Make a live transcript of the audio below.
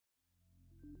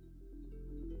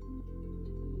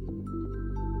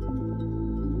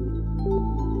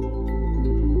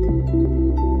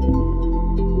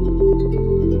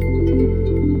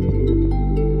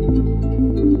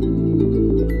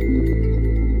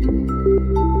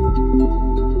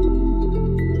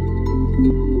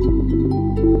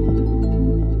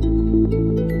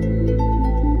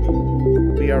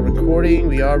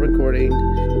are recording.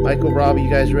 Michael, Rob, you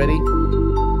guys ready?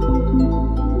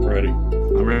 Ready.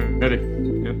 I'm ready.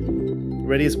 Yep.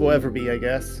 Ready as we'll ever be, I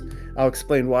guess. I'll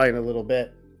explain why in a little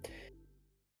bit.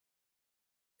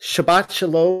 Shabbat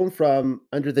Shalom from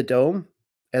Under the Dome.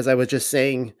 As I was just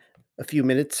saying a few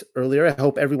minutes earlier, I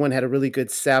hope everyone had a really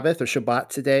good Sabbath or Shabbat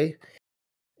today.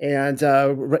 And,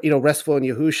 restful in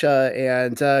Yahuah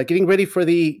and getting ready for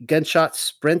the gunshot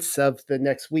sprints of the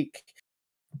next week.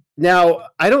 Now,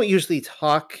 I don't usually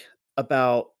talk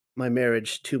about my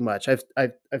marriage too much. I've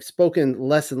spoken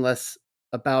less and less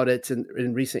about it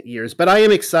in recent years, but I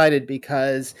am excited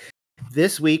because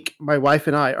this week my wife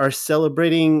and I are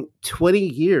celebrating 20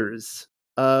 years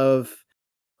of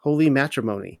holy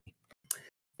matrimony.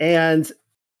 And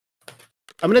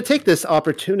I'm going to take this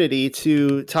opportunity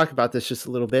to talk about this just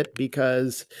a little bit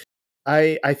because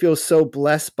I feel so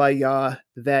blessed by Yah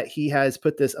that he has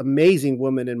put this amazing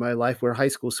woman in my life. We're high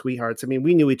school sweethearts. I mean,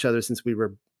 we knew each other since we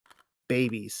were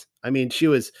babies. I mean, she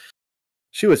was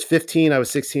 15, I was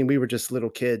 16. We were just little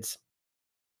kids.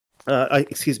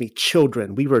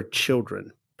 Children. We were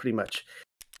children, pretty much.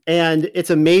 And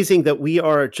it's amazing that we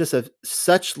are just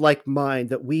such like mind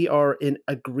that we are in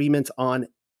agreement on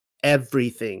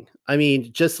everything. I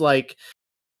mean, just like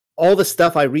all the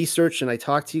stuff I research and I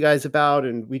talk to you guys about,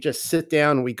 and we just sit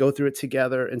down and we go through it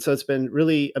together. And so it's been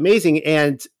really amazing.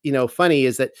 And, funny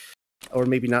is that, or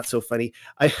maybe not so funny,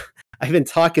 I've been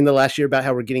talking the last year about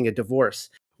how we're getting a divorce.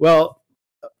 Well,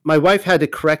 my wife had to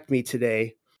correct me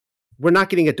today. We're not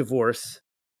getting a divorce.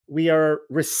 We are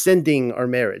rescinding our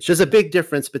marriage. There's a big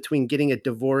difference between getting a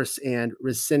divorce and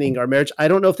rescinding our marriage. I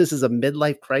don't know if this is a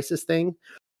midlife crisis thing.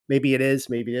 Maybe it is,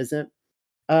 maybe it isn't.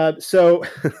 And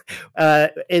I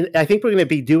think we're going to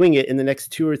be doing it in the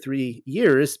next 2 or 3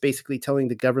 years, basically telling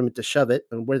the government to shove it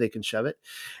and where they can shove it.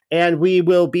 And we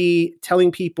will be telling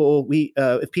people,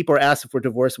 if people are asked if we're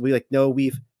divorced, we're like, no,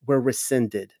 we're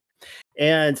rescinded.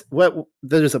 And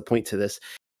there's a point to this.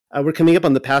 We're coming up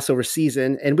on the Passover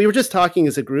season, and we were just talking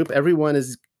as a group. Everyone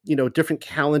is, different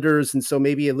calendars. And so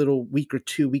maybe a little week or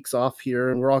 2 weeks off here,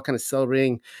 and we're all kind of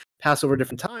celebrating Passover at a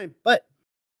different time. But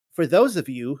for those of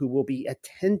you who will be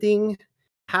attending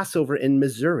Passover in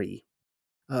Missouri,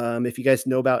 if you guys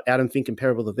know about Adam Fink and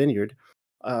Parable of the Vineyard,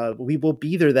 we will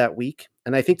be there that week.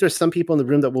 And I think there's some people in the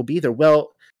room that will be there.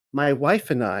 Well, my wife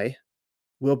and I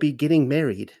will be getting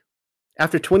married.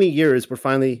 After 20 years, we're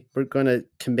going to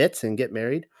commit and get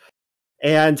married.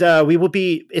 And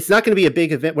it's not going to be a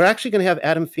big event. We're actually going to have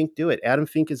Adam Fink do it. Adam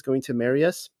Fink is going to marry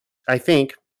us, I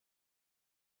think.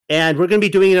 And we're going to be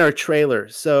doing it in our trailer.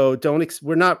 So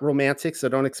we're not romantic. So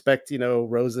don't expect,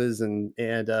 roses and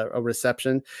a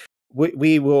reception.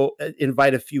 We will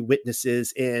invite a few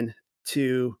witnesses in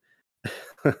to.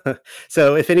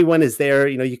 So if anyone is there,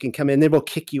 you can come in. Then we'll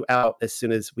kick you out as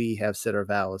soon as we have said our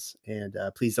vows. And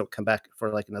please don't come back for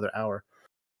like another hour.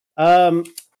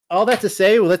 All that to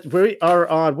say, we are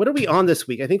on. What are we on this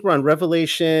week? I think we're on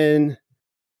Revelation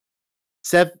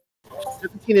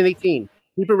 17 and 18.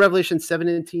 Hebrew Revelation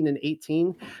 17 and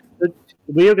 18.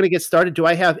 We are going to get started. Do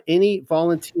I have any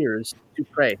volunteers to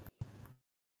pray?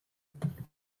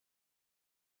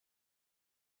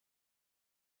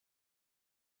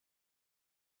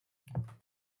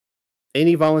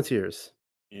 Any volunteers?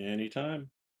 Anytime.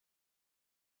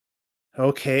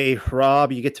 Okay,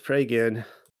 Rob, you get to pray again.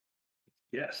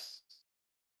 Yes.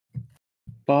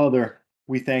 Father,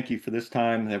 we thank you for this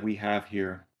time that we have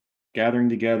here, gathering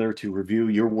together to review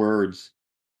your words.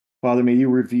 Father, may you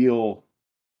reveal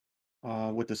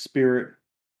what the Spirit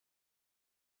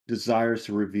desires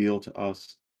to reveal to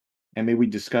us, and may we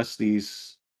discuss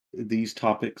these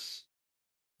topics.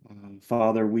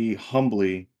 Father, we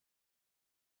humbly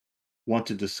want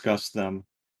to discuss them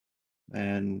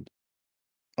and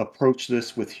approach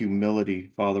this with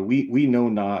humility. Father, we know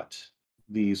not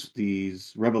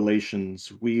these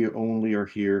revelations. We only are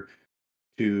here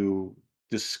to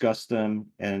discuss them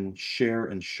and share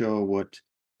and show what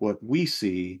we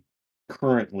see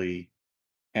currently,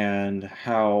 and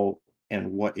how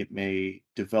and what it may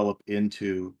develop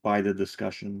into by the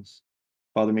discussions.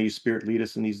 Father, may your Spirit lead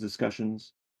us in these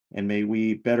discussions, and may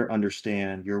we better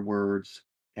understand your words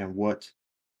and what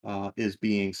is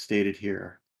being stated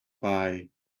here by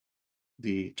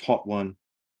the taught one,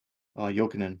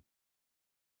 Yochanan,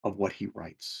 of what he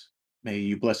writes. May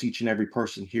you bless each and every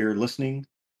person here listening,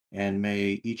 and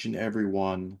may each and every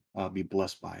one be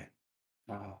blessed by it.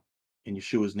 In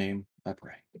Yeshua's name, I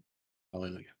pray.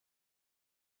 Hallelujah.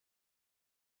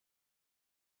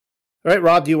 All right,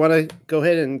 Rob, do you want to go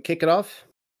ahead and kick it off?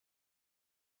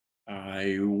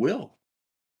 I will.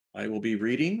 I will be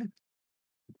reading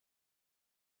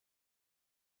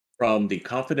from the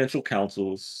Confidential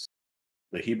Counsels,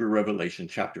 The Hebrew Revelation,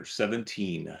 chapter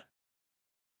 17.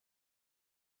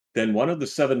 Then one of the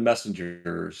 7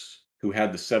 messengers who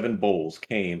had the 7 bowls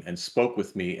came and spoke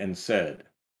with me and said,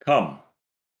 Come,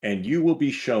 and you will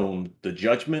be shown the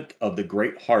judgment of the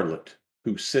great harlot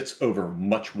who sits over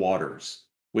much waters,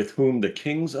 with whom the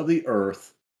kings of the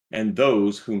earth and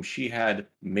those whom she had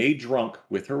made drunk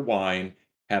with her wine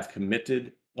have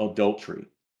committed adultery.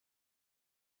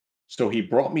 So he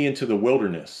brought me into the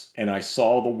wilderness, and I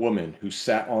saw the woman who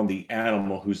sat on the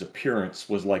animal whose appearance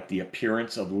was like the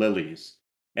appearance of lilies,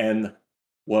 and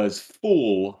was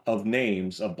full of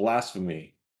names of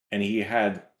blasphemy, and he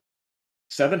had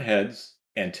 7 heads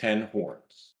and 10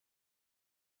 horns.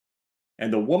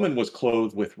 And the woman was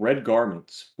clothed with red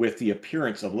garments, with the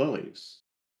appearance of lilies,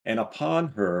 and upon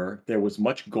her there was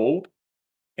much gold,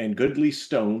 and goodly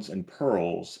stones and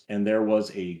pearls, and there was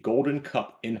a golden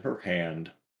cup in her hand,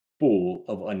 full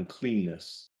of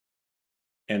uncleanness.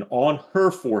 And on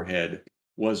her forehead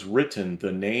was written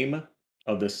the name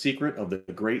of the secret of the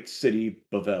great city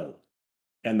Babel,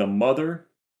 and the mother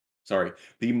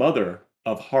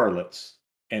of harlots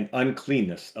and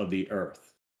uncleanness of the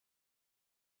earth.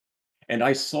 And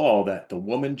I saw that the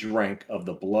woman drank of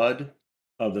the blood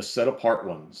of the set apart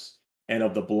ones, and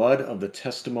of the blood of the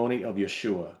testimony of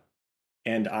Yahuah.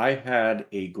 And I had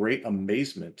a great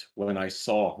amazement when I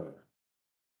saw her.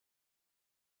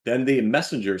 Then the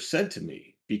messenger said to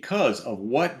me, Because of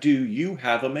what do you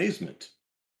have amazement?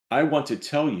 I want to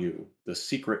tell you the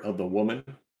secret of the woman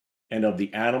and of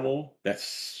the animal that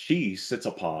she sits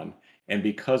upon, and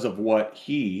because of what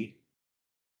he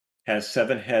has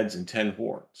 7 heads and 10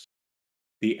 horns.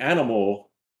 The animal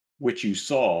which you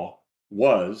saw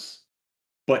was,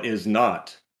 but is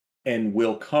not, and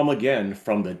will come again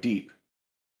from the deep,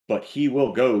 but he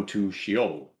will go to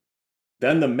Sheol.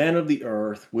 Then the men of the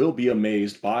earth will be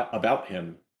amazed about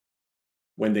him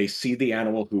when they see the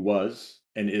animal who was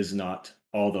and is not,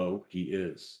 although he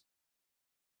is.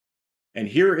 And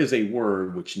here is a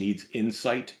word which needs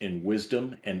insight and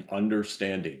wisdom and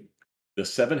understanding. The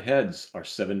 7 heads are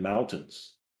 7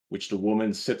 mountains, which the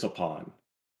woman sits upon,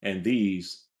 and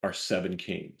these are 7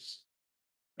 kings.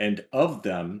 And of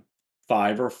them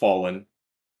 5 are fallen,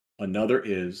 another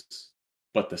is,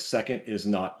 but the second is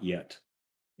not yet.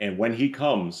 And when he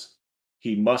comes,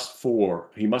 he must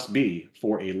be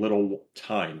for a little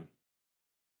time.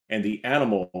 And the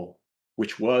animal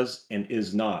which was and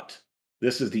is not,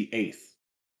 this is the 8th,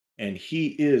 and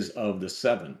he is of the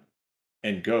 7,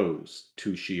 and goes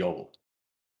to Sheol.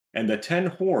 And the 10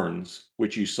 horns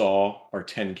which you saw are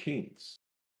 10 kings,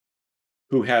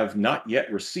 who have not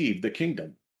yet received the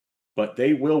kingdom, but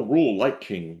they will rule like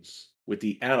kings with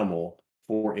the animal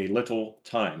for a little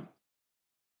time.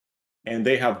 And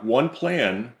they have one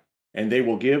plan, and they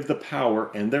will give the power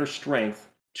and their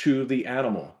strength to the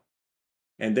animal.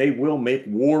 And they will make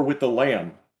war with the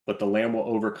Lamb, but the Lamb will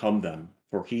overcome them,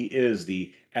 for he is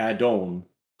the Adon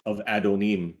of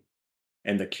Adonim,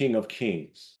 and the King of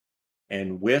Kings.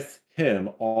 And with him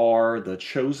are the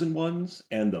chosen ones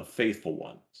and the faithful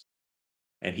ones.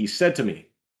 And he said to me,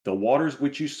 The waters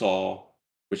which you saw,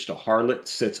 which the harlot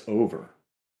sits over,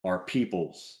 are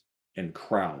peoples and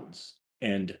crowds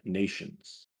and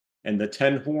nations. And the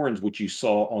 10 horns which you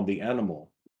saw on the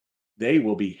animal, they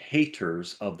will be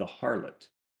haters of the harlot,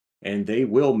 and they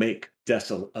will make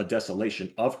a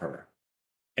desolation of her,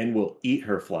 and will eat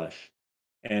her flesh,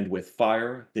 and with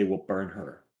fire they will burn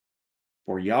her.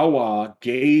 For Yahuah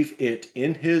gave it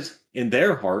in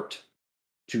their heart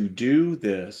to do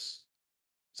this.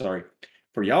 For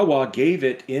Yahuah gave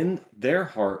it in their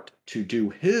heart to do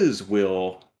his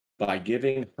will by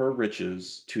giving her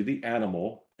riches to the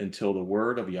animal until the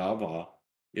word of Yahuah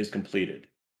is completed.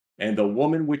 And the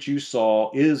woman which you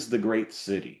saw is the great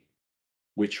city,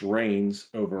 which reigns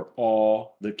over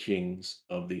all the kings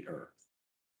of the earth.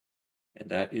 And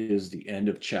that is the end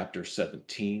of chapter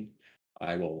 17.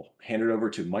 I will hand it over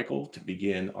to Michael to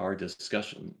begin our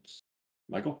discussions.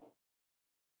 Michael?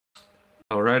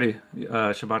 Alrighty.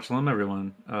 Shabbat Shalom,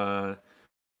 everyone. It's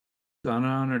an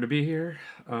honor to be here.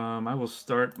 I will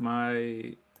start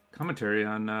my commentary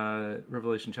on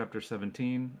Revelation chapter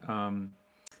 17. I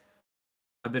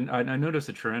noticed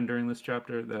a trend during this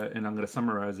chapter and I'm going to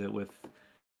summarize it with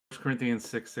 1 Corinthians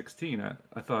 6:16.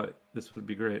 I thought this would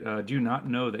be great. Do you not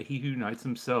know that he who unites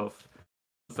himself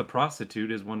with a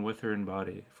prostitute is one with her in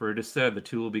body? For it is said, the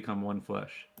two will become one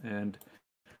flesh. And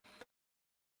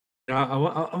I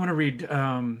want to read,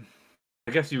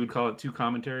 I guess you would call it 2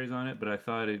 commentaries on it, but I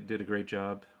thought it did a great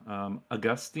job.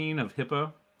 Augustine of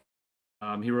Hippo,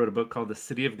 he wrote a book called The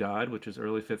City of God, which is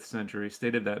early 5th century,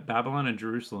 stated that Babylon and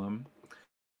Jerusalem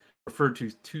referred to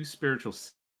 2 spiritual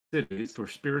cities, cities were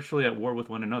spiritually at war with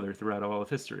one another throughout all of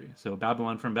history. So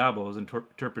Babylon from Babel is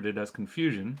interpreted as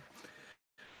confusion,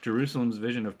 Jerusalem's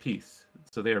vision of peace.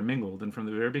 So they are mingled, and from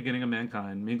the very beginning of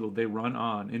mankind, mingled they run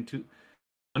on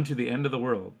unto the end of the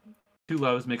world. Two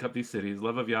loves make up these cities.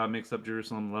 Love of Yah makes up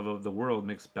Jerusalem. Love of the world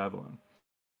makes Babylon.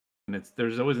 And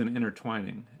there's always an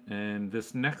intertwining. And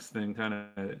this next thing kind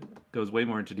of goes way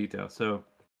more into detail. So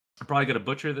I'm probably going to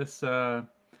butcher this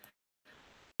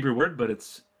Hebrew word, but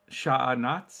it's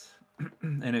sha'anat,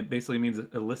 and it basically means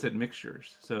illicit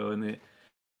mixtures. So in the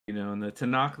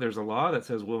Tanakh, there's a law that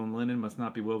says wool and linen must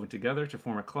not be woven together to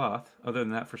form a cloth, other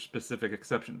than that for specific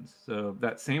exceptions. So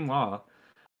that same law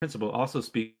principle also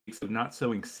speaks of not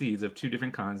sowing seeds of two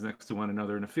different kinds next to one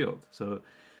another in a field. So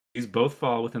these both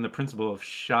fall within the principle of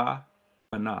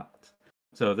sha'anat.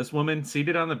 So this woman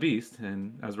seated on the beast,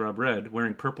 and as Rob read,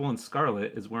 wearing purple and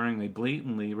scarlet, is wearing a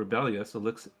blatantly rebellious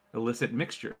illicit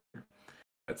mixture.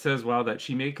 It says, while that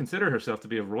she may consider herself to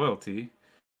be of royalty,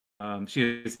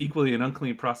 she is equally an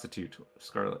unclean prostitute,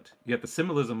 scarlet. Yet the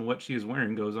symbolism of what she is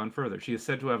wearing goes on further. She is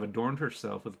said to have adorned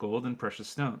herself with gold and precious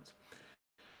stones.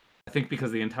 I think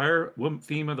because the entire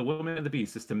theme of the woman and the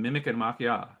beast is to mimic and mock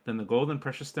Yah, then the gold and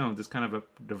precious stones is kind of a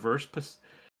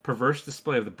perverse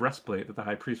display of the breastplate that the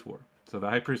high priest wore. So the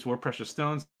high priest wore precious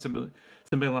stones,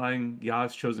 symbolizing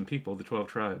Yah's chosen people, the 12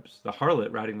 tribes. The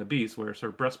harlot riding the beast wears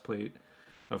her breastplate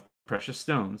of precious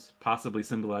stones, possibly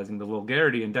symbolizing the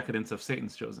vulgarity and decadence of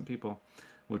Satan's chosen people,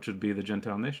 which would be the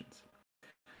Gentile nations.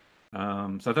 So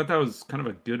I thought that was kind of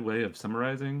a good way of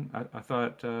summarizing. I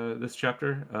thought this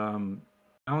chapter.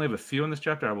 I only have a few in this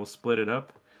chapter. I will split it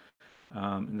up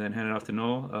and then hand it off to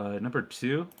Noel. Number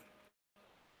 2.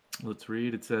 Let's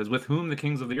read. It says, with whom the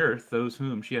kings of the earth, those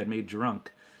whom she had made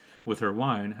drunk with her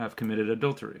wine, have committed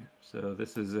adultery. So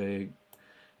this is a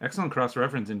excellent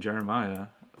cross-reference in Jeremiah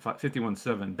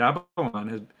 51:7.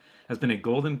 Babylon has been a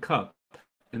golden cup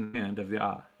in the hand of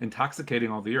Yah,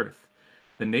 intoxicating all the earth.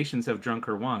 The nations have drunk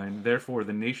her wine, therefore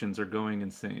the nations are going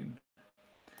insane.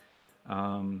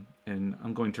 And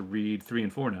I'm going to read 3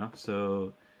 and 4 now.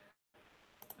 So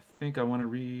I think I want to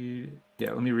read,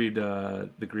 let me read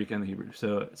the Greek and the Hebrew.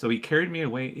 So he carried me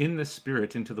away in the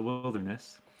spirit into the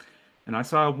wilderness, and I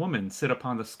saw a woman sit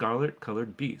upon the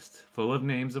scarlet-colored beast, full of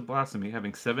names of blasphemy,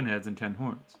 having 7 heads and 10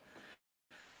 horns.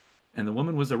 And the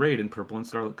woman was arrayed in purple and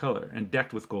scarlet color, and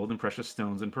decked with gold and precious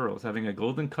stones and pearls, having a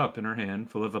golden cup in her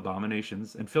hand, full of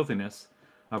abominations and filthiness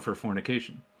of her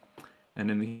fornication.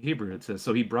 And in the Hebrew it says,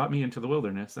 so he brought me into the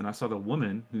wilderness, and I saw the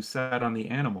woman who sat on the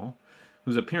animal,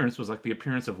 whose appearance was like the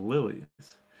appearance of lilies,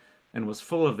 and was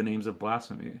full of the names of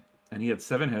blasphemy. And he had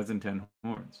 7 heads and 10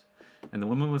 horns. And the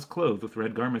woman was clothed with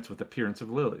red garments with appearance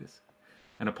of lilies.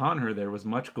 And upon her there was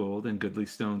much gold and goodly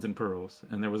stones and pearls.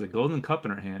 And there was a golden cup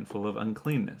in her hand full of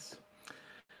uncleanness.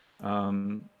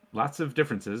 Lots of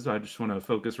differences. I just want to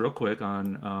focus real quick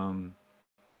on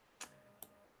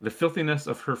the filthiness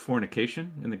of her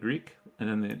fornication in the Greek, and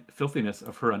then the filthiness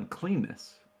of her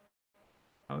uncleanness.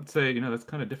 I would say, that's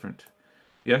kind of different.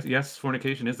 Yes,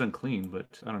 fornication is unclean,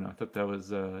 but I don't know. I thought that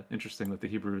was interesting that the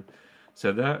Hebrew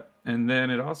said that. And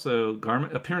then it also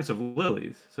appearance of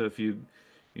lilies. So if you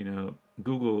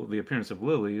Google the appearance of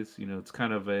lilies, it's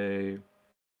kind of a,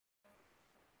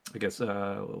 I guess,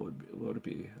 what would it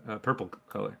be? Purple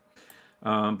color.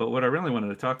 But what I really wanted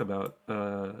to talk about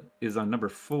is on number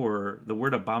 4, the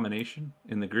word abomination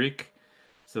in the Greek.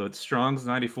 So it's Strong's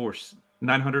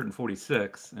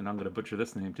 946, and I'm going to butcher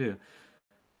this name too.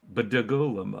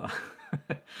 Bdelugma.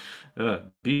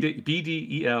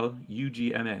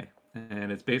 Bdelugma.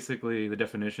 And it's basically, the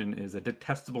definition is a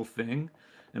detestable thing,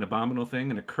 an abominable thing,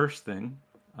 and a cursed thing.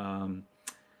 I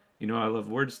love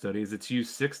word studies. It's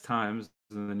used 6 times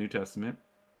in the New Testament.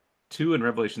 2 in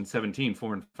Revelation 17,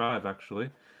 4 and 5, actually.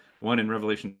 1 in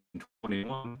Revelation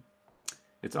 21.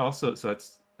 It's also, so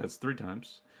that's 3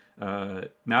 times.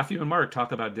 Matthew and Mark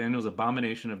talk about Daniel's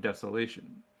abomination of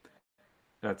desolation.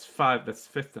 That's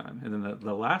 5th time. And then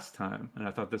the last time, and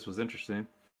I thought this was interesting,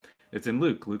 it's in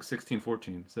Luke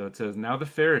 16:14. So it says, now the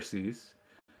Pharisees,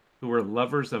 who were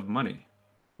lovers of money,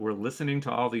 were listening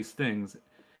to all these things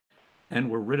and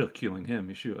were ridiculing him,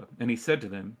 Yeshua. And he said to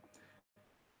them,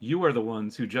 you are the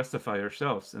ones who justify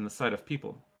yourselves in the sight of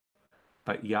people,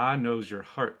 but Yah knows your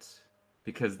hearts,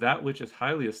 because that which is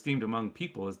highly esteemed among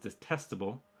people is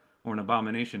detestable or an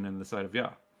abomination in the sight of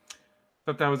Yah.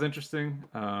 Thought that was interesting.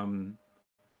 In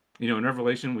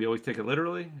Revelation, we always take it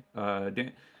literally.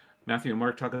 Matthew and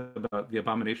Mark talk about the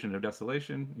abomination of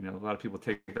desolation. A lot of people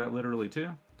take that literally too.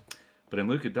 But in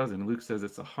Luke, it doesn't. Luke says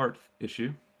it's a heart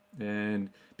issue. And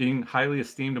being highly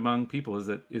esteemed among people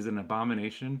is an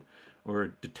abomination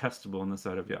or detestable in the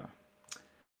sight of Yah.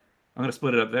 I'm going to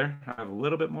split it up there. I have a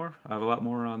little bit more. I have a lot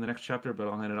more on the next chapter, but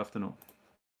I'll hand it off to Noel.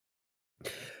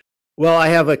 Well, I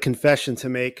have a confession to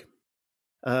make.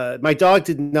 My dog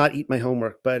did not eat my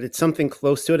homework, but it's something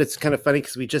close to it. It's kind of funny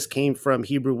because we just came from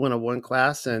Hebrew 101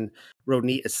 class, and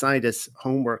Rodney assigned us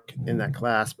homework in that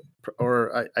class.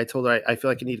 Or I told her I feel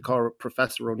like I need to call her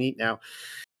Professor Ronit now.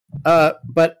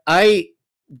 But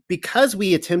because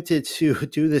we attempted to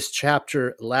do this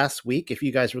chapter last week, if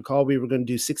you guys recall, we were going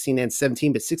to do 16 and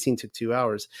 17, but 16 took 2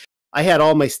 hours. I had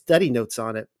all my study notes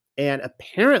on it. And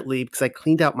apparently, because I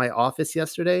cleaned out my office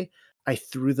yesterday, I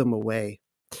threw them away.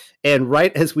 And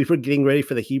right as we were getting ready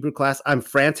for the Hebrew class, I'm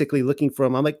frantically looking for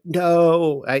them. I'm like,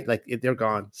 no, they're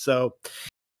gone. So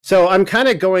I'm kind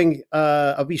of going,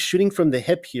 I'll be shooting from the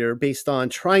hip here based on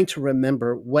trying to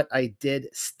remember what I did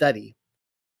study.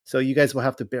 So you guys will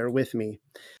have to bear with me.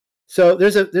 So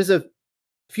there's a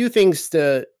few things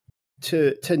to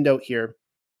note here.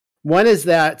 One is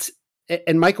that,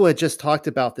 and Michael had just talked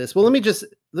about this. Well, let me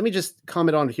just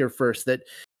comment on here first that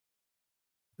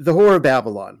the Whore of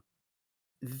Babylon.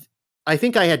 I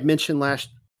think I had mentioned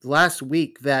last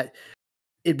week that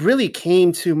it really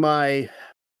came to my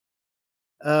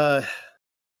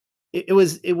it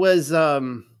was I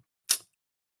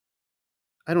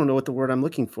don't know what the word I'm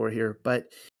looking for here,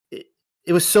 but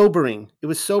it was sobering. It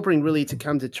was sobering really to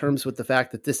come to terms with the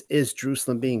fact that this is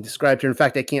Jerusalem being described here. In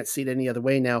fact, I can't see it any other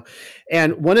way now.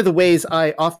 And one of the ways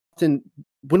I often,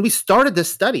 when we started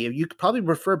this study, you could probably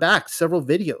refer back several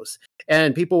videos,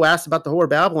 and people asked about the Whore of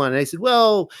Babylon. And I said,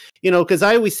 well, because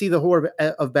I always see the Whore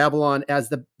of Babylon as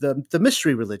the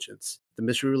mystery religions. The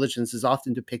mystery religions is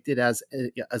often depicted as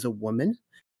a woman.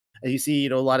 And you see,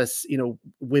 a lot of,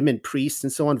 women priests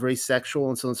and so on, very sexual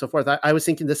and so on and so forth. I was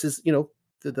thinking this is,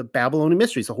 the Babylonian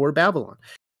mysteries, the Whore of Babylon.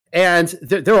 And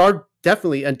there are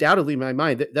definitely, undoubtedly in my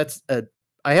mind,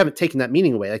 I haven't taken that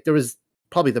meaning away. Like there was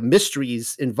probably the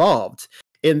mysteries involved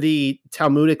in the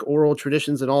Talmudic oral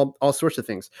traditions and all sorts of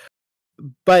things.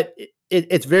 But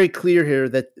it's very clear here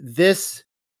that this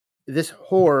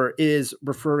whore is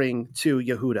referring to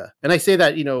Yehuda. And I say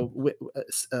that,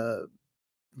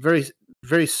 very,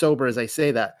 very sober as I say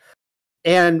that.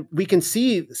 And we can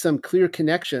see some clear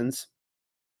connections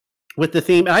with the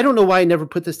theme. I don't know why I never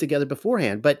put this together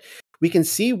beforehand, but we can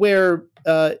see where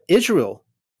Israel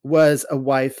was a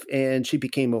wife and she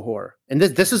became a whore. And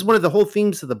this is one of the whole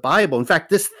themes of the Bible. In fact,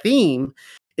 this theme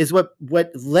is what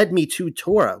led me to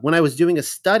Torah. When I was doing a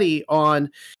study on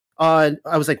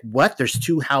I was like, what? There's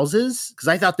two houses? Because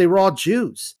I thought they were all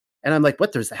Jews. And I'm like,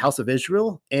 what? There's the house of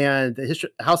Israel, and the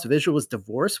house of Israel was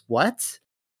divorced? What?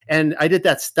 And I did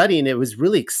that study, and it was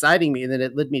really exciting me. And then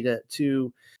it led me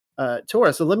to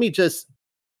Torah. So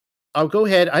I'll go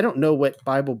ahead. I don't know what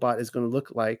BibleBot is going to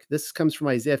look like. This comes from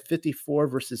Isaiah 54,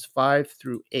 verses 5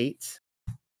 through 8.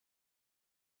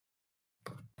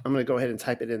 I'm going to go ahead and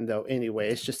type it in, though,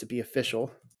 anyways, just to be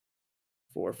official.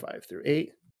 4, 5 through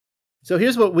 8. So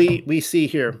here's what we see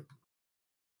here.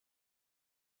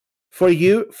 For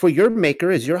your maker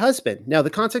is your husband. Now, the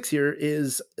context here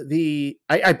is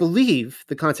I believe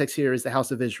the context here is the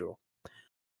house of Israel.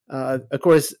 Of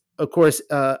course,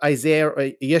 Isaiah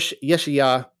or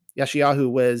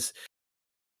Yashar'el was,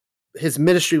 his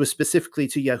ministry was specifically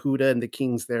to Yehuda and the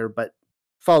kings there, but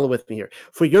follow with me here.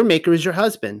 For your maker is your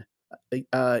husband,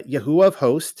 Yahuah of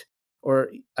hosts,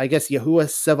 or I guess Yahuah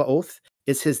Sevaoth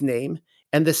is his name,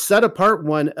 and the set apart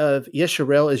one of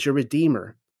Yashar'el is your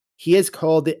redeemer. He is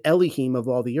called the Elohim of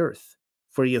all the earth.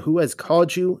 For Yahuah has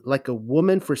called you like a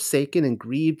woman forsaken and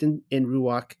grieved in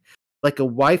Ruach, like a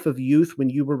wife of youth when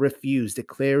you were refused,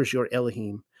 declares your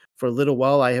Elohim. For a little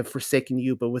while I have forsaken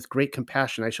you, but with great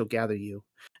compassion I shall gather you.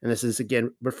 And this is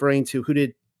again referring to who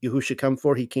did Yahushua come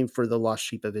for? He came for the lost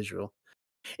sheep of Israel.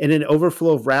 In an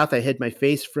overflow of wrath I hid my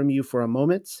face from you for a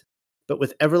moment, but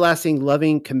with everlasting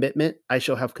loving commitment I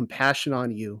shall have compassion on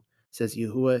you, says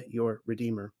Yahuah, your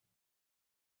Redeemer.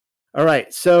 All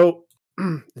right, so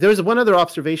there's one other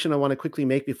observation I want to quickly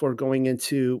make before going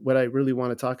into what I really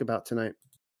want to talk about tonight.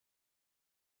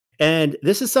 And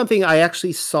this is something I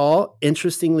actually saw,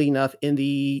 interestingly enough, in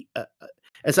the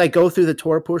as I go through the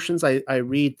Torah portions, I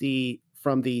read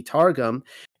from the Targum.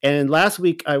 And last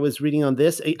week I was reading on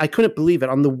this. I couldn't believe it.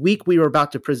 On the week we were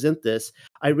about to present this,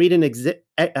 I read in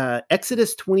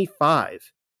Exodus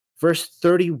 25, verse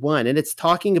 31, and it's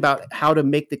talking about how to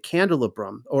make the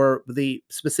candelabrum, or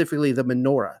specifically the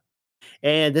menorah.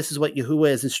 And this is what Yahuah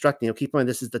is instructing. Keep in mind,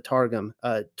 this is the Targum,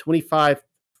 25,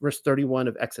 verse 31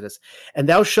 of Exodus. And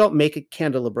thou shalt make a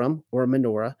candelabrum, or a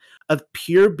menorah, of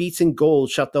pure beaten gold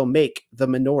shalt thou make the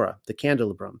menorah, the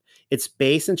candelabrum. Its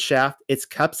base and shaft, its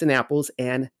cups and apples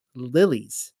and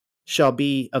lilies shall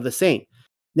be of the same.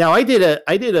 Now, I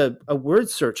did a word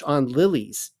search on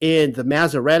lilies in the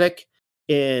Masoretic,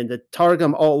 in the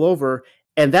Targum, all over,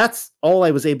 and that's all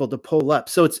I was able to pull up.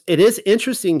 So it is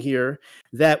interesting here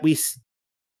that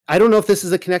I don't know if this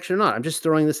is a connection or not. I'm just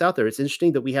throwing this out there. It's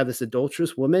interesting that we have this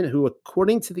adulterous woman who,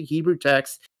 according to the Hebrew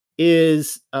text,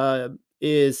 has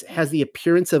the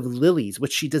appearance of lilies,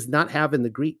 which she does not have in the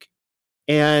Greek.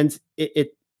 And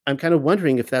I'm kind of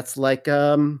wondering if that's like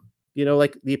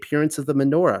like the appearance of the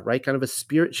menorah, right? Kind of a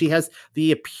spirit. She has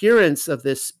the appearance of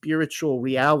this spiritual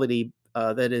reality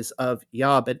that is of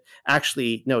Yah, but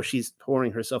actually, no, she's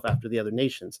pouring herself after the other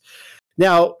nations.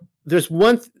 Now, there's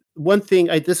one thing.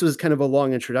 This was kind of a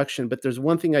long introduction, but there's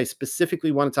one thing I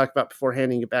specifically want to talk about before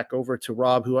handing it back over to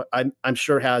Rob, who I'm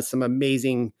sure has some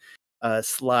amazing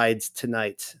slides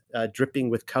tonight, dripping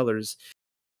with colors.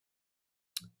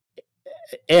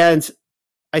 And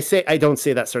I don't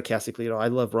say that sarcastically at all. I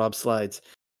love Rob's slides.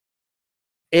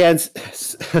 And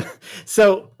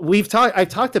so I've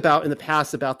talked about in the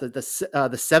past about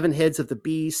the 7 heads of the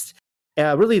beast,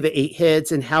 really the 8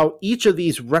 heads, and how each of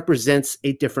these represents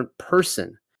a different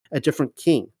person, a different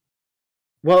king.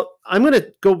 Well, I'm going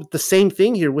to go with the same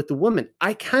thing here with the woman.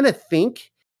 I kind of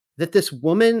think that this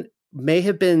woman may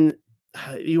have been,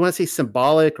 you want to say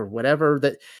symbolic or whatever,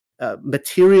 that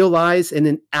materialized in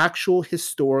an actual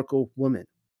historical woman.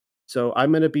 So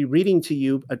I'm going to be reading to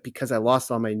you because I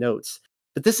lost all my notes.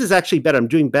 But this is actually better. I'm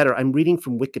doing better. I'm reading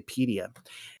from Wikipedia.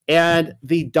 And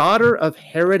the daughter of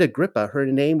Herod Agrippa, her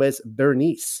name was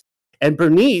Bernice. And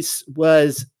Bernice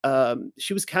was,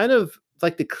 she was kind of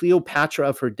like the Cleopatra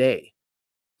of her day.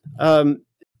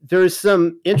 There's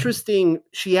some interesting,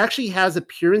 she actually has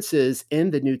appearances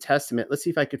in the New Testament. Let's see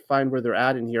if I could find where they're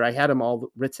at in here. I had them all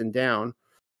written down.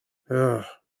 Ugh.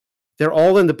 They're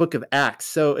all in the book of Acts.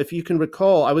 So if you can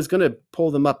recall, I was going to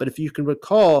pull them up, but if you can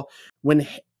recall when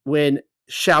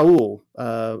Shaul,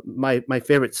 my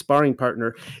favorite sparring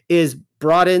partner, is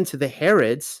brought into the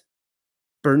Herods,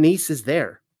 Bernice is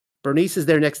there. Bernice is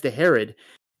there next to Herod,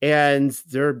 and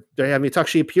they're having a talk.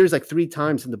 She appears like 3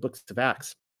 times in the books of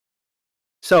Acts.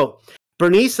 So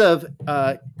Bernice of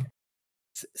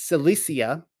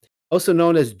Cilicia, also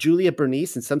known as Julia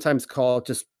Bernice and sometimes called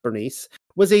just Bernice,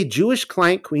 was a Jewish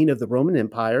client queen of the Roman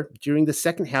Empire during the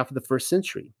second half of the 1st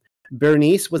century.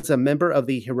 Bernice was a member of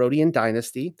the Herodian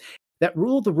dynasty that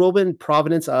ruled the Roman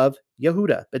province of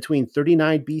Yahuah between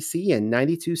 39 BC and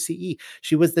 92 CE.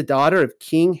 She was the daughter of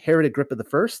King Herod Agrippa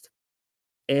I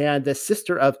and the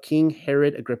sister of King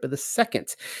Herod Agrippa II.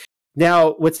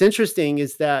 Now, what's interesting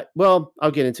is that, well,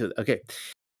 I'll get into it. Okay.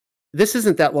 This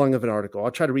isn't that long of an article.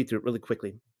 I'll try to read through it really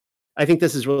quickly. I think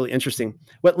this is really interesting.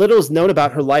 What little is known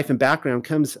about her life and background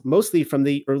comes mostly from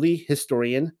the early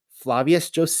historian Flavius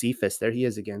Josephus, there he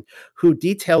is again, who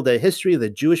detailed the history of the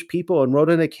Jewish people and wrote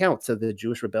an account of the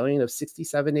Jewish rebellion of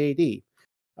 67 AD.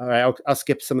 All right, I'll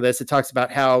skip some of this. It talks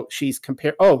about how she's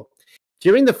compared. Oh,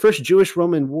 during the First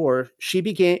Jewish-Roman War, she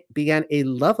began a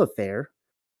love affair.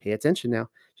 Pay attention now.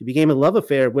 She began a love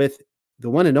affair with the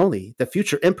one and only, the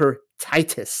future emperor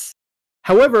Titus.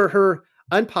 However, her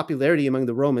unpopularity among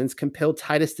the Romans compelled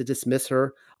Titus to dismiss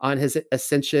her on his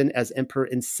ascension as emperor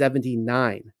in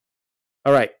 79.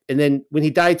 All right. And then when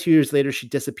he died 2 years later, she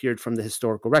disappeared from the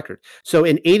historical record. So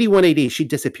in 81 AD, she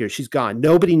disappeared. She's gone.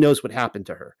 Nobody knows what happened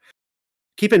to her.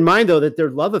 Keep in mind, though, that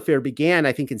their love affair began,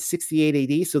 I think, in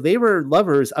 68 AD. So they were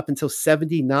lovers up until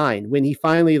 79 when he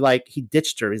finally, he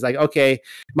ditched her. He's like, okay,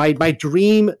 my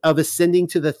dream of ascending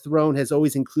to the throne has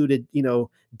always included,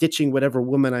 ditching whatever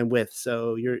woman I'm with.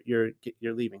 So you're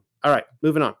leaving. All right,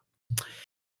 moving on.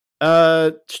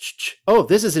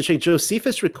 This is interesting.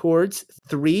 Josephus records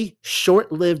 3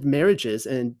 short-lived marriages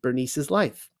in Bernice's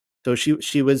life. So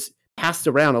she was passed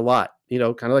around a lot, kind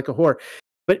of like a whore.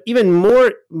 But even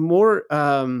more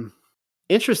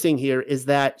interesting here is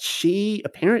that she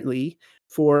apparently,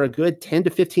 for a good 10 to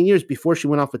 15 years before she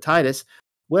went off with Titus,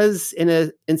 was in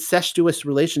an incestuous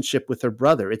relationship with her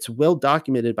brother. It's well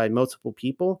documented by multiple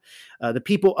people. The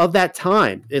people of that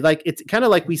time, it's kind of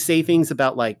like we say things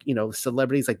about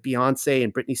celebrities like Beyonce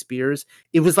and Britney Spears.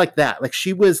 It was like that. Like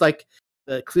she was like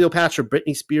the Cleopatra,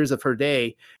 Britney Spears of her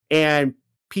day, and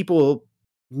people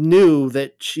knew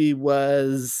that she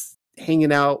was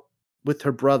hanging out with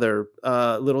her brother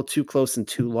a little too close and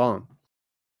too long.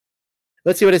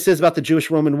 Let's see what it says about the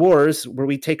Jewish-Roman Wars, where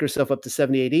we take ourselves up to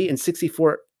 70 AD. In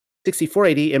 64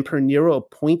 AD, Emperor Nero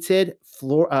appointed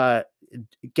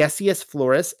Gessius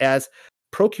Florus as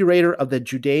procurator of the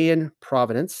Judean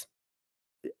province.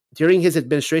 During his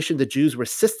administration, the Jews were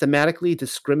systematically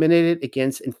discriminated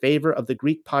against in favor of the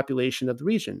Greek population of the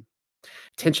region.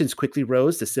 Tensions quickly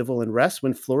rose to civil unrest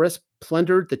when Florus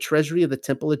plundered the treasury of the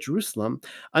Temple at Jerusalem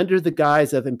under the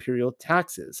guise of imperial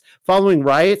taxes. Following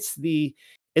riots, the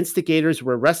instigators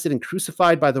were arrested and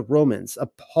crucified by the Romans.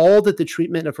 Appalled at the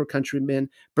treatment of her countrymen,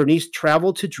 Bernice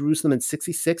traveled to Jerusalem in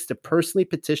 66 to personally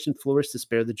petition Florus to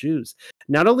spare the Jews.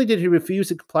 Not only did he refuse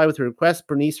to comply with her request,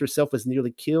 Bernice herself was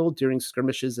nearly killed during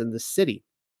skirmishes in the city.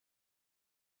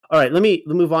 All right, let me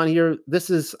move on here.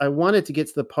 I wanted to get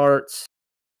to the parts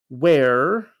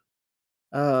where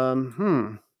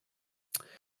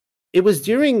it was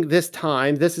during this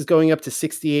time. This is going up to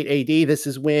 68 AD. This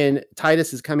is when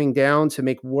Titus is coming down to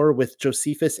make war with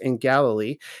Josephus in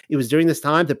Galilee. It was during this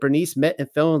time that Bernice met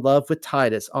and fell in love with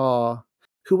Titus,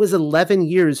 who was 11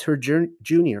 years her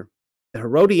junior. The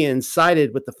Herodians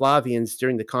sided with the Flavians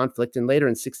during the conflict, and later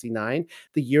in 69,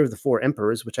 the year of the four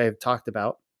emperors, which I have talked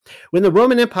about. When the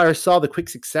Roman Empire saw the quick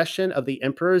succession of the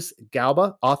emperors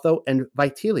Galba, Otho, and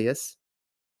Vitellius,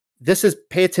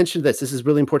 pay attention to this. This is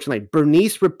really important. Like,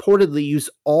 Bernice reportedly used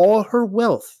all her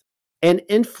wealth and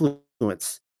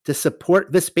influence to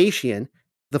support Vespasian,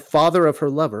 the father of her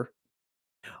lover,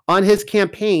 on his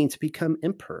campaign to become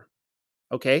emperor.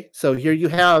 Okay, so here you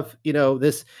have,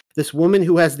 this woman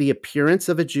who has the appearance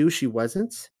of a Jew. She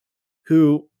wasn't.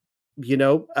 Who,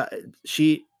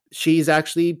 she's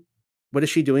actually, what is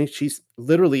she doing? She's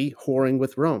literally whoring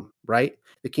with Rome, right?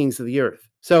 The kings of the earth.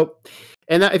 So,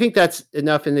 and I think that's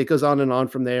enough, and it goes on and on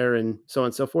from there, and so on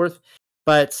and so forth.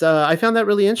 But I found that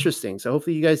really interesting. So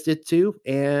hopefully you guys did too.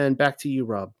 And back to you,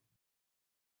 Rob.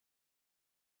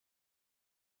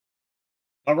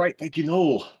 All right, thank you,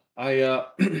 Noel.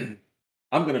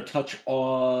 I'm going to touch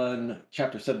on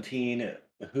chapter 17,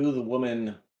 who the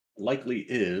woman likely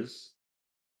is.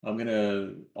 I'm going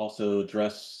to also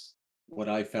address what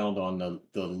I found on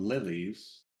the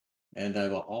lilies, and I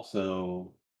will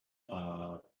also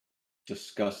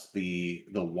discuss the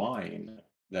wine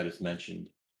that is mentioned,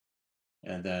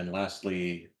 and then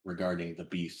lastly regarding the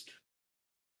beast.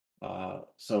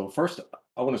 So first,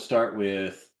 I want to start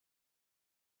with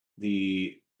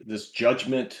this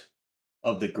judgment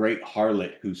of the great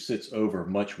harlot who sits over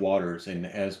much waters. And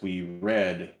as we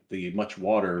read, the much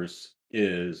waters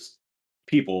is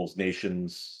peoples,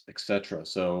 nations, etc.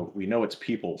 So we know it's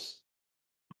peoples.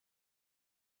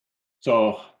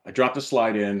 So I dropped a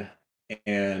slide in,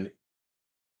 and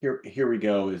here we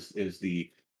go. Is the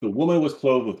woman was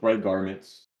clothed with red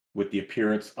garments, with the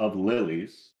appearance of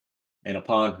lilies, and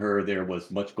upon her there was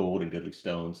much gold and goodly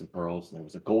stones and pearls, and there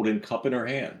was a golden cup in her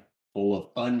hand, full of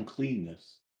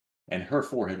uncleanness. And her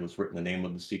forehead was written the name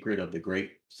of the secret of the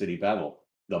great city Babel,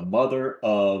 the mother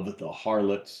of the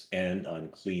harlots and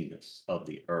uncleanness of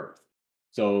the earth.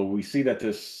 So we see that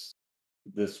this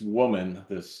woman,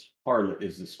 this harlot,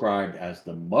 is described as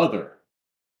the mother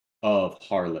of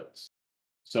harlots.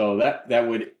 So that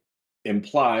would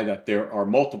imply that there are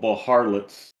multiple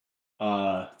harlots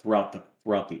throughout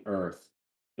the earth,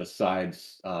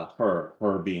 besides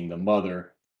her being the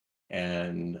mother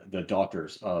and the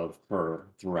daughters of her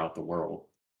throughout the world.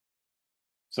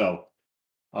 So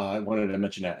I wanted to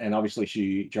mention that, and obviously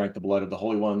she drank the blood of the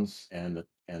holy ones and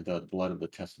the blood of the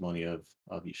testimony of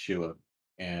Yeshua.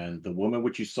 And the woman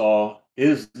which you saw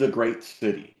is the great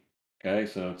city. Okay,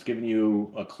 so it's giving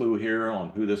you a clue here on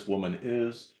who this woman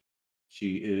is.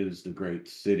 She is the great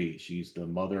city. She's the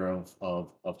mother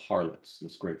of harlots,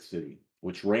 this great city,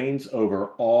 which reigns over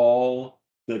all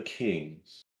the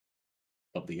kings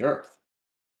of the earth.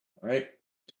 All right.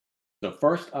 So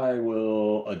first I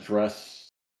will address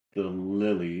the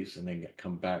lilies and then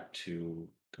come back to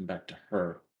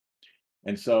her.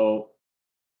 And so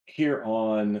here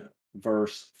on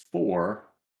verse 4,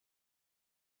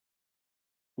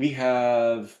 we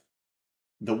have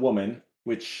the woman,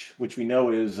 which we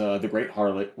know is the great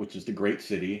harlot, which is the great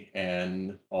city,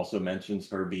 and also mentions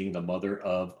her being the mother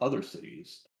of other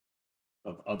cities,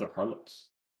 of other harlots,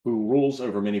 who rules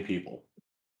over many people.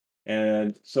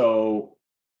 And so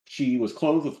she was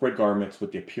clothed with red garments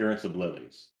with the appearance of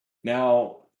lilies.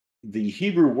 Now, the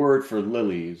Hebrew word for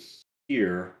lilies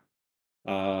here,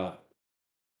 when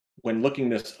looking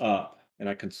this up, and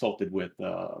I consulted with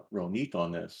Ronith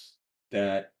on this,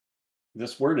 that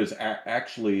this word is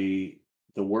actually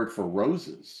the word for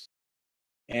roses.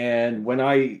 And when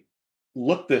I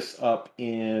looked this up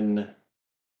in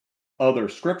other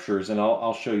scriptures, and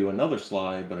I'll show you another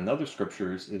slide, but in other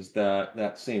scriptures is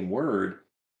that same word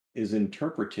is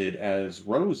interpreted as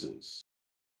roses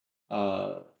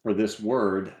for this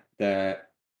word that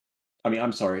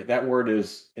word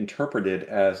is interpreted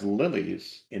as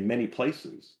lilies in many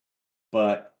places,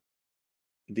 but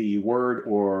the word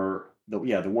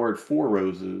the word for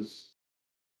roses,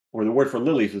 or the word for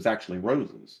lilies, is actually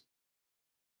roses.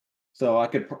 So I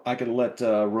could let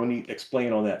Roni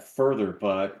explain on that further,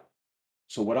 but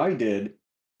so what I did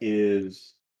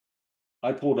is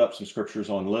I pulled up some scriptures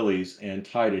on lilies and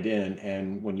tied it in.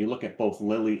 And when you look at both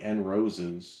lily and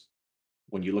roses,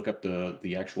 when you look up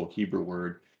the actual Hebrew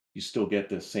word, you still get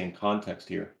the same context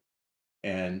here.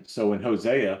 And so in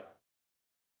Hosea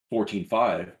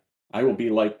 14:5, I will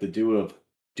be like the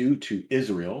dew to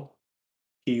Israel.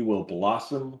 He will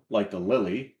blossom like the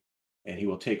lily, and he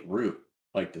will take root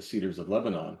like the cedars of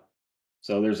Lebanon.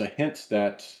 So there's a hint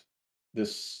that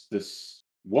this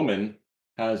woman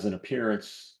has an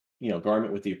appearance,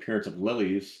 garment with the appearance of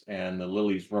lilies, and the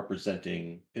lilies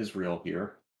representing Israel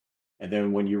here. And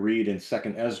then when you read in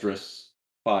Second Esdras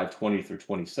 5:20 through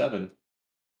 27,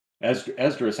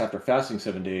 Esdras, after fasting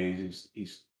 7 days,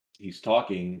 he's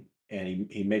talking,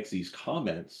 and he makes these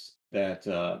comments that,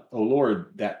 "O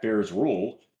Lord, that bears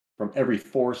rule from every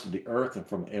forest of the earth and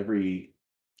from every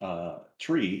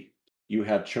tree, you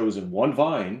have chosen one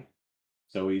vine."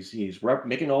 So he's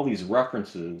making all these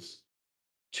references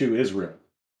to Israel.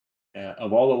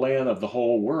 Of all the land of the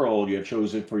whole world, you have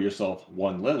chosen for yourself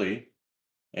one lily,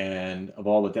 and of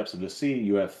all the depths of the sea,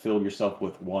 you have filled yourself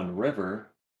with one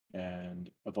river. And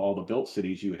of all the built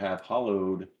cities, you have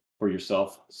hollowed for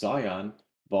yourself Zion.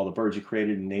 Of all the birds you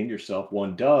created and named yourself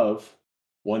one dove,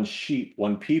 one sheep,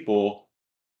 one people.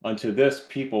 Unto this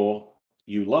people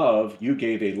you love, you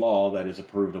gave a law that is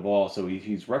approved of all. So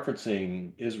he's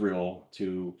referencing Israel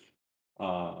to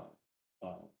uh,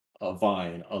 uh, a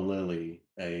vine, a lily,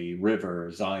 a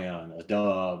river, Zion, a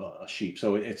dove, a sheep.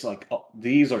 So it's like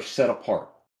these are set apart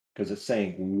because it's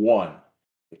saying one.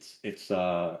 It's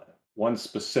one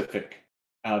specific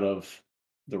out of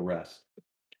the rest.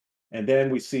 And then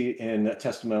we see in the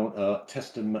Testament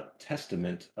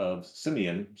of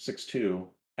Simeon 6:2,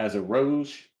 as a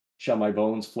rose shall my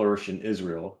bones flourish in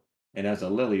Israel, and as a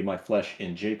lily my flesh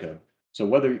in Jacob. So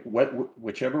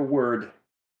whichever word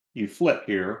you flip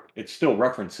here, it's still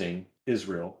referencing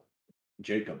Israel,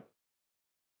 Jacob,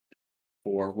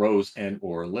 or rose and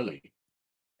or lily.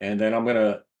 And then I'm going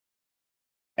to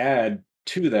add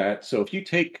to that. So if you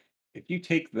take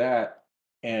that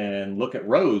and look at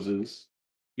roses,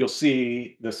 you'll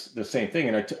see the same thing.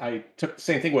 And I took the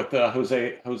same thing with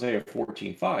Hosea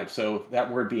 14:5. So that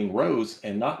word being rose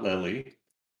and not lily,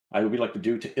 I will be like the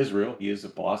dew to Israel. He is a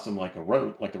blossom like the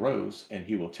rose, and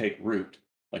he will take root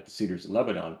like the cedars of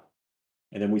Lebanon.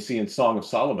 And then we see in Song of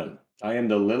Solomon, I am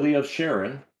the lily of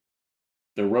Sharon,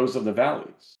 the rose of the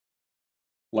valleys,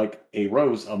 like a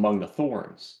rose among the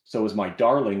thorns. So is my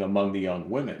darling among the young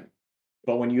women.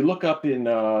 But when you look up in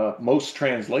most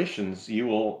translations, it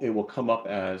will come up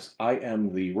as I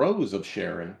am the rose of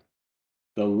Sharon,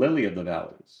 the lily of the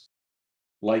valleys,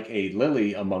 like a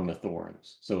lily among the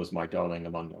thorns. So is my darling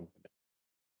among them.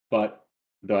 But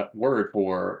the word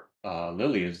for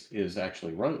lily is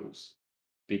actually rose,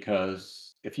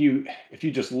 because if you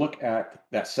just look at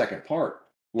that second part,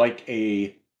 like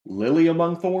a lily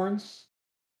among thorns,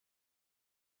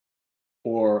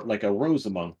 or like a rose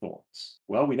among thorns.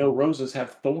 Well, we know roses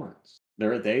have thorns.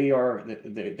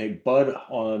 They bud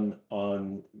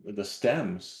on the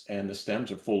stems, and the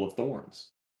stems are full of thorns.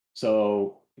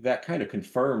 So that kind of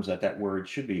confirms that that word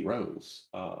should be rose,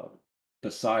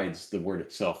 besides the word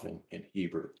itself in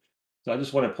Hebrew. So I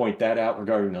just want to point that out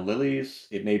regarding the lilies.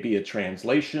 It may be a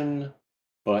translation,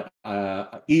 but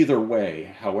either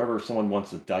way, however someone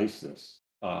wants to dice this,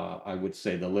 I would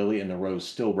say the lily and the rose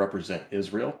still represent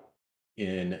Israel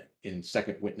in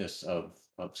second witness of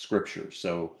scripture.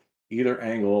 So either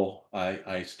angle,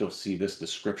 I still see this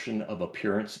description of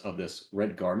appearance of this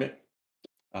red garment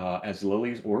as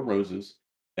lilies or roses,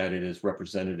 that it is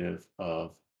representative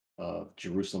of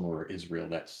Jerusalem or Israel,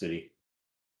 that city,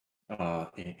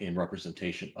 in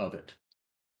representation of it.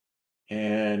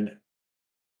 And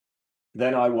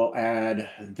then I will add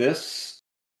this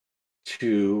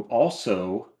to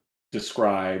also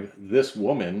describe this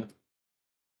woman,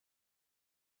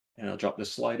 and I'll drop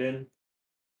this slide in.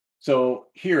 So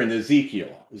here in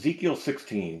Ezekiel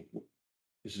 16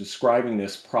 is describing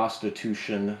this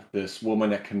prostitution, this woman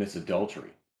that commits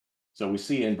adultery. So we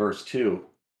see in verse 2,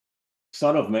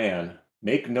 Son of man,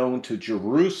 make known to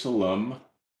Jerusalem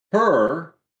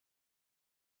her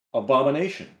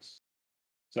abominations.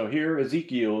 So here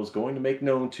Ezekiel is going to make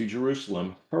known to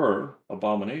Jerusalem her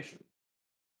abomination.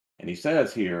 And he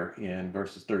says here in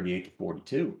verses 38 to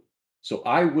 42, so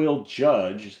I will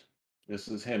judge, this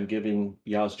is him giving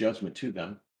Yah's judgment to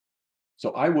them.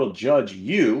 So I will judge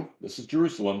you, this is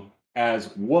Jerusalem,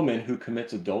 as woman who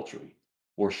commits adultery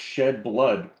or shed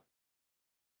blood,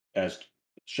 as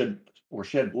shed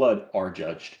blood are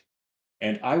judged.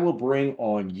 And I will bring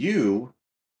on you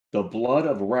The blood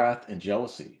of wrath and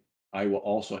jealousy I will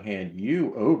also hand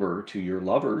you over to your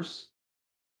lovers,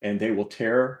 and they will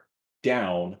tear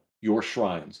down your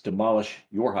shrines, demolish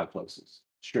your high places,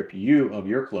 strip you of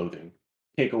your clothing,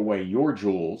 take away your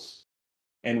jewels,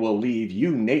 and will leave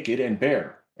you naked and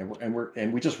bare.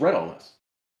 And we just read all this.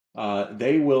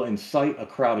 They will incite a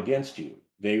crowd against you.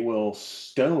 They will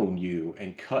stone you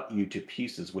and cut you to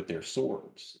pieces with their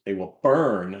swords. They will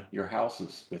burn your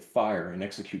houses with fire and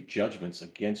execute judgments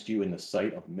against you in the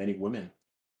sight of many women.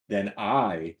 Then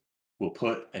I will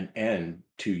put an end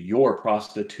to your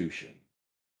prostitution,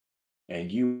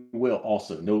 and you will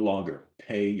also no longer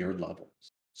pay your lovers.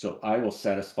 So I will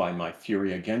satisfy my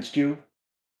fury against you,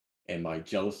 and my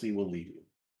jealousy will leave you,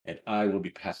 and I will be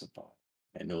pacified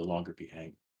and no longer be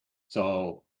angry.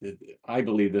 So I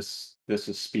believe this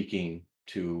is speaking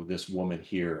to this woman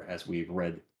here as we've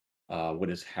read what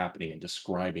is happening and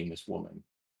describing this woman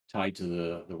tied to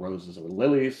the roses or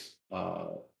lilies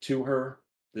to her.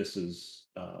 This is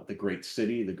the great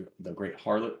city, the great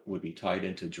harlot would be tied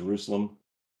into Jerusalem.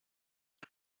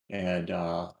 And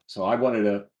so I wanted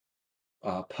to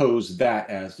pose that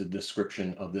as the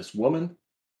description of this woman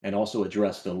and also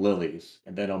address the lilies.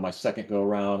 And then on my second go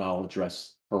around, I'll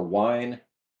address her wine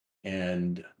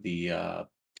and the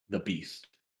beast.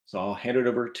 So I'll hand it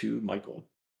over to Michael.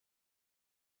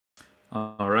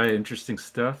 All right, interesting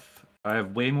stuff. I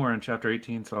have way more in chapter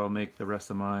 18, so I'll make the rest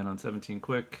of mine on 17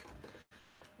 quick.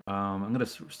 I'm going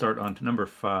to start on number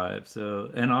 5.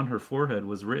 So, and on her forehead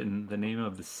was written the name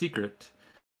of the secret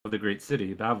of the great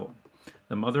city, Babel,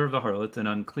 the mother of the harlots and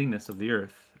uncleanness of the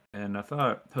earth. And I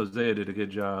thought Hosea did a good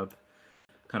job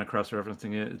kind of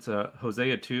cross-referencing it. It's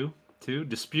Hosea 2,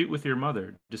 dispute with your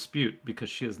mother, dispute, because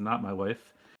she is not my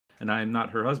wife, and I am not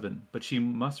her husband, but she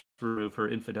must remove her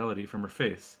infidelity from her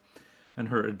face, and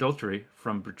her adultery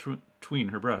from between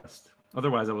her breasts.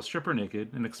 Otherwise I will strip her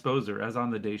naked and expose her as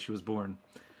on the day she was born.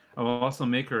 I will also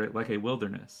make her like a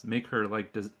wilderness, make her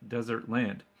like desert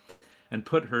land, and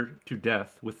put her to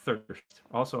death with thirst.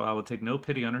 Also I will take no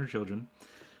pity on her children,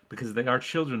 because they are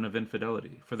children of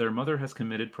infidelity, for their mother has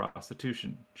committed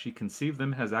prostitution. She conceived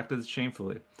them, has acted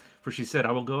shamefully. For she said,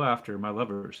 I will go after my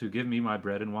lovers, who give me my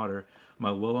bread and water,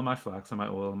 my wool and my flax, and my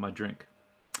oil and my drink.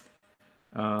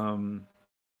 The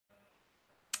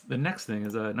next thing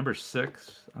is number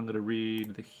 6. I'm going to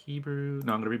read the Hebrew.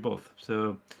 No, I'm going to read both.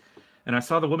 So, and I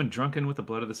saw the woman drunken with the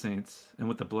blood of the saints, and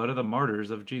with the blood of the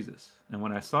martyrs of Jesus. And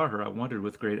when I saw her, I wondered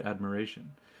with great admiration.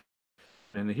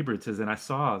 In the Hebrew it says, and I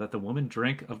saw that the woman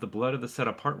drank of the blood of the set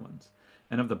apart ones,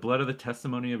 and of the blood of the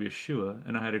testimony of Yeshua,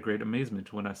 and I had a great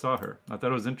amazement when I saw her. I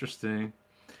thought it was interesting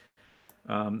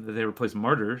that they replaced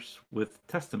martyrs with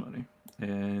testimony.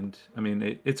 And I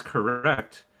mean, it's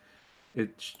correct.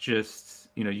 It's just,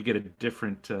 you get a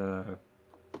different,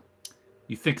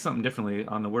 you think something differently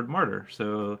on the word martyr.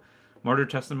 So martyr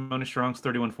testimony, Strong's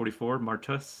 3144,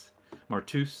 martus,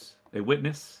 a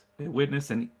witness,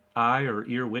 an eye or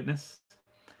ear witness.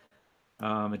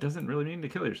 It doesn't really mean to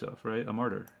kill yourself, right? A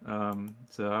martyr.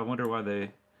 So I wonder why they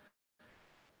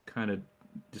kind of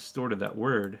distorted that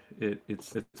word.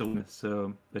 It's a witness.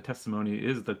 So the testimony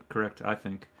is the correct, I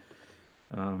think,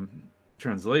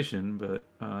 translation. But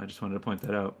I just wanted to point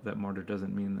that out. That martyr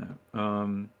doesn't mean that.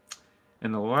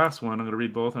 And the last one, I'm going to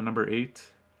read both on number 8.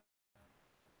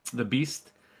 The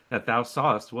beast that thou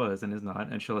sawest was and is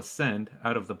not, and shall ascend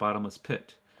out of the bottomless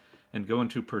pit, and go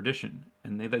into perdition,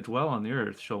 and they that dwell on the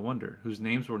earth shall wonder, whose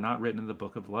names were not written in the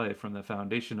book of life from the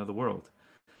foundation of the world,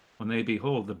 when they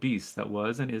behold the beast that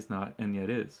was and is not and yet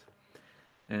is.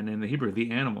 And in the Hebrew,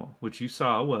 the animal which you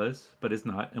saw was, but is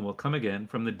not, and will come again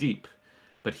from the deep,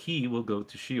 but he will go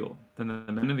to Sheol. Then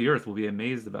the men of the earth will be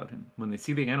amazed about him, when they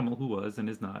see the animal who was and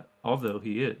is not, although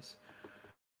he is.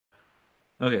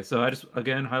 Okay, so I just,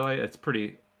 again, highlight, it's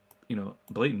pretty,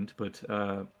 blatant, but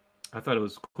I thought it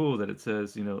was cool that it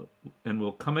says, and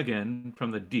will come again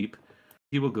from the deep,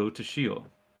 he will go to Sheol.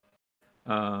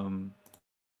 Jose,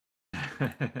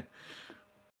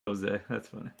 that's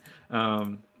funny.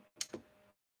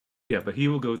 Yeah, but he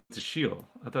will go to Sheol.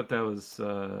 I thought that was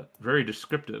very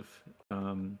descriptive.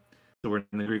 So where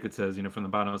in the Greek it says, from the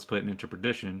bottomless pit and into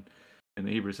perdition. In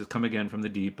the Hebrew it says, come again from the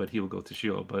deep, but he will go to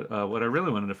Sheol. But what I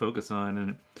really wanted to focus on,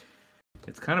 and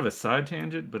it's kind of a side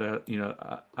tangent, but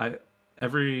I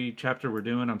every chapter we're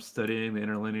doing, I'm studying the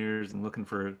interlinears and looking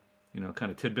for,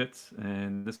 kind of tidbits.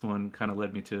 And this one kind of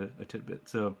led me to a tidbit.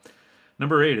 So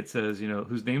number 8, it says,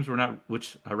 whose names were not,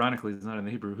 which ironically is not in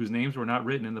the Hebrew, whose names were not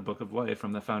written in the book of life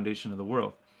from the foundation of the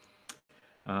world.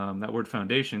 That word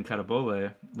foundation,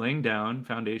 katabole, laying down,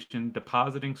 foundation,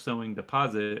 depositing, sowing,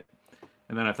 deposit.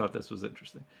 And then I thought this was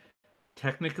interesting.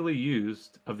 Technically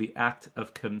used of the act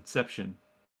of conception.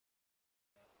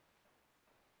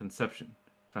 conception,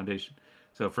 foundation.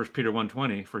 So 1 Peter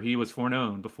 1:20, for he was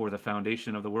foreknown before the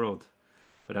foundation of the world,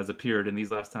 but has appeared in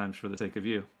these last times for the sake of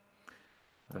you.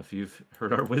 If you've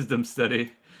heard our wisdom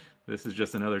study, this is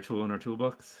just another tool in our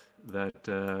toolbox that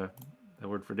the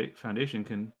word for foundation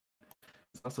can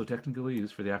also technically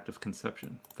used for the act of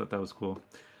conception. Thought that was cool.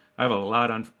 I have a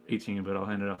lot on 18, but I'll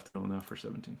hand it off to Noel now for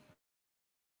 17.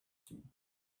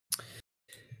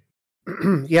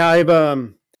 Yeah, I've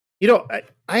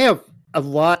I have a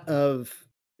lot of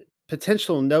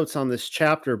potential notes on this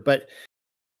chapter, but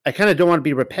I kind of don't want to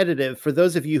be repetitive. For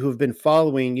those of you who've been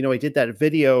following, I did that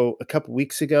video a couple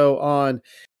weeks ago on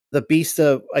the beast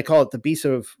of, I call it the beast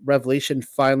of Revelation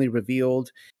finally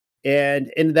revealed.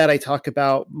 And in that I talk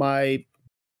about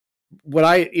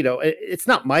it's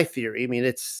not my theory. I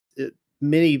mean,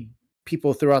 many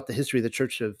people throughout the history of the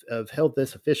church have held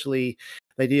this officially.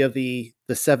 The idea of the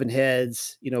seven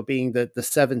heads, being the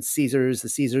seven Caesars, the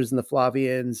Caesars and the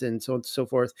Flavians, and so on and so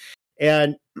forth.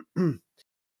 And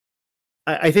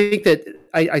I think that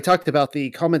I talked about the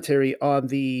commentary on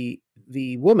the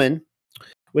woman,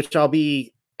 which I'll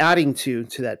be adding to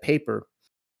that paper.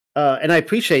 And I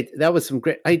appreciate that was some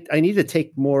great. I need to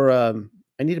take more.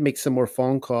 I need to make some more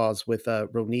phone calls with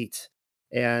Ronit,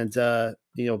 and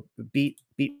beat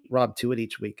Rob to it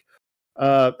each week.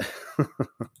 But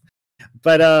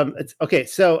it's okay.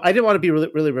 So I didn't want to be really,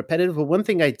 really repetitive. But one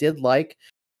thing I did like,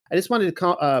 I just wanted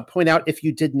to point out, if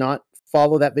you did not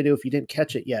follow that video, if you didn't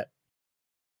catch it yet,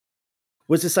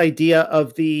 was this idea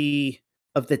of the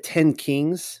 10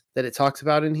 kings that it talks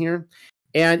about in here.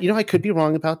 And I could be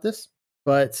wrong about this,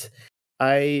 but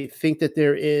I think that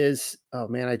there is. Oh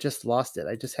man, I just lost it.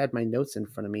 I just had my notes in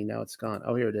front of me. Now it's gone.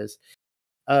 Oh, here it is.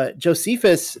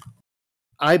 Josephus,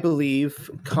 I believe,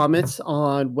 comments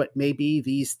on what may be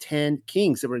these 10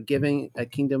 kings that were giving a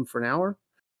kingdom for an hour.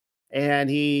 And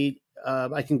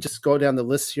I can just go down the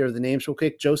list here of the names real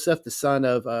quick. Joseph, the son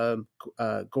of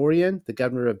Gorion, the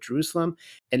governor of Jerusalem.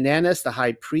 Ananus, the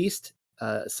high priest.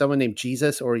 Someone named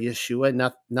Jesus or Yeshua,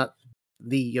 not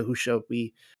the Yahusha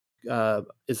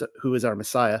who is our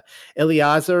Messiah.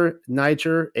 Eleazar,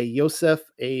 Niger, a Yosef,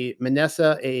 a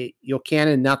Manasseh, a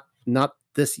Yochanan, not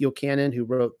this Yochanan who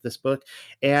wrote this book,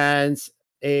 and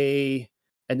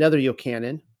another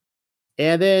Yochanan,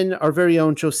 and then our very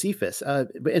own Josephus.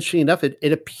 Interesting enough,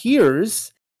 it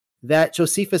appears that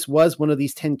Josephus was one of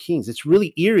these 10 kings. It's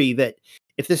really eerie that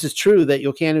if this is true, that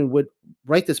Yochanan would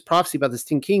write this prophecy about this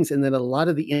 10 kings, and then a lot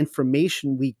of the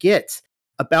information we get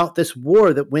about this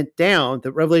war that went down,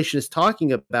 that Revelation is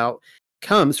talking about,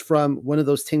 comes from one of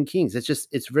those 10 kings.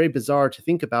 It's very bizarre to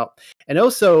think about. And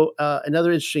also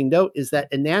another interesting note is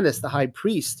that Ananus, the high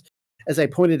priest, as I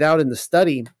pointed out in the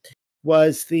study,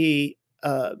 was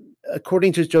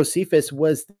according to Josephus,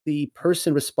 was the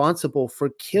person responsible for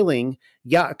killing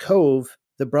Yaakov,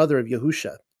 the brother of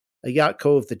Yahusha,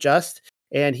 Yaakov the just,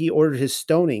 and he ordered his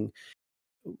stoning.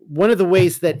 One of the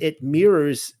ways that it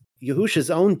mirrors Yahusha's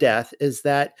own death is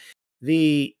that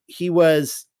he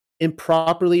was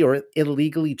improperly or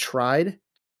illegally tried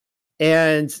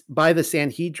and by the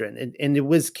Sanhedrin, and it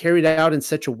was carried out in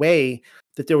such a way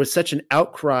that there was such an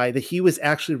outcry that he was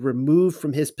actually removed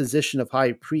from his position of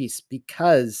high priest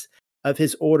because of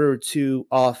his order to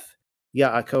off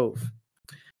Yaakov.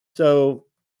 So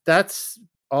that's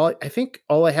all. I think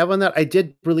all I have on that. I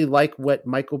did really like what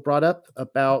Michael brought up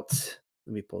about.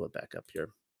 Let me pull it back up here.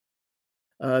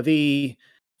 The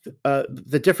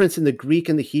difference in the Greek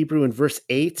and the Hebrew in verse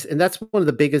 8, and that's one of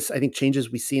the biggest, I think,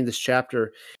 changes we see in this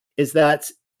chapter, is that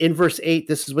in verse 8,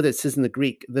 this is what it says in the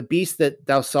Greek: the beast that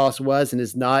thou sawest was and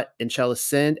is not, and shall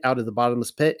ascend out of the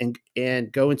bottomless pit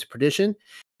and go into perdition,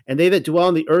 and they that dwell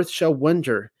on the earth shall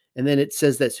wonder. And then it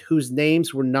says that whose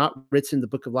names were not written in the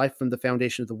book of life from the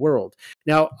foundation of the world.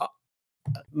 Now,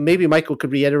 maybe Michael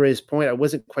could reiterate his point. I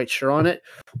wasn't quite sure on it,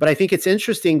 but I think it's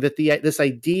interesting that this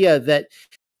idea that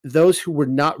those who were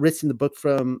not written in the book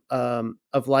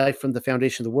of life from the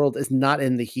foundation of the world is not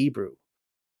in the Hebrew.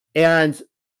 And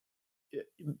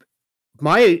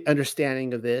my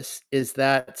understanding of this is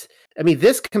that, I mean,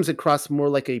 this comes across more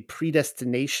like a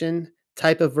predestination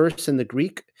type of verse in the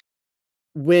Greek,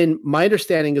 when my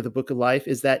understanding of the book of life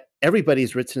is that everybody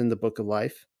is written in the book of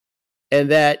life, and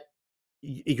that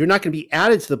you're not going to be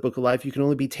added to the book of life. You can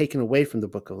only be taken away from the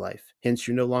book of life. Hence,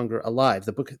 you're no longer alive.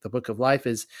 The book of life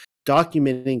is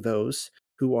documenting those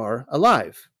who are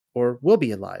alive or will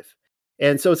be alive.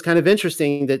 And so it's kind of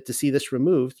interesting to see this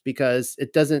removed, because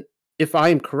it doesn't, if I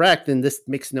am correct, then this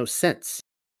makes no sense,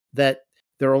 that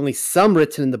there are only some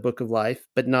written in the book of life,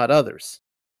 but not others.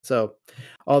 So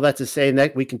all that to say, and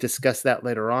that we can discuss that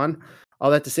later on. All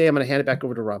that to say, I'm going to hand it back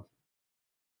over to Rob.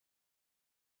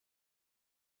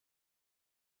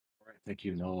 Thank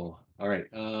you, Noel. All right.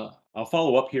 I'll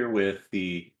follow up here with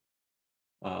the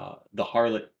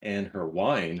harlot and her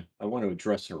wine. I want to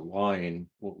address her wine.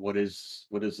 What does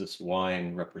this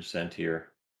wine represent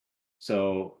here?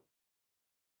 So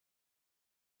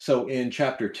in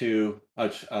chapter 2,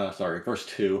 sorry, verse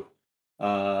 2,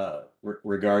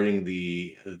 regarding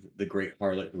the great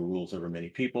harlot who rules over many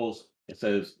peoples, it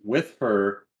says, "With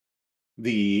her,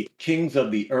 the kings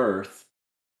of the earth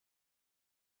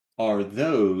are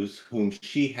those whom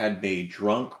she had made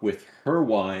drunk with her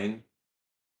wine,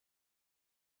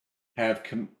 have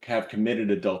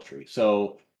committed adultery."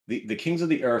 So the kings of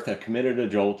the earth have committed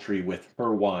adultery with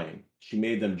her wine. She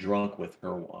made them drunk with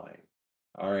her wine.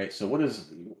 All right. So what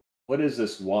is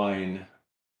this wine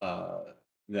uh,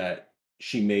 that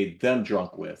she made them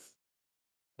drunk with,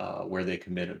 where they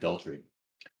commit adultery?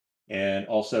 And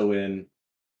also in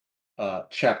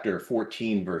chapter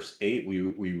 14, verse 8,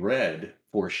 we read,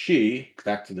 "For she,"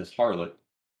 back to this harlot,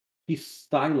 "he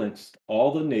silenced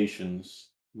all the nations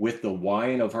with the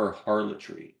wine of her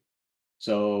harlotry."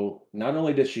 So not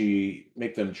only did she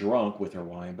make them drunk with her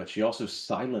wine, but she also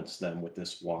silenced them with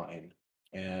this wine.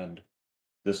 And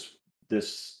this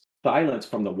this silence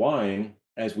from the wine,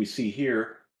 as we see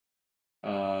here,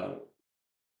 uh,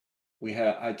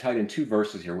 I tied in two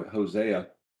verses here with Hosea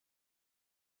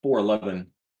 4:11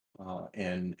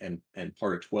 and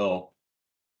part of 12.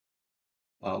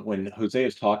 When Hosea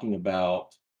is talking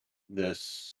about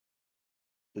this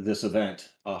this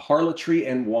event, harlotry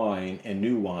and wine and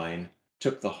new wine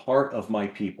took the heart of my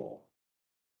people.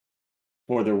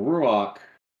 For the ruach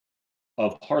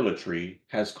of harlotry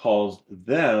has caused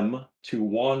them to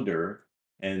wander,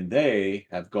 and they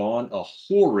have gone a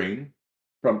whoring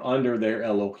from under their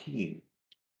Elohim.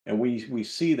 And we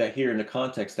see that here in the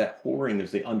context that whoring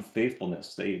is the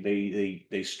unfaithfulness.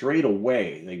 They strayed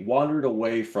away. They wandered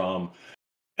away from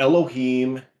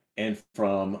Elohim and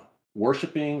from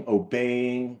worshiping,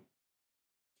 obeying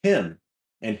him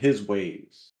and his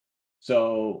ways.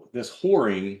 So this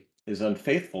whoring is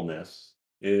unfaithfulness,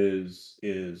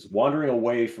 is wandering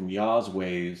away from Yah's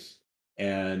ways,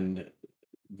 and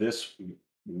this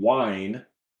wine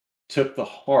took the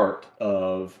heart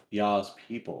of Yah's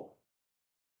people.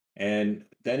 And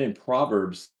then in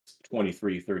Proverbs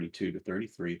 23:32 to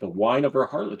 33, the wine of her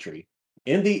harlotry.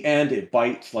 In the end, it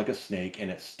bites like a snake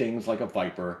and it stings like a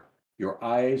viper. Your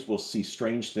eyes will see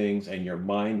strange things and your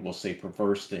mind will say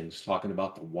perverse things. Talking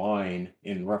about the wine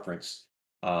in reference,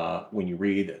 when you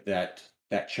read that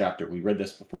chapter. We read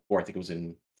this before. I think it was I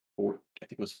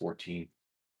think it was 14,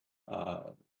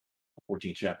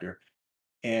 14th chapter.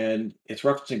 And it's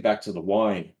referencing back to the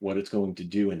wine, what it's going to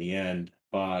do in the end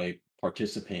by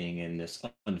participating in this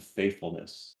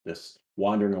unfaithfulness, this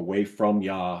wandering away from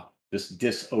Yah, this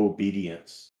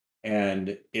disobedience.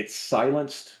 And it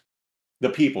silenced the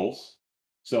peoples.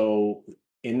 So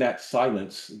in that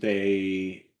silence,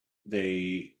 they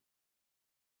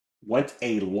went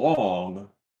along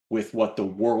with what the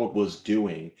world was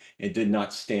doing and did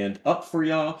not stand up for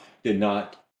Yah, did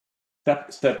not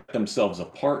set themselves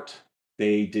apart.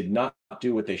 They did not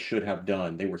do what they should have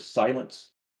done. They were silenced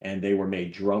and they were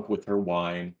made drunk with her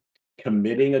wine,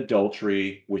 committing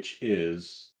adultery, which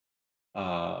is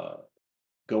uh,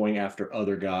 going after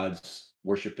other gods,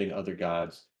 worshiping other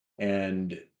gods,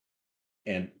 and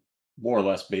and more or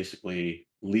less basically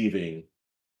leaving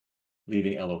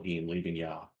Elohim, leaving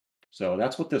Yah. So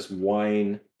that's what this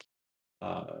wine,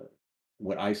 uh,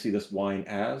 what I see this wine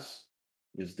as,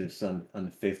 is this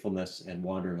unfaithfulness and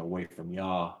wandering away from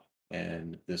Yah,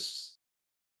 and this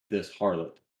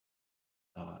harlot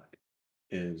uh,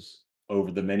 is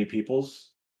over the many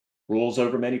peoples, rules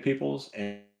over many peoples,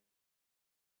 and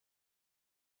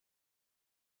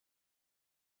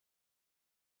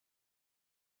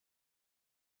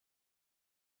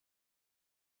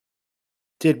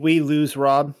Did we lose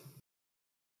Rob?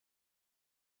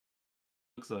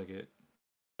 Looks like it.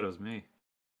 It was me.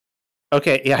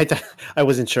 Okay, yeah, I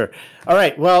wasn't sure. All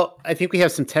right, well, I think we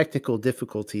have some technical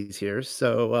difficulties here.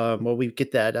 So, while we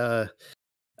get that,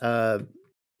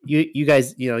 you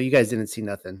guys, you guys didn't see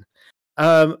nothing.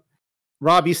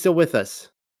 Rob, you still with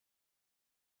us?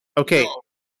 Okay. No,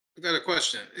 I got a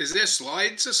question. Is there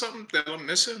slides or something that I'm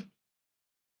missing?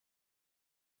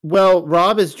 Well,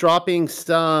 Rob is dropping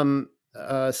some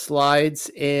slides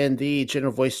in the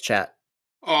general voice chat.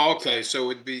 Oh, okay.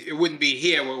 So it wouldn't be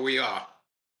here where we are.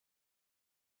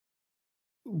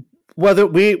 Well,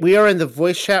 we are in the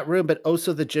voice chat room, but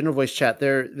also the general voice chat.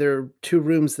 There are two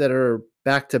rooms that are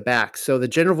back to back. So the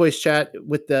general voice chat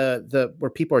with the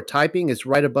where people are typing is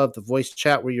right above the voice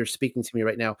chat where you're speaking to me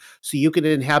right now. So you could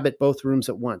inhabit both rooms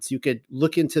at once. You could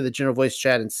look into the general voice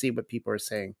chat and see what people are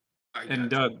saying. And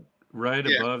Doug, right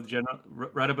Yeah. above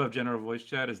general voice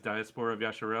chat is Diaspora of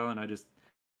Yashar'el, and I just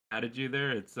added you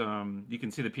there. It's you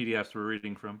can see the PDFs we're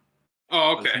reading from.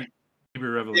 Oh, So it's okay.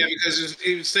 Hebrew Yeah, Revelation. because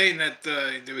he was saying that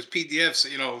there was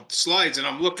PDFs, slides, and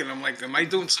I'm looking. I'm like, am I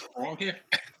doing something wrong here?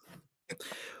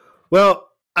 Well,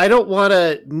 I don't want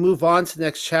to move on to the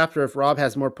next chapter if Rob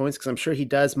has more points, because I'm sure he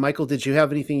does. Michael, did you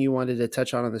have anything you wanted to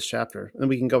touch on this chapter? And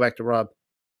we can go back to Rob.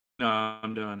 No,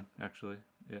 I'm done, actually.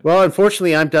 Yeah. Well,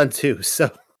 unfortunately, I'm done too. So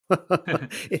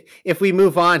if we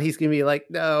move on, he's going to be like,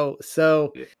 no.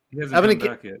 So He hasn't I'm come going to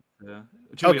back yet.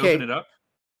 Should we open it up?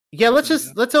 Yeah,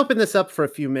 let's open this up for a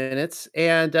few minutes.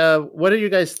 And what are you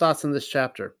guys' thoughts on this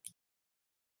chapter?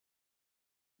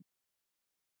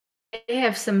 I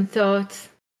have some thoughts.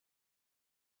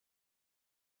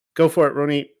 Go for it,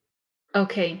 Ronit.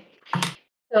 Okay.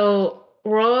 So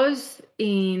rose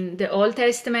in the Old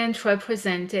Testament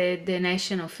represented the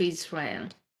nation of Israel.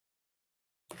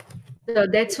 So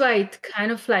that's why it's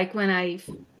kind of like when I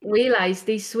realized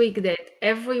this week that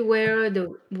everywhere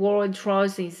the word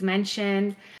rose is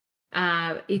mentioned,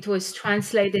 it was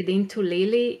translated into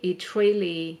lily. It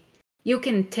really, you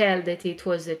can tell that it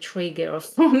was a trigger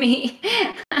for me.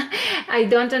 I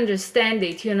don't understand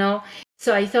it,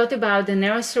 So I thought about the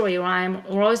nursery rhyme,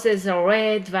 roses are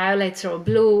red, violets are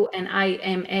blue, and I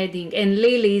am adding, and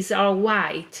lilies are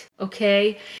white,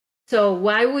 okay? So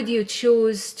why would you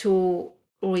choose to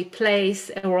replace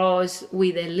a rose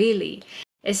with a lily?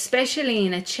 Especially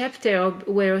in a chapter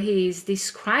where he is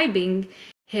describing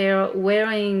her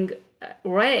wearing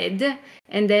red,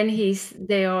 and then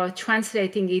they are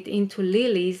translating it into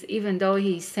lilies, even though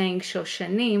he's saying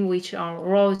shoshanim, which are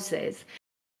roses.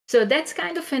 So that's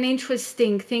kind of an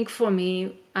interesting thing for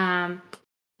me,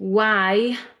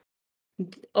 why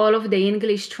all of the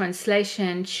English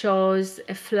translation shows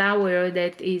a flower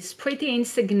that is pretty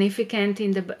insignificant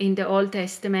in the Old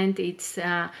Testament. It's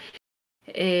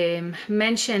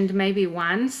mentioned maybe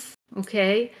once,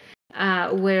 okay,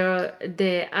 where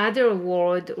the other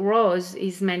word rose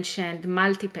is mentioned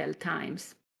multiple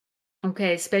times,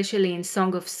 okay, especially in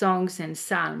Song of Songs and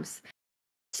Psalms.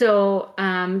 So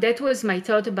that was my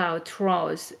thought about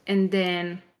rose. And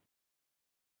then,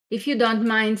 if you don't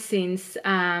mind, since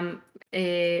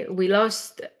we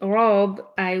lost Rob,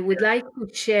 I would like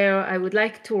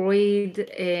to read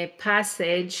a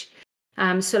passage.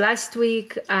 So last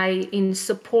week, in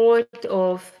support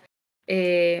of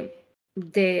the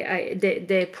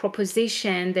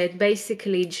proposition that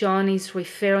basically John is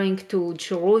referring to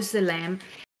Jerusalem,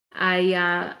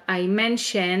 I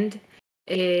mentioned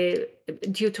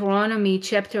Deuteronomy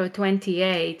chapter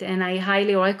 28, and I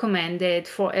highly recommend it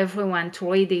for everyone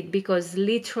to read it, because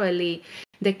literally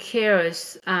the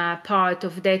chaos part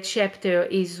of that chapter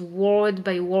is word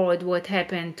by word what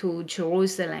happened to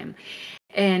Jerusalem.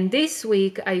 And this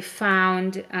week I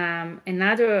found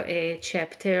another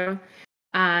chapter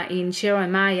in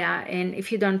Jeremiah, and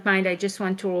if you don't mind, I just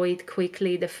want to read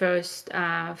quickly the first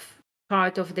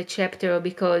part of the chapter,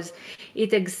 because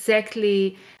it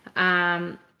exactly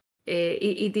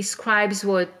it describes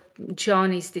what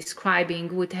John is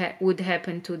describing would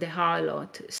happen to the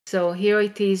harlot. So here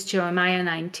it is, Jeremiah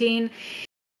 19.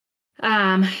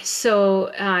 Yah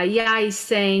is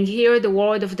saying, hear the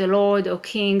word of the Lord, O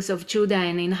kings of Judah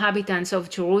and inhabitants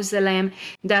of Jerusalem.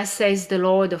 Thus says the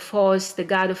Lord of hosts, the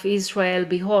God of Israel,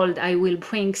 behold, I will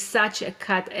bring such a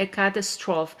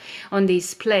catastrophe on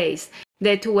this place,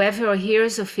 that whoever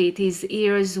hears of it, his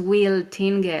ears will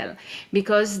tingle,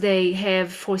 because they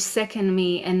have forsaken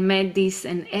me and made this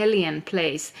an alien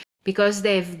place, because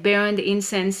they have burned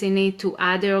incense in it to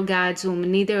other gods whom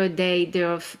neither they,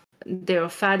 their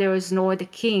fathers nor the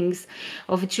kings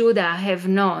of Judah have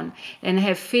known, and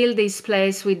have filled this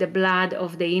place with the blood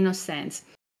of the innocents.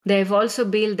 They have also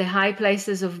built the high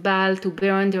places of Baal to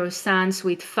burn their sons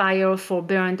with fire for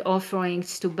burnt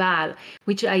offerings to Baal,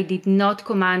 which I did not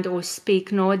command or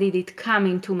speak, nor did it come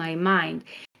into my mind.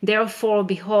 Therefore,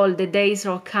 behold, the days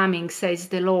are coming, says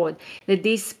the Lord, that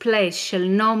this place shall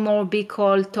no more be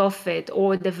called Tophet,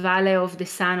 or the valley of the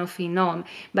son of Hinnom,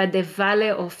 but the valley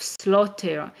of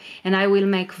slaughter. And I will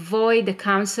make void the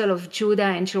counsel of Judah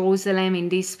and Jerusalem in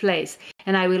this place,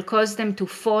 and I will cause them to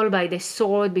fall by the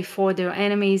sword before their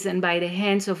enemies and by the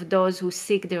hands of those who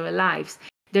seek their lives.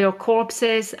 Their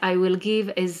corpses I will give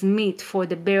as meat for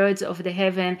the birds of the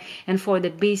heaven and for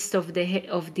the beasts of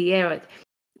the earth.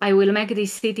 I will make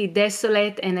this city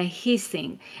desolate and a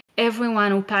hissing. Everyone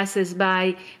who passes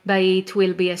by it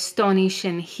will be astonished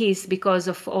and hiss because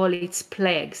of all its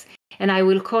plagues. And I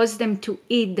will cause them to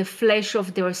eat the flesh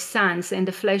of their sons and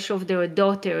the flesh of their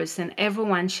daughters, and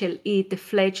everyone shall eat the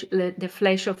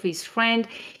flesh of his friend.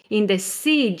 In the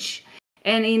siege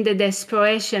And in the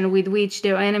desperation with which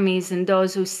their enemies and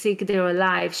those who seek their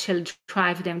lives shall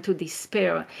drive them to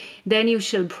despair. Then you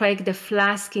shall break the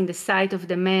flask in the sight of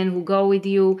the men who go with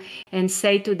you, and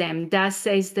say to them, Thus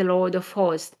says the Lord of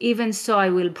hosts, even so I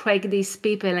will break these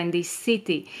people and this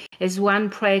city, as one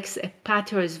breaks a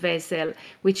potter's vessel,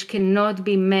 which cannot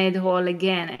be made whole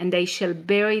again, and they shall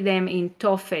bury them in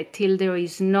Tophet till there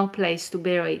is no place to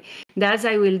bury. Thus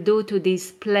I will do to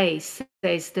this place,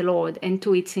 says the Lord, and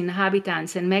to its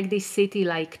inhabitants, and make this city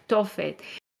like Tophet.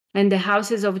 And the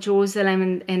houses of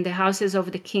Jerusalem and the houses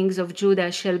of the kings of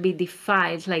Judah shall be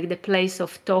defiled like the place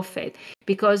of Tophet,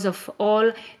 because of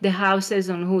all the houses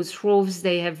on whose roofs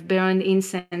they have burned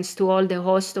incense to all the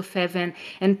host of heaven,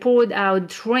 and poured out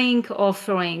drink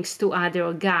offerings to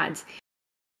other gods.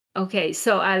 Okay,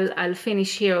 so I'll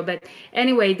finish here. But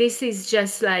anyway, this is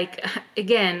just like,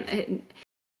 again,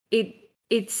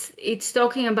 it's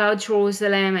talking about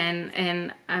Jerusalem,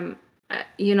 and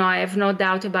you know, I have no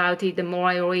doubt about it. The more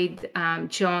I read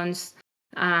John's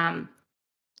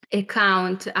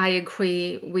account, I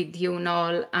agree with you,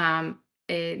 Noel.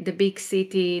 The big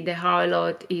city, the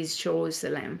harlot, is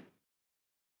Jerusalem.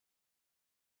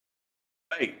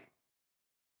 Hey,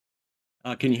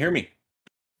 can you hear me?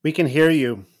 We can hear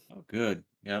you. Oh, good.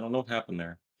 Yeah, I don't know what happened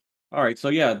there. All right, so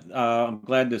yeah, I'm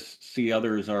glad to see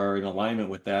others are in alignment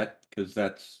with that, because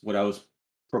that's what I was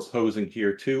proposing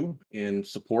here too, in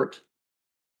support.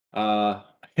 And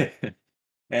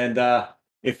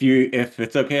if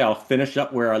it's okay, I'll finish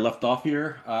up where I left off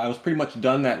here. I was pretty much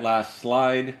done that last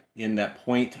slide in that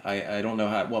point. I don't know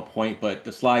at what point, but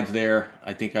the slide's there.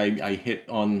 I think I hit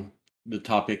on the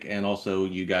topic, and also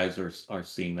you guys are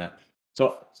seeing that.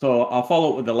 So I'll follow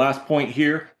up with the last point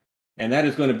here, and that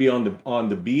is going to be on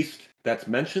the beast that's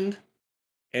mentioned.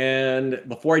 And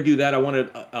before I do that, I want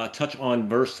to touch on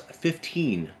verse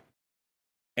 15.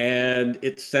 And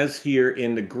it says here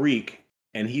in the Greek,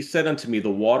 and he said unto me, the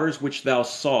waters which thou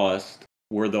sawest,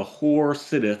 where the whore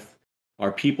sitteth,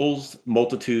 are peoples,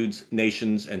 multitudes,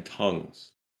 nations, and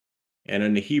tongues. And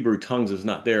in the Hebrew, tongues is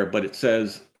not there, but it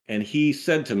says, and he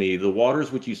said to me, the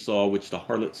waters which you saw, which the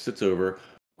harlot sits over,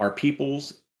 are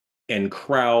peoples and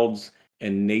crowds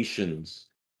and nations.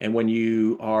 And when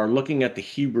you are looking at the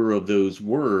Hebrew of those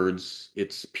words,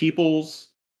 it's peoples,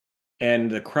 and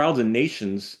the crowds and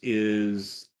nations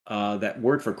is that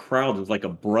word for crowds is like a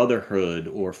brotherhood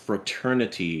or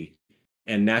fraternity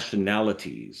and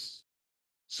nationalities.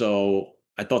 So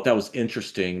I thought that was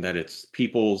interesting that it's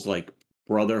people's like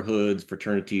brotherhoods,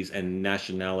 fraternities, and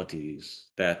nationalities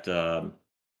that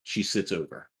she sits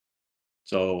over.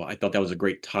 So I thought that was a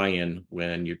great tie-in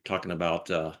when you're talking about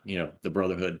you know, the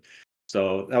brotherhood.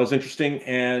 So that was interesting.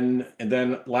 And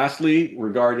then lastly,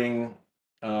 regarding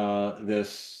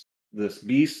this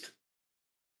beast,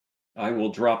 I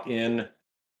will drop in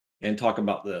and talk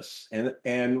about this.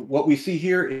 And what we see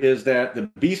here is that the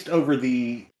beast over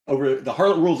the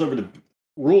harlot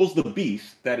rules the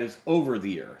beast that is over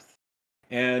the earth.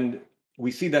 And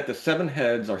we see that the 7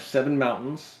 heads are 7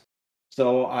 mountains.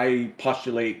 So I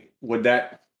postulate,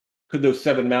 could those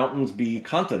 7 mountains be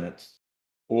continents?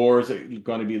 Or is it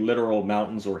going to be literal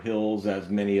mountains or hills, as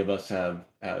many of us have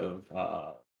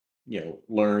you know,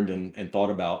 learned and thought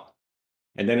about?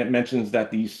 And then it mentions that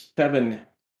these 7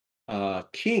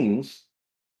 kings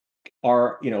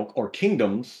are, you know, or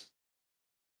kingdoms,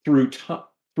 through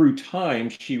time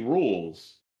she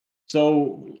rules.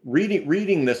 So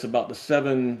reading this about the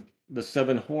seven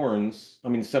horns, I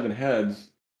mean 7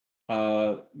 heads,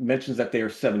 mentions that they are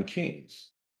 7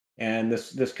 kings, and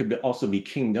this could also be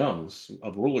kingdoms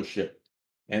of rulership.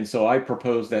 And so I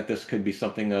propose that this could be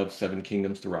something of 7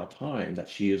 kingdoms throughout time, that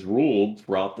she is ruled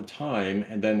throughout the time,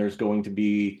 and then there's going to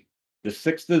be the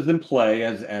 6th is in play,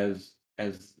 as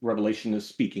Revelation is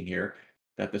speaking here,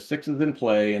 that the 6th is in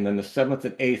play, and then the 7th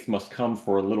and 8th must come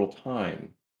for a little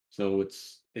time. So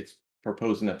it's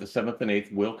proposing that the 7th and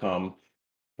 8th will come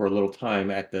for a little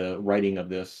time at the writing of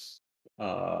this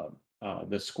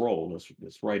this scroll,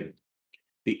 this writing.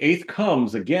 The 8th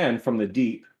comes again from the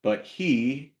deep, but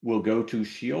he will go to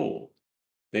Sheol.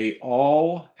 They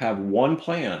all have one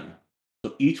plan.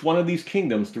 So each one of these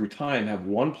kingdoms through time have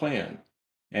one plan,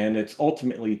 and it's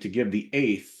ultimately to give the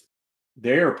 8th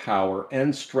their power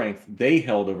and strength they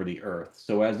held over the earth.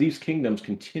 So as these kingdoms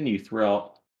continue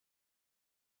throughout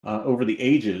over the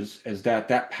ages, is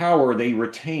that power they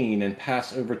retain and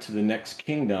pass over to the next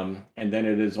kingdom, and then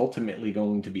it is ultimately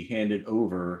going to be handed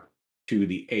over to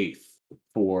the 8th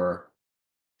for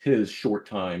his short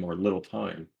time or little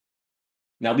time.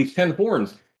 Now these 10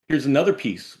 horns, here's another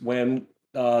piece. When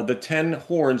the 10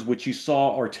 horns which you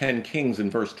saw are 10 kings in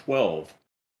verse 12,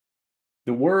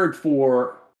 the word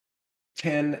for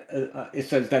it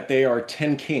says that they are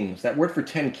 10 kings. That word for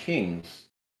 10 kings,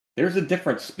 there's a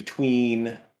difference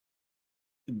between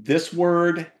this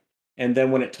word and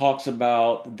then when it talks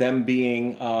about them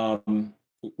being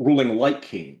ruling like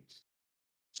kings.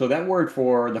 So that word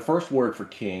for the first word for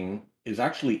king is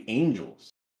actually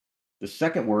angels. The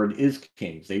second word is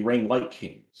kings. They reign like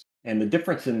kings. And the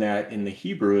difference in that in the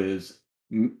Hebrew is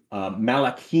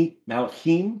malachim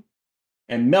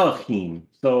and melachim.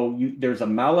 So there's a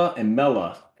mala and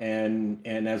mela, and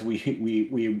as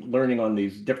we learning on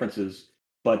these differences,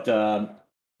 but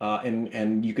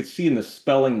and you could see in the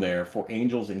spelling there for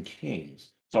angels and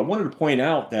kings. So I wanted to point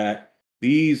out that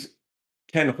these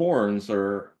 10 horns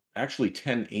are actually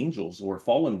 10 angels or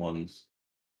fallen ones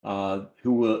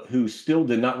who still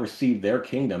did not receive their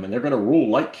kingdom, and they're going to rule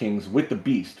like kings with the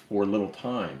beast for a little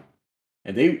time.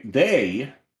 And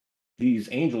these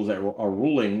angels that are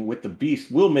ruling with the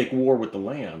beast will make war with the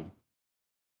Lamb,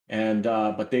 and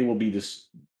but they will be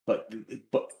but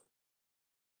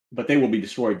they will be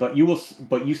destroyed. But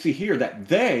you see here that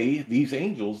these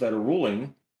angels that are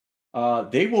ruling,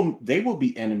 they will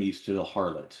be enemies to the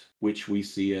harlot, which we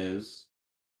see as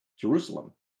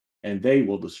Jerusalem, and they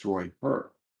will destroy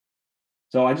her.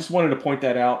 So I just wanted to point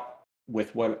that out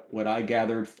with what I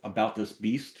gathered about this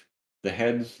beast, the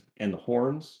heads and the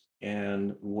horns,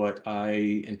 and what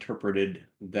I interpreted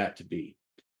that to be.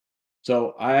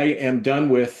 So I am done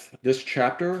with this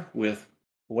chapter with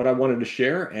what I wanted to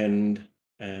share, and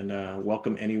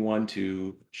welcome anyone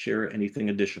to share anything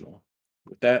additional.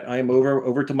 With that, I am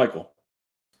over to Michael.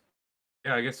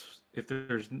 Yeah, I guess if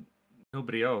there's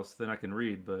nobody else, then I can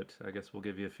read, but I guess we'll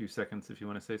give you a few seconds if you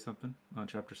want to say something on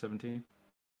chapter 17.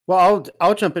 Well,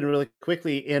 I'll jump in really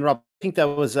quickly, and Rob, I think that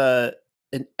was an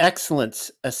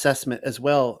excellent assessment as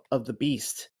well of the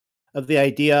beast, of the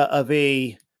idea of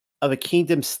a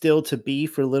kingdom still to be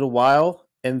for a little while,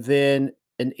 and then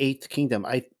an eighth kingdom.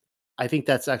 I think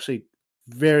that's actually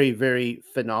very, very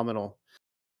phenomenal.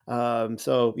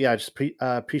 So yeah, I just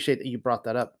appreciate that you brought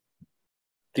that up.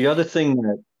 The other thing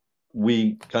that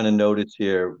we kind of notice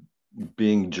here,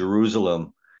 being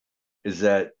Jerusalem, is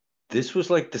that this was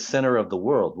like the center of the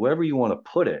world, wherever you want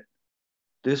to put it.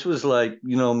 This was like,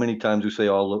 many times we say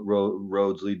all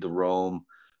roads lead to Rome,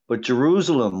 but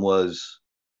Jerusalem was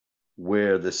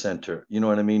where the center, you know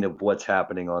what I mean, of what's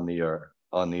happening on the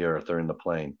earth or in the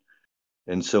plane.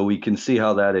 And so we can see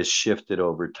how that has shifted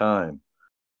over time.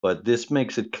 But this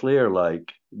makes it clear,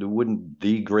 like, there wouldn't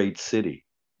the great city.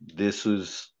 This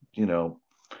was,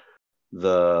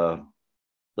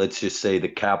 let's just say the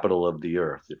capital of the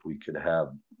earth,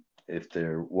 if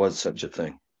there was such a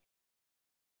thing.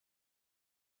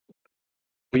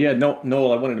 But yeah,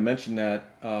 Noel, I wanted to mention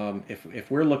that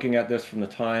if we're looking at this from the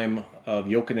time of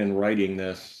Yochanan writing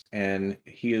this, and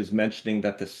he is mentioning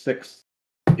that the 6th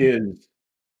is,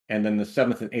 and then the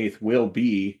 7th and 8th will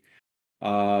be,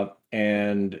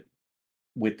 and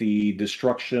with the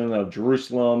destruction of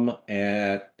Jerusalem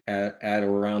at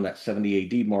around that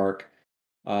 70 AD mark,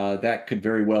 that could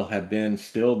very well have been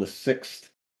still the 6th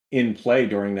in play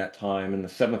during that time, and the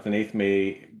 7th and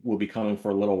 8th will be coming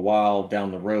for a little while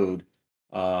down the road,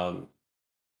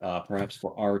 perhaps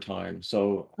for our time.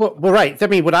 So well, right. I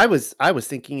mean, what I was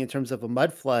thinking in terms of a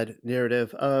mud flood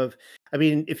narrative of, I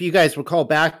mean, if you guys recall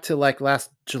back to like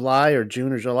last July or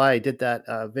June or July, I did that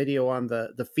video on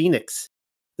the phoenix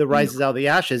that rises out of the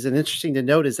ashes. And interesting to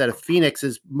note is that a phoenix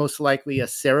is most likely a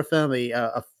seraphim,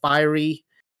 a fiery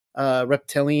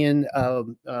reptilian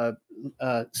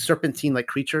serpentine-like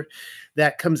creature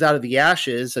that comes out of the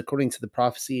ashes, according to the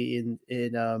prophecy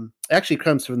in actually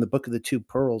comes from the Book of the Two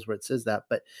Pearls where it says that.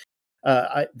 But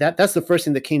that's the first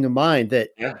thing that came to mind, that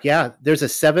there's a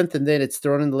 7th and then it's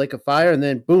thrown in the lake of fire, and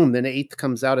then boom, then the 8th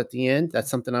comes out at the end.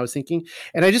 That's something I was thinking.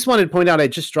 And I just wanted to point out, I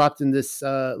just dropped in this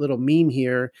little meme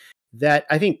here that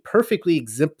I think perfectly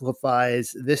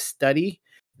exemplifies this study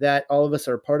that all of us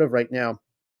are a part of right now.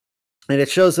 And it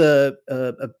shows a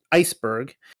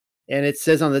iceberg, and it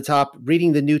says on the top,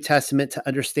 reading the New Testament to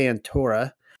understand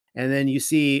Torah. And then you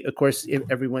see, of course,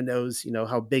 everyone knows,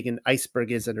 how big an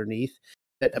iceberg is underneath,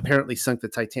 that apparently sunk the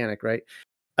Titanic, right?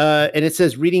 And it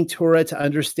says reading Torah to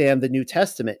understand the New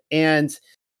Testament. And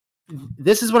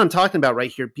this is what I'm talking about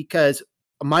right here, because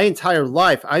my entire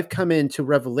life I've come into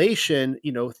Revelation,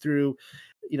 through,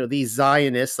 these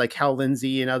Zionists like Hal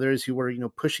Lindsey and others who were,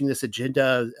 pushing this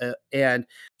agenda and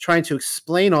trying to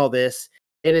explain all this.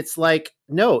 And it's like,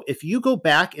 no, if you go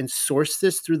back and source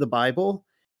this through the Bible,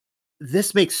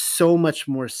 this makes so much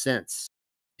more sense.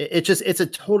 It's a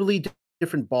totally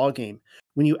different ball game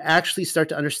when you actually start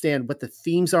to understand what the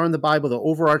themes are in the Bible, the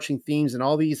overarching themes, and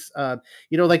all these,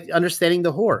 like understanding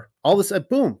the whore. All this,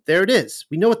 boom, there it is.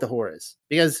 We know what the whore is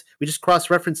because we just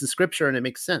cross-reference the scripture and it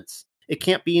makes sense. It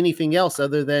can't be anything else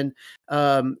other than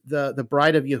the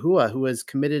bride of Yahuah who has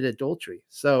committed adultery.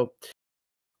 So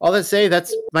all that to say,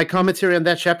 that's my commentary on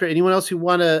that chapter. Anyone else who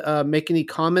want to make any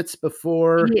comments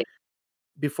before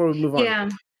we move on? Yeah.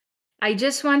 I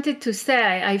just wanted to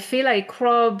say, I feel like,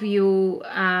 Rob, you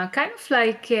kind of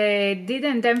like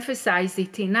didn't emphasize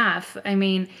it enough. I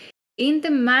mean, in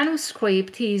the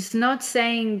manuscript, he's not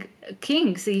saying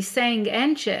kings, he's saying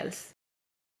angels.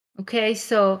 Okay,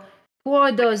 so who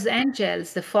are those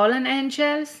angels? The fallen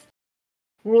angels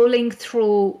ruling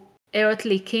through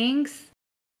earthly kings?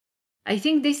 I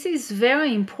think this is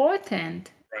very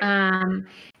important. And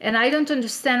I don't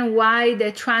understand why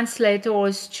the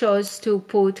translators chose to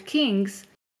put kings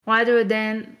rather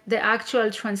than the actual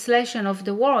translation of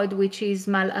the word, which is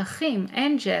malachim,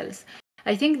 angels.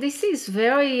 I think this is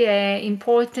very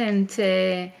important.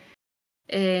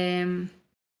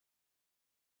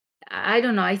 I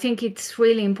don't know. I think it's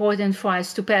really important for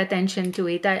us to pay attention to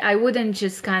it. I wouldn't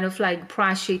just kind of like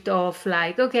brush it off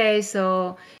like, okay,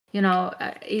 so,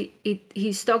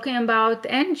 he's talking about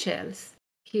angels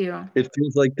here. It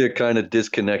feels like they're kind of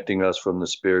disconnecting us from the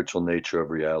spiritual nature of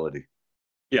reality.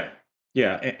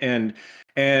 Yeah, and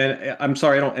I'm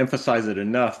sorry I don't emphasize it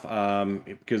enough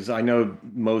because I know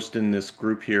most in this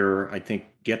group here I think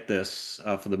get this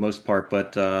for the most part,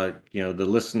 but the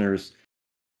listeners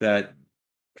that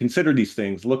consider these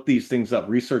things, look these things up,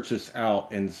 research this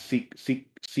out, and seek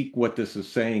what this is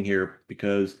saying here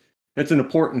because it's an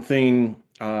important thing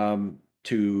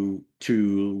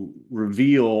to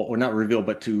reveal, or not reveal,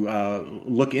 but to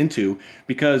look into,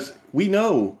 because we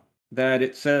know that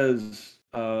it says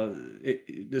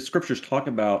the scriptures talk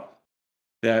about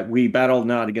that we battle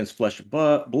not against flesh and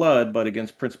blood, but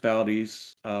against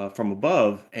principalities from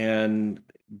above. And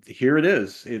here it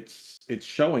is. It's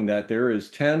showing that there is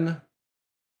 10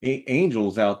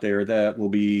 angels out there that will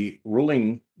be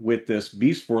ruling with this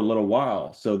beast for a little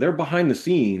while. So they're behind the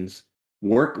scenes,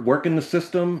 working the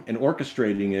system and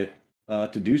orchestrating it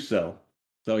to do so.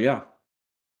 So yeah.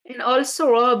 And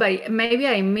also, Rob, maybe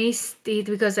I missed it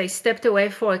because I stepped away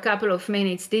for a couple of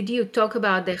minutes. Did you talk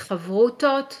about the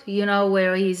chavrutot,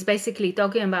 where he's basically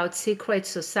talking about secret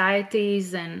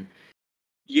societies and...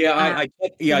 Yeah,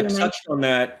 I touched on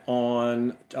that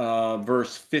on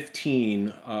verse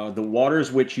 15. The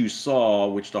waters which you saw,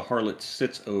 which the harlot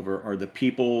sits over, are the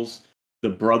peoples, the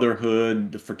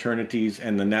brotherhood, the fraternities,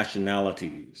 and the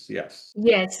nationalities. Yes.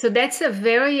 Yes, so that's a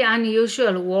very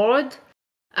unusual word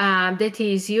that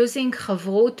he is using,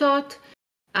 chavrutot.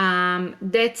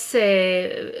 That's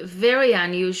a very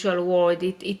unusual word.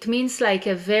 It means like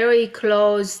a very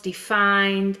close,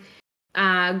 defined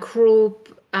group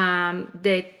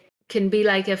that can be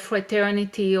like a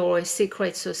fraternity or a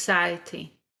secret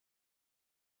society.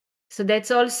 So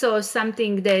that's also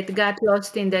something that got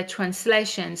lost in the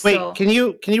translation. Wait, can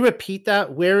you repeat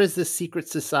that? Where is the secret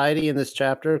society in this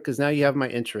chapter? Because now you have my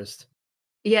interest.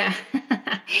 Yeah.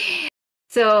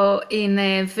 So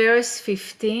in verse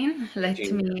 15, let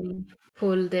me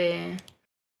pull the...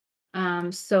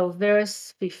 so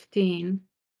verse 15.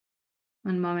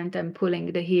 One moment, I'm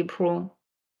pulling the Hebrew.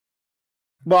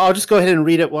 Well, I'll just go ahead and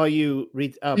read it while you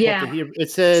read the Hebrew.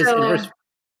 It says in verse...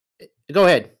 Go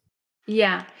ahead.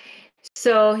 Yeah.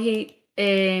 So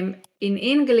in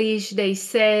English, they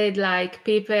said like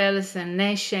peoples and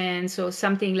nations or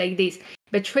something like this.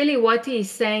 But really what he's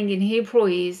saying in Hebrew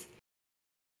is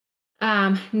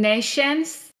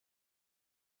nations,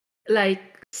 like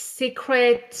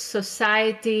secret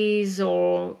societies,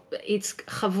 or it's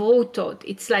chavrutot.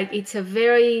 It's like it's a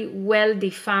very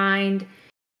well-defined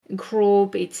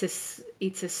group. It's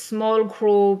a small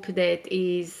group that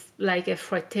is like a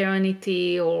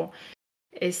fraternity or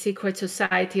a secret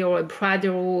society or a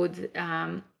brotherhood.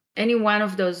 Any one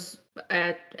of those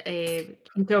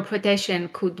interpretation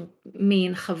could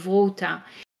mean chavruta.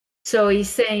 So he's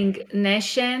saying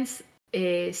nations,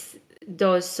 is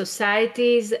those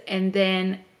societies, and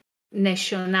then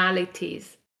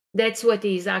nationalities. That's what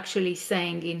he's actually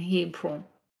saying in Hebrew.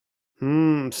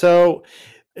 So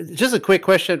just a quick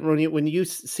question: when you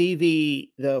see the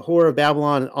whore of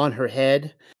Babylon on her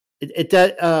head, it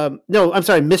does. No, I'm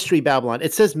sorry, mystery Babylon.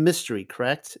 It says mystery,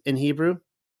 correct, in Hebrew?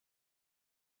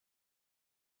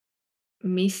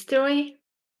 Mystery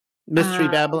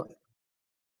Babylon.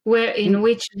 Where, in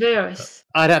which verse?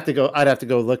 I'd have to go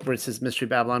look where it says mystery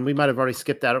Babylon. We might have already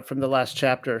skipped that from the last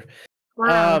chapter.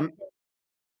 Wow.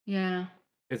 Yeah.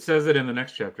 It says it in the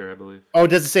next chapter, I believe. Oh,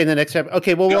 does it say in the next chapter?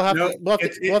 Okay, well, No, we'll have no, to. We'll have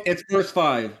to, it's verse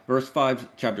 5. Verse 5,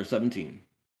 chapter 17.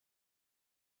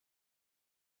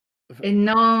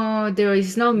 No, there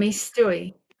is no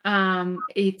mystery.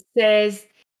 It says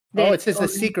that. Oh, it says the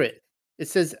secret. It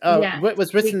says Yeah, what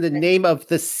was written in the name of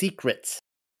the secret.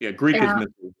 Yeah, Greek is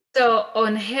missing. So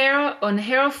on her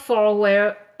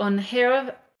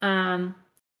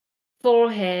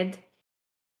forehead,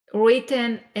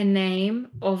 written a name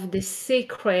of the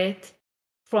secret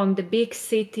from the big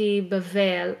city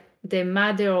Babel, the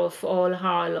mother of all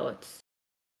harlots.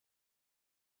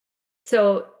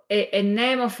 So a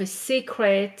name of a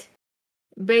secret,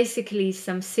 basically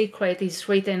some secret is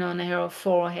written on her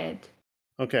forehead.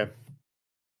 Okay.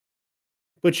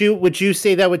 Would you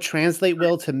say that would translate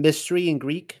well to mystery in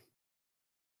Greek?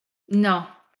 No.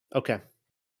 Okay.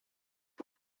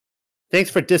 Thanks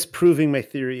for disproving my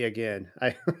theory again.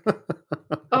 Oh,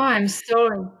 I'm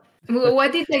sorry.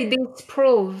 What did I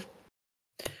disprove?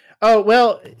 Oh,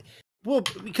 well,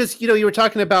 because you were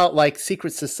talking about like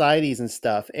secret societies and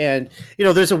stuff, and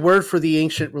there's a word for the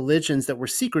ancient religions that were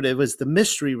secretive, was the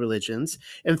mystery religions.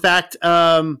 In fact,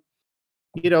 some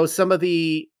of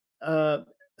the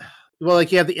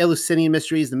like you have the Eleusinian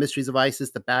mysteries, the mysteries of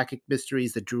Isis, the Bacchic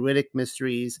mysteries, the Druidic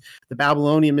mysteries, the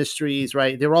Babylonian mysteries,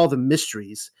 right? They're all the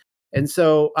mysteries. And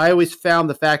so I always found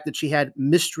the fact that she had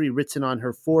mystery written on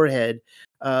her forehead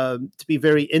to be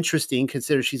very interesting,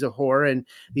 considering she's a whore, and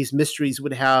these mysteries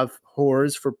would have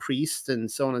whores for priests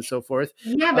and so on and so forth.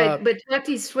 Yeah, but what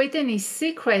is written is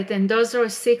secret, and those are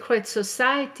secret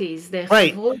societies. They're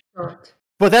right.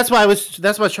 But that's why I was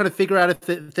trying to figure out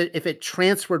if it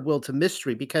transferred well to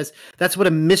mystery, because that's what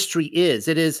a mystery is.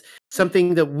 It is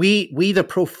something that we the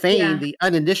profane, the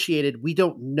uninitiated, we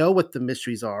don't know what the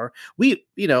mysteries are.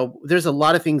 There's a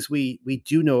lot of things we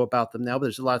do know about them now, but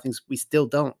there's a lot of things we still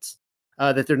don't.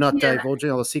 That they're not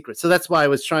divulging all the secrets. So that's why I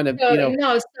was trying to,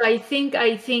 No, so I think,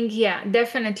 yeah,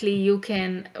 definitely you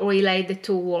can relate the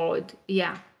two words.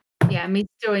 Yeah,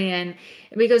 mystery, and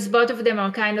because both of them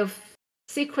are kind of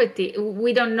secretive.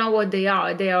 We don't know what they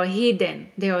are. They are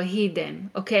hidden.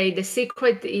 Okay, the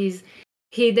secret is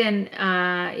hidden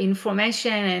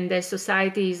information, and the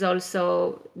society is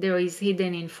also, there is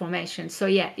hidden information. So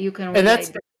yeah, you can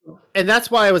relate. And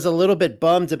that's why I was a little bit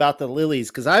bummed about the lilies,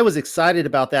 because I was excited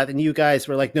about that, and you guys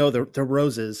were like, "No, they're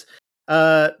roses,"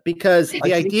 because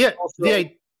the idea.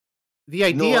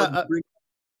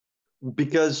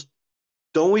 Because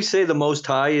don't we say the Most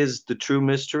High is the true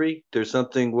mystery? There's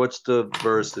something. What's the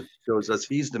verse that shows us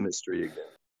He's the mystery again?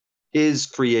 His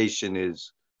creation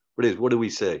is what do we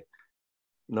say?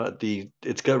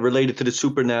 It's got related to the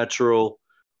supernatural.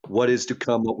 What is to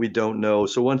come, what we don't know.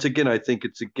 So once again, I think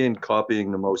it's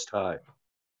copying the Most High.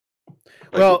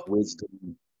 With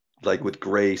wisdom, like with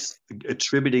grace,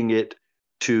 attributing it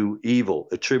to evil,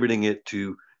 attributing it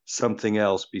to something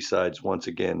else besides, once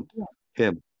again,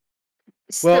 Him.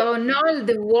 So no,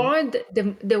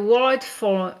 the word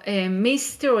for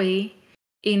mystery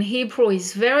in Hebrew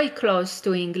is very close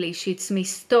to English. It's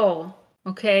mistor,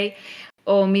 okay,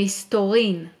 or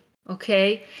mistorin,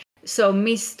 okay. So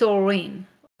mistorin,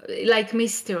 like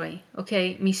mystery,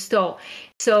 okay, mistor.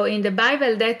 So in the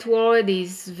Bible, that word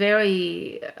is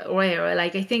very rare.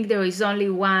 Like I think there is only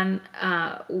one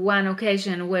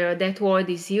occasion where that word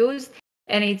is used,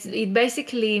 and it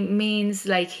basically means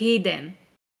like hidden.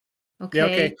 Okay. Yeah,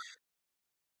 okay.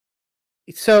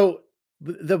 So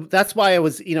that's why I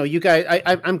was, you guys,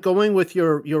 I'm going with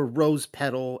your rose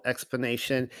petal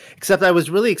explanation, except I was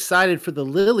really excited for the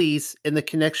lilies and the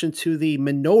connection to the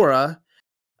menorah,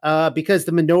 because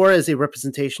the menorah is a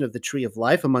representation of the tree of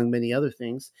life, among many other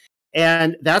things.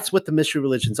 And that's what the mystery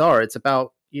religions are. It's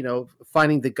about,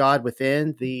 finding the God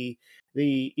within, the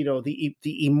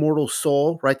immortal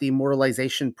soul, right? The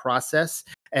immortalization process.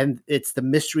 And it's the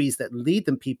mysteries that lead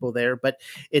them people there, but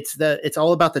it's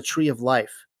all about the tree of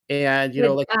life. And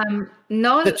the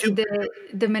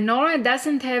menorah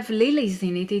doesn't have lilies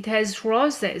in it. It has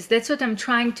roses. That's what I'm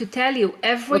trying to tell you.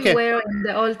 Everywhere in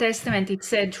the Old Testament it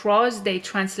said rose, they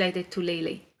translated to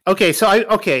lily.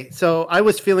 So I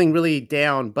was feeling really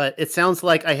down, but it sounds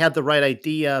like I had the right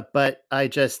idea, but I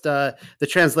just the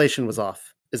translation was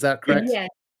off. Is that correct? Yes.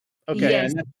 Okay.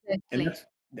 Yes,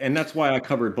 and that's why I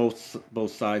covered both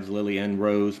sides, Lily and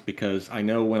Rose, because I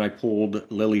know when I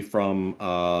pulled Lily from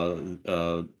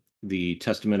the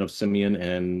Testament of Simeon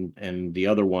and the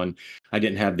other one, I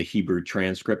didn't have the Hebrew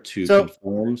transcript to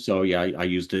confirm. So yeah, I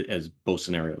used it as both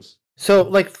scenarios. So,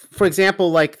 like, for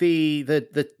example, like the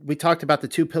we talked about the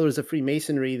two pillars of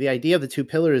Freemasonry. The idea of the two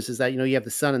pillars is that you have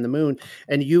the sun and the moon,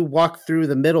 and you walk through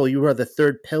the middle. You are the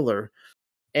third pillar,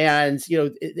 and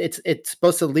it's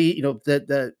supposed to lead,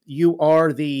 the you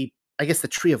are the, I guess, the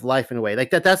tree of life in a way, like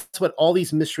that's what all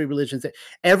these mystery religions,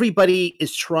 everybody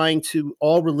is trying to,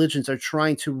 all religions are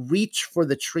trying to reach for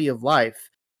the tree of life.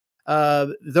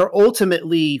 They're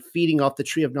ultimately feeding off the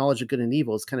tree of knowledge of good and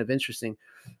evil. It's kind of interesting,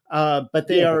 but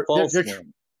they Yeah, the are false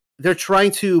one. they're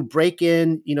trying to break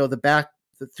in,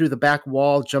 through the back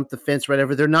wall, jump the fence,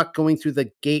 whatever. They're not going through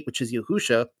the gate, which is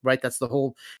Yahusha, right? That's the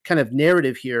whole kind of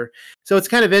narrative here. So it's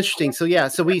kind of interesting. So yeah,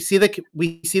 so we see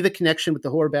the connection with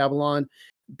the Whore of Babylon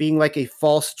being like a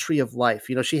false tree of life.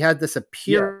 She had this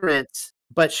appearance,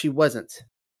 but she wasn't.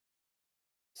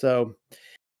 So,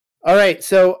 all right.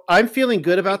 So I'm feeling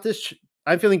good about this.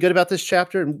 I'm feeling good about this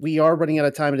chapter, and we are running out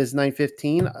of time. It is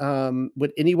 9:15.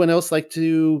 Would anyone else like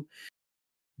to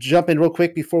jump in real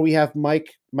quick before we have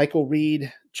Michael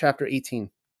read chapter 18?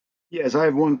 Yes, I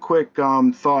have one quick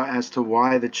thought as to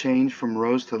why the change from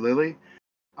Rose to Lily.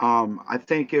 I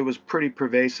think it was pretty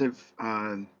pervasive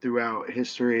throughout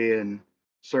history and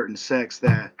certain sects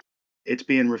that it's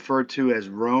being referred to as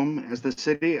Rome as the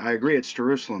city. I agree it's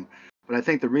Jerusalem, but I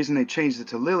think the reason they changed it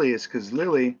to Lily is because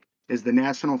Lily is the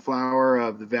national flower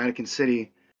of the Vatican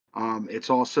City. It's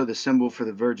also the symbol for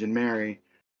the Virgin Mary.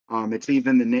 It's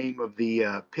even the name of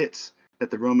the pits that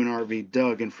the Roman army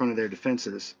dug in front of their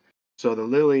defenses. So the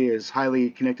lily is highly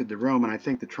connected to Rome, and I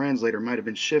think the translator might have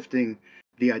been shifting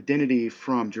the identity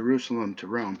from Jerusalem to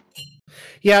Rome.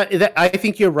 Yeah, I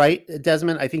think you're right,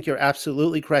 Desmond. I think you're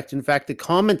absolutely correct. In fact, the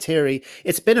commentary,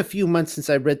 it's been a few months since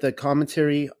I read the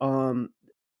commentary on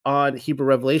Hebrew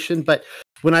Revelation, but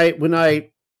when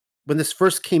this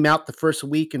first came out the first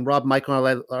week, and Rob,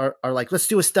 Michael are like, let's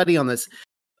do a study on this.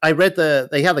 I read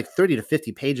they had like 30 to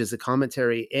 50 pages of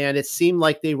commentary, and it seemed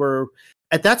like they were,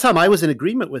 at that time I was in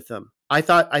agreement with them. I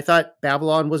thought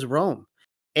Babylon was Rome.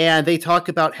 And they talk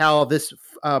about how this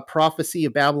prophecy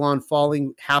of Babylon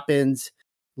falling happens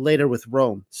later with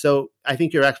Rome. So I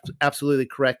think you're absolutely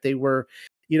correct. They were,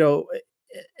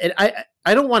 and I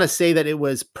don't want to say that it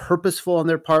was purposeful on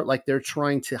their part, like they're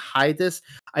trying to hide this.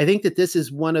 I think that this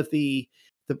is one of the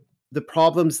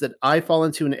problems that I fall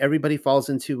into, and everybody falls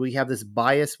into. We have this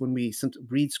bias when we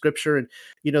read scripture, and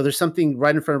there's something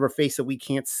right in front of our face that we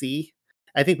can't see.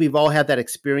 I think we've all had that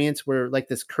experience where like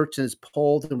this curtain is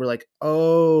pulled and we're like,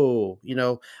 oh,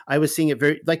 I was seeing it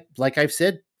very like I've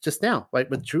said just now, right,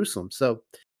 with Jerusalem. So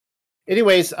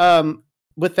anyways,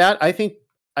 with that, I think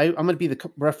I'm going to be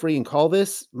the referee and call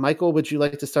this. Michael, would you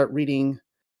like to start reading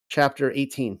chapter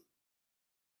 18?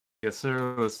 Yes,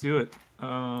 sir. Let's do it.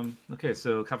 Okay,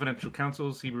 so Confidential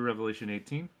Counsels, Hebrew Revelation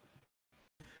 18.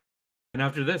 And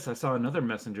after this, I saw another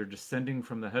messenger descending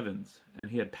from the heavens,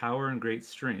 and he had power and great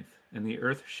strength, and the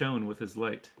earth shone with his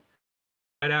light.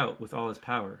 He cried out with all his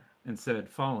power, and said,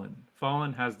 Fallen,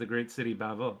 fallen has the great city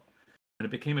Babel, and it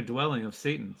became a dwelling of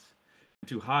Satan's,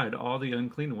 to hide all the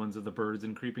unclean ones of the birds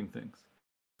and creeping things.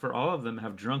 For all of them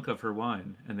have drunk of her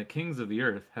wine, and the kings of the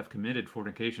earth have committed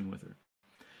fornication with her.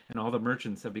 And all the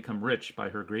merchants have become rich by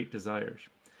her great desires.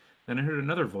 Then I heard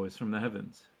another voice from the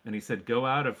heavens, and he said, Go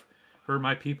out of her,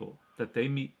 my people, that they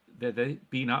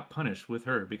be not punished with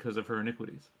her because of her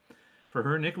iniquities. For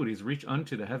her iniquities reach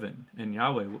unto the heaven, and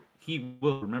Yahweh, he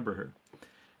will remember her.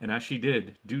 And as she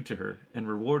did, do to her, and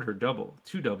reward her double,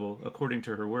 according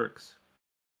to her works.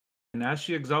 And as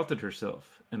she exalted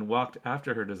herself, and walked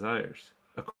after her desires,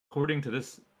 according to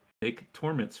this make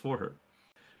torments for her.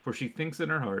 For she thinks in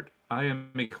her heart, I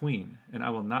am a queen, and I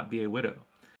will not be a widow,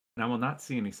 and I will not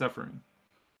see any suffering.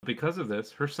 Because of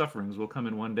this, her sufferings will come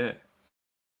in one day.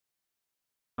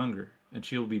 Hunger, and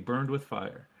she will be burned with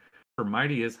fire. For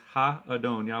mighty is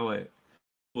Ha-Adon Yahweh,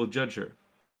 who will judge her.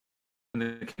 And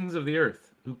the kings of the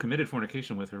earth, who committed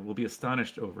fornication with her, will be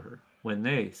astonished over her, when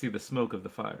they see the smoke of the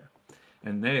fire.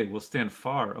 And they will stand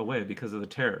far away because of the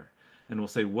terror, and will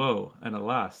say, Woe, and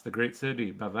alas, the great city,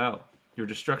 Babel, your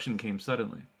destruction came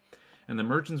suddenly. And the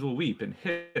merchants will weep and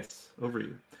hiss over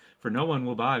you, for no one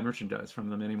will buy merchandise from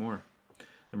them any more.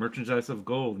 The merchandise of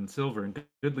gold and silver and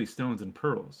goodly stones and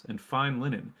pearls and fine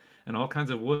linen and all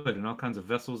kinds of wood and all kinds of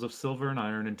vessels of silver and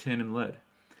iron and tin and lead,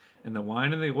 and the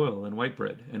wine and the oil and white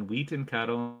bread and wheat and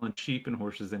cattle and sheep and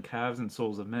horses and calves and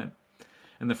souls of men.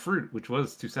 And the fruit which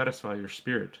was to satisfy your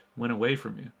spirit went away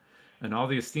from you, and all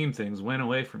the esteemed things went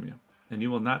away from you, and you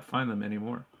will not find them any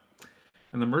more.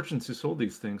 And the merchants who sold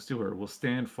these things to her will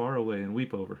stand far away and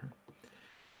weep over her,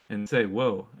 and say,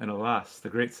 Woe, and alas, the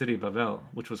great city Babel,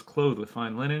 which was clothed with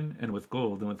fine linen, and with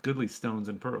gold, and with goodly stones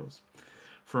and pearls.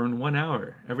 For in 1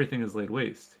 hour everything is laid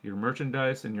waste, your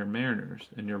merchandise, and your mariners,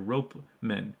 and your rope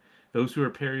men, those who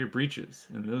repair your breaches,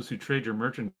 and those who trade your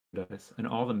merchandise, and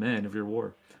all the men of your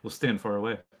war will stand far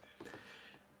away.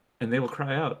 And they will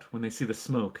cry out when they see the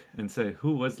smoke and say,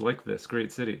 who was like this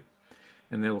great city?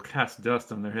 And they will cast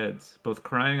dust on their heads, both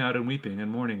crying out and weeping and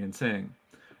mourning and saying,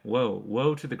 woe,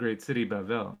 woe to the great city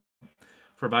Babel!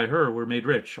 For by her were made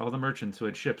rich all the merchants who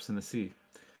had ships in the sea.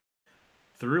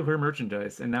 Through her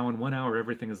merchandise, and now in 1 hour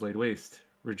everything is laid waste.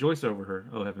 Rejoice over her,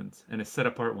 O heavens, and his set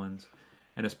apart ones,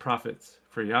 and his prophets,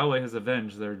 for Yahweh has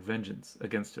avenged their vengeance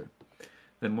against her.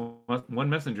 Then one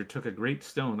messenger took a great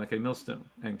stone like a millstone,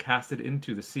 and cast it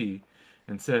into the sea,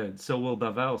 and said, so will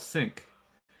Babel sink,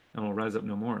 and will rise up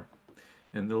no more.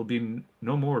 And there will be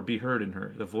no more be heard in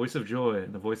her the voice of joy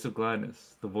and the voice of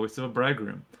gladness, the voice of a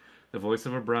bridegroom, the voice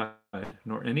of a bride,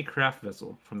 nor any craft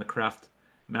vessel from the craft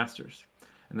masters.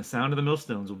 And the sound of the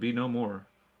millstones will be no more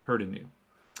heard in you.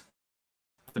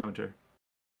 The commentary.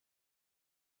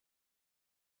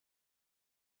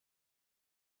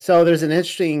 So there's an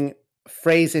interesting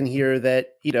phrase in here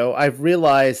that, I've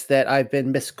realized that I've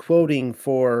been misquoting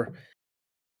for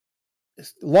a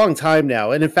long time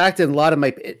now. And in fact, in a lot of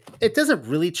my, it doesn't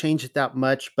really change it that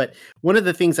much. But one of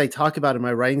the things I talk about in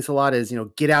my writings a lot is,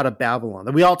 get out of Babylon.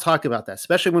 And we all talk about that,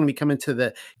 especially when we come into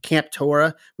the Camp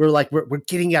Torah. We're like, we're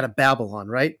getting out of Babylon,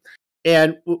 right?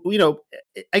 And,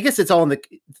 I guess it's all in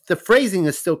the phrasing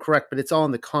is still correct, but it's all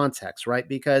in the context, right?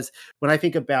 Because when I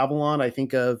think of Babylon, I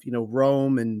think of,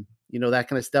 Rome and, that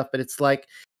kind of stuff. But it's like,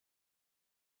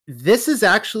 this is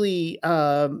actually,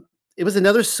 it was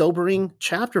another sobering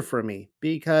chapter for me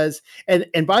because,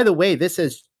 and by the way, this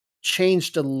has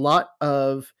changed a lot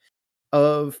of,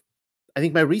 I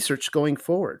think, my research going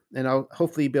forward. And I'll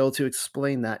hopefully be able to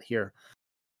explain that here.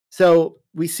 So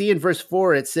we see in verse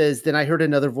 4, it says, then I heard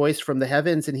another voice from the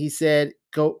heavens, and he said,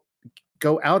 go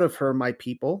out of her, my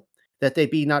people, that they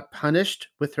be not punished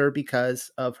with her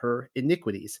because of her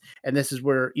iniquities. And this is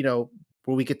where,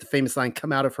 where we get the famous line,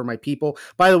 come out of her, my people.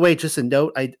 By the way, just a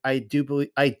note, I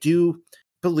do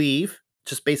believe,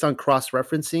 just based on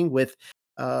cross-referencing with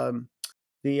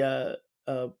the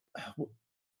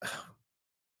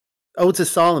Odes of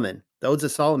Solomon,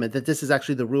 that this is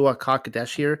actually the Ruach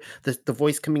HaKodesh here. The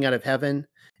voice coming out of heaven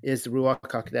is the Ruach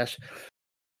HaKodesh.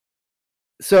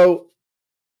 So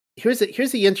here's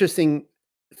the interesting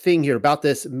thing here about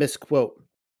this misquote,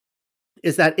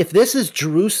 is that if this is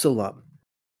Jerusalem,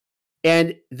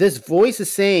 and this voice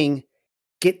is saying,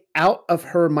 get out of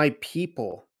her, my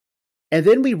people. And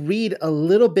then we read a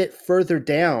little bit further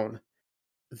down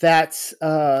that,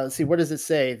 see, what does it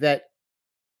say? That,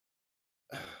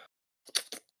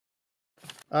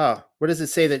 where does it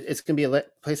say that it's going to be a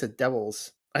place of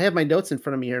devils? I have my notes in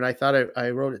front of me here, and I thought I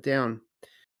wrote it down.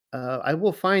 I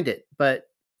will find it, but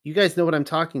you guys know what I'm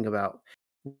talking about.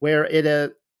 Where it,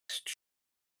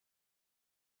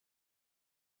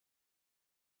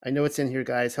 I know it's in here,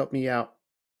 guys. Help me out.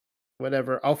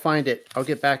 Whatever. I'll find it. I'll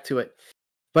get back to it.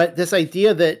 But this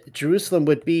idea that Jerusalem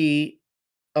would be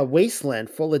a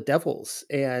wasteland full of devils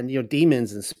and,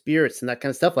 demons and spirits and that kind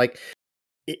of stuff, like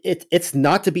it's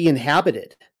not to be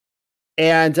inhabited.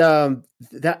 And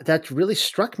that really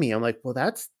struck me. I'm like, well,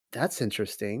 that's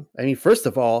interesting. I mean, first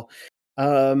of all,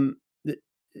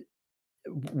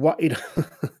 what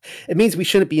it means we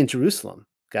shouldn't be in Jerusalem,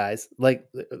 guys. Like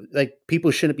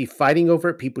people shouldn't be fighting over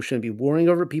it. People shouldn't be warring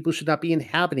over it. People should not be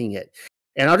inhabiting it.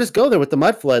 And I'll just go there with the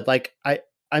mud flood. Like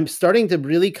I'm starting to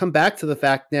really come back to the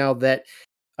fact now that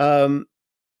the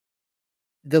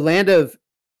land of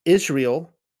Israel,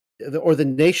 or the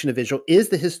nation of Israel, is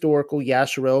the historical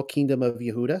Yashar'el kingdom of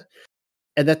Yahuah.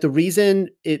 And that the reason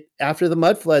after the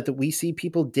mud flood that we see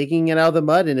people digging it out of the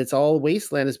mud and it's all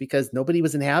wasteland is because nobody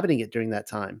was inhabiting it during that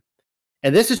time.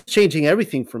 And this is changing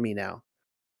everything for me now.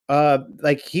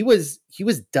 Like he was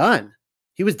done.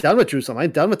 He was done with Jerusalem.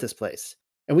 I'm done with this place.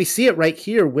 And we see it right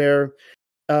here where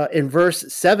in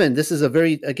verse 7, this is a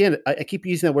very, again, I keep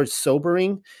using that word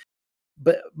sobering,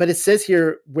 but it says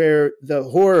here where the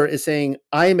horror is saying,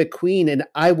 I am a queen and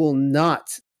I will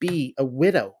not be a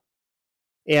widow.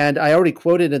 And I already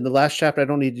quoted in the last chapter, I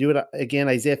don't need to do it again,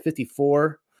 Isaiah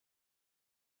 54.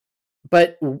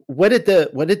 But what did the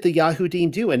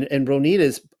Yahudim do? And Ronit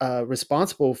is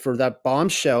responsible for that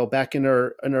bombshell back in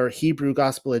our Hebrew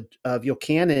Gospel of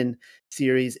Yochanan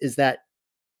series, is that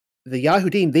the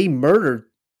Yahudim, they murdered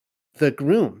the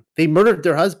groom. They murdered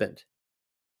their husband.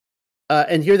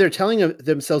 And here they're telling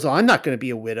themselves, oh, I'm not going to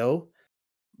be a widow,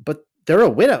 but they're a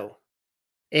widow.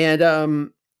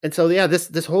 And so, yeah,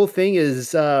 this whole thing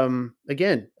is,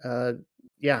 again,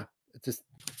 just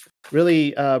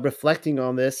really reflecting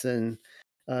on this and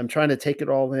trying to take it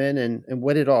all in and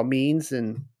what it all means.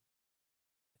 And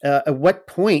at what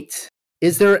point,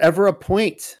 is there ever a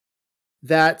point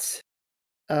that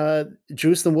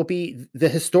Jerusalem will be, the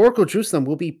historical Jerusalem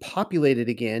will be populated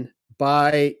again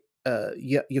by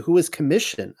Yahuah's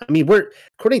commission. I mean,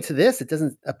 according to this, it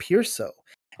doesn't appear so.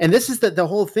 And this is the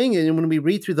whole thing. And when we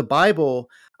read through the Bible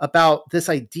about this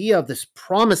idea of this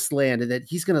promised land and that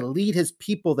he's going to lead his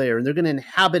people there and they're going to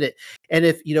inhabit it. And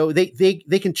if,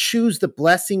 they can choose the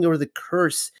blessing or the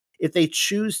curse. If they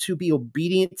choose to be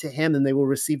obedient to him, then they will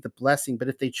receive the blessing. But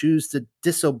if they choose to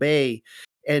disobey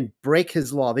and break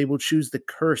his law, they will choose the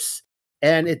curse.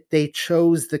 And they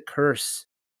chose the curse.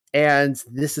 And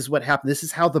this is what happened. This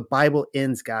is how the Bible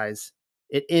ends, guys.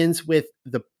 It ends with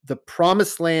the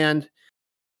promised land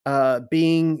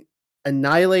being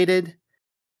annihilated,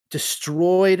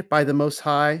 destroyed by the Most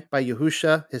High, by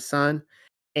Yahushua, his son,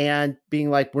 and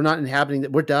being like, we're not inhabiting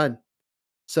it. We're done.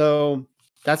 So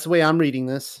that's the way I'm reading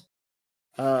this.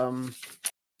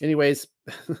 Anyways,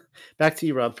 back to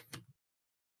you, Rob.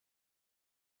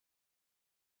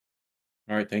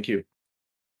 All right, thank you.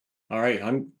 All right,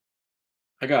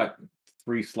 I got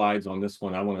 3 slides on this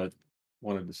one I want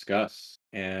to discuss,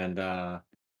 and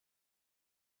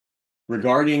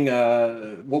regarding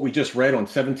what we just read on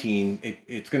 17,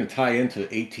 it's going to tie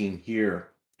into 18 here,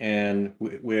 and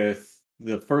with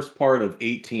the first part of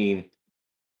 18,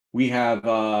 we have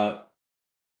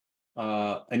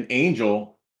an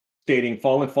angel stating,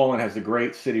 "Fallen has the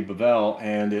great city Babel,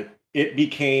 and it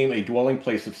became a dwelling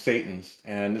place of Satan's."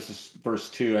 And this is verse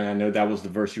 2, and I know that was the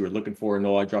verse you were looking for.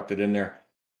 No, I dropped it in there.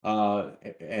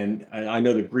 And I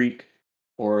know the Greek,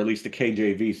 or at least the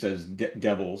KJV, says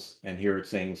devils, and here it's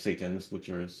saying Satan's, which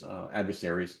are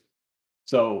adversaries.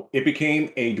 So it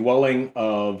became a dwelling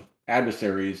of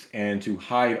adversaries, and to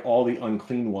hide all the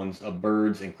unclean ones of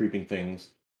birds and creeping things.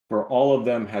 For all of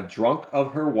them have drunk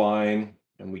of her wine,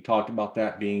 and we talked about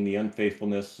that being the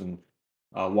unfaithfulness and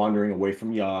wandering away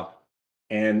from Yah.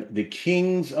 And the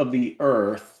kings of the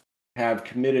earth have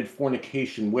committed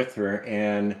fornication with her.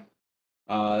 And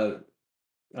I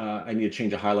need to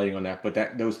change the highlighting on that.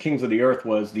 But those kings of the earth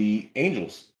was the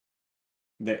angels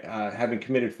that having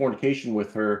committed fornication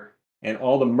with her, and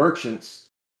all the merchants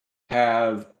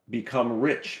have become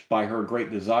rich by her great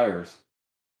desires.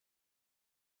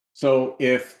 So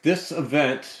if this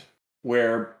event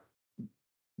where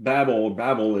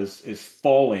Babel is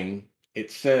falling, it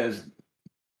says,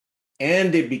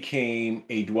 and it became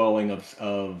a dwelling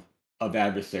of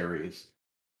adversaries.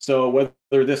 So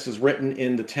whether this is written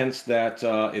in the tense that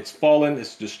it's fallen,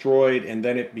 it's destroyed, and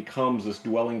then it becomes this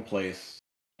dwelling place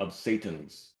of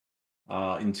Satan's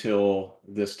until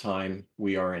this time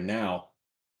we are in now.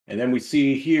 And then we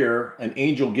see here an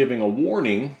angel giving a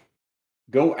warning,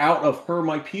 "Go out of her,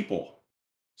 my people."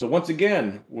 So once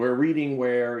again, we're reading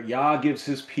where Yah gives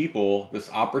his people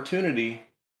this opportunity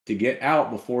to get out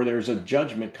before there's a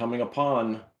judgment coming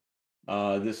upon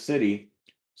this city.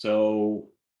 So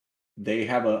they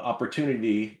have an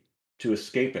opportunity to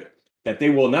escape it, that they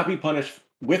will not be punished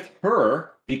with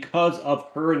her because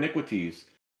of her iniquities.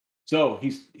 So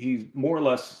he's more or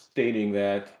less stating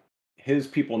that his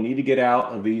people need to get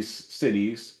out of these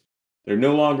cities. They're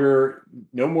no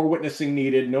more witnessing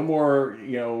needed, no more,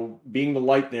 being the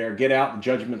light there. Get out, the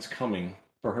judgment's coming.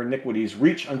 For her iniquities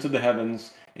reach unto the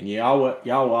heavens, and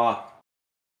Yahuah,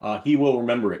 he will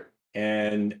remember it.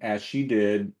 And as she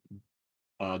did,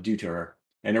 due to her.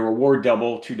 And a reward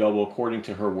double to double according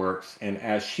to her works. And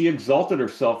as she exalted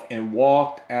herself and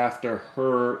walked after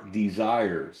her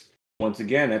desires. Once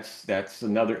again, that's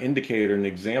another indicator, an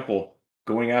example,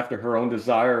 going after her own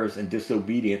desires and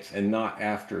disobedience, and not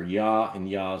after Yah and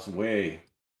Yah's way.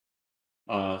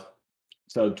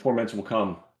 So torments will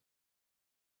come.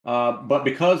 But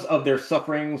because of their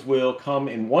sufferings will come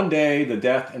in one day, the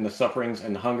death and the sufferings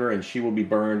and the hunger, and she will be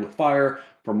burned with fire.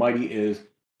 For mighty is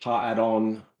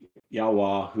Ha'adon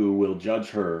Yahuah, who will judge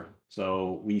her.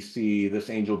 So we see this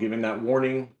angel giving that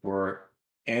warning for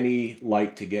any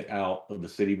light to get out of the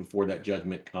city before that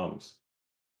judgment comes.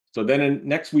 So then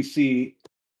next we see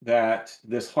that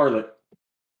this harlot,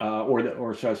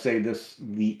 or should I say this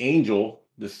angel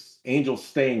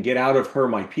saying, "Get out of her,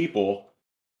 my people."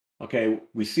 Okay,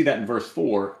 we see that in verse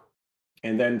 4.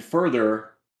 And then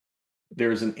further,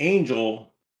 there's an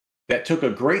angel that took a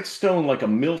great stone like a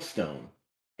millstone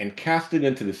and cast it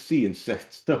into the sea and said,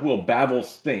 "So will Babel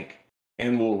sink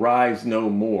and will rise no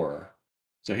more."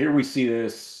 So here we see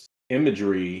this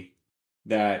imagery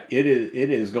that it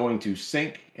is going to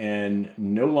sink and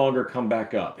no longer come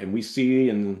back up. And we see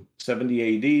in 70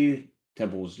 AD,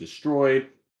 temple was destroyed.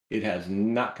 It has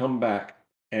not come back.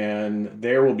 And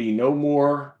there will be no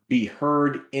more be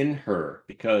heard in her,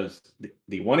 because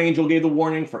the one angel gave the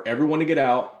warning for everyone to get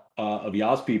out of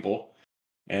Yah's people.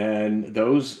 And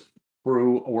those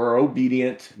who were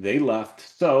obedient, they left.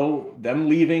 So them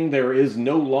leaving, there is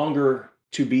no longer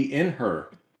to be in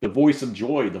her. the voice of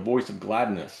joy, the voice of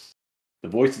gladness, the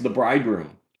voice of the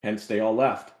bridegroom, hence they all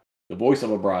left, the voice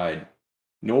of a bride,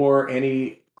 nor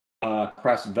any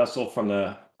crafts vessel from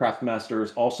the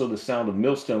craftmasters. Also the sound of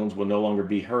millstones will no longer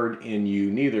be heard in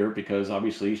you neither, because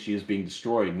obviously she is being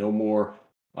destroyed. No more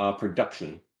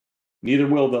production. Neither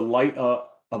will the light of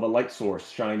a light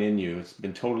source shine in you. It's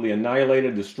been totally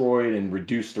annihilated, destroyed, and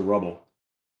reduced to rubble.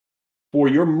 For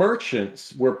your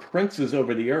merchants were princes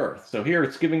over the earth. So here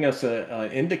it's giving us an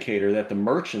indicator that the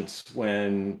merchants,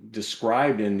 when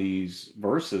described in these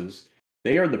verses,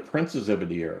 they are the princes over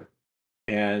the earth.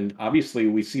 And obviously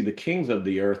we see the kings of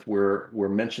the earth were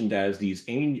mentioned as these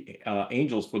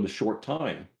angels for the short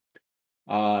time.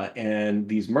 And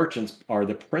these merchants are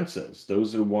the princes.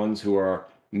 Those are the ones who are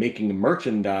making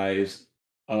merchandise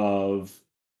of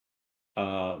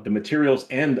the materials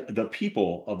and the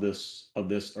people of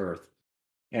this earth.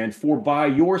 And for by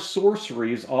your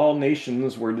sorceries, all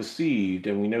nations were deceived.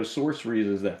 And we know sorceries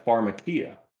is that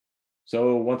pharmakia.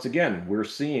 So once again, we're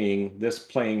seeing this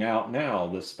playing out now,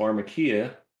 this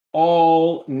pharmakia.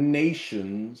 All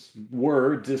nations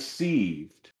were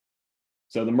deceived.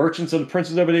 So the merchants of the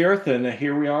princes over the earth, and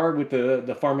here we are with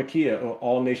the pharmakia,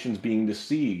 all nations being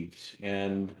deceived.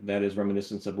 And that is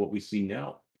reminiscence of what we see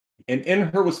now. And in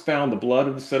her was found the blood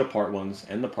of the set apart ones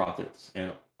and the prophets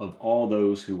and of all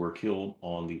those who were killed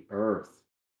on the earth.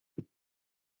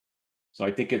 So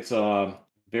I think it's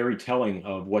very telling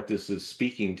of what this is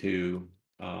speaking to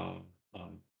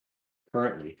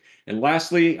currently. And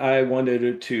lastly, I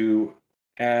wanted to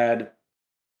add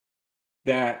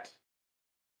that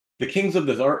the kings of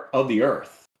the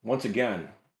earth, once again,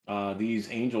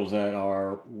 these angels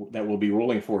that will be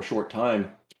ruling for a short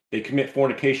time, they commit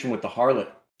fornication with the harlot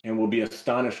and will be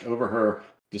astonished over her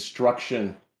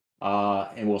destruction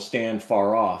and will stand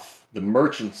far off. The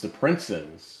merchants, the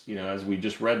princes, as we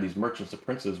just read, these merchants, the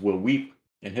princes will weep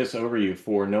and hiss over you,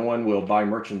 for no one will buy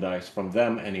merchandise from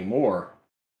them anymore.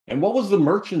 And what was the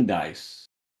merchandise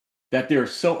that they're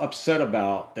so upset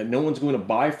about that no one's going to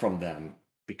buy from them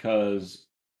because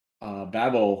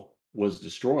Babel was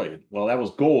destroyed? Well, that was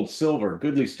gold, silver,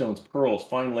 goodly stones, pearls,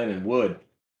 fine linen, wood,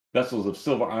 vessels of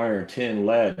silver, iron, tin,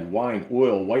 lead, wine,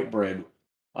 oil, white bread,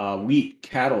 wheat,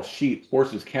 cattle, sheep,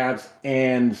 horses, calves,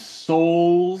 and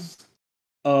souls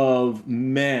of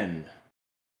men.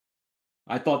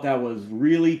 I thought that was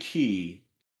really key,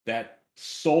 that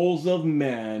souls of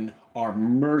men are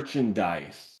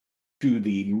merchandise to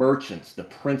the merchants, the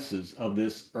princes of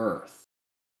this earth.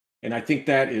 And I think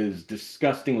that is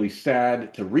disgustingly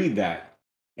sad to read that,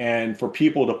 and for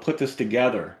people to put this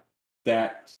together,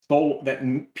 that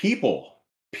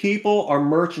people are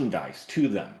merchandise to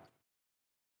them.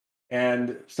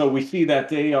 And so we see that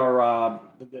they are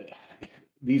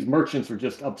these merchants are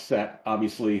just upset,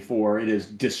 obviously, for it has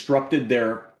disrupted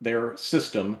their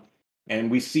system,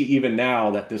 and we see even now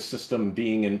that this system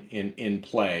being in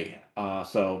play.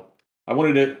 So I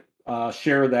wanted to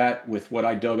share that with what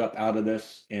I dug up out of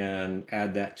this and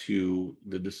add that to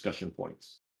the discussion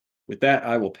points. With that,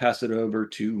 I will pass it over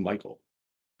to Michael.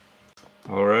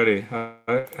 Alrighty,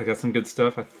 I got some good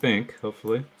stuff, I think,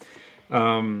 hopefully.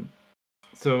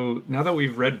 So now that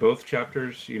we've read both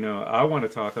chapters, I want to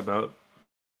talk about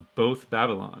both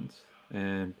Babylons.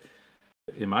 And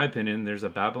in my opinion, there's a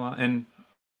Babylon, and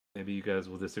maybe you guys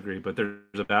will disagree, but there's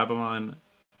a Babylon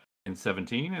in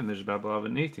 17 and there's a Babylon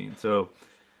in 18. So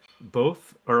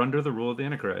both are under the rule of the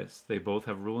Antichrist. They both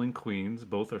have ruling queens.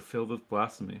 Both are filled with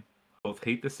blasphemy. Both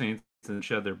hate the saints and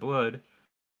shed their blood.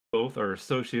 Both are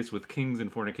associates with kings in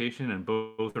fornication, and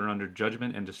both are under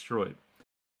judgment and destroyed.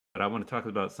 But I want to talk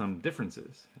about some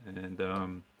differences.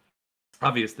 And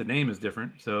obvious, the name is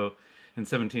different. So in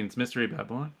 17, it's Mystery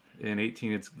Babylon. In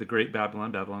 18, it's the Great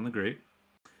Babylon, Babylon the Great.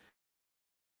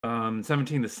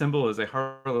 17, the symbol is a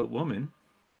harlot woman.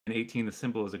 In 18, the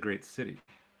symbol is a great city.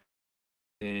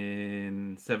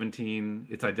 In 17,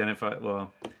 it's identified,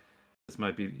 well,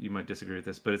 you might disagree with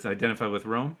this, but it's identified with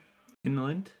Rome,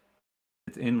 inland.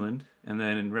 It's inland. And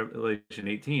then in Revelation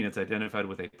 18, it's identified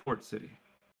with a port city.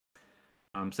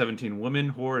 17,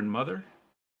 woman, whore, and mother.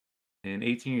 In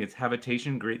 18, it's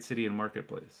habitation, great city, and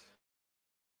marketplace.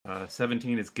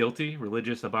 17 is guilty,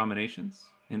 religious abominations.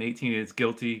 In 18, it's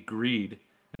guilty, greed,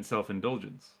 and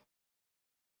self-indulgence.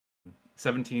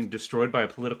 17, destroyed by a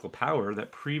political power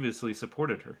that previously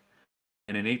supported her.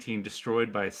 And in 18,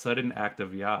 destroyed by a sudden act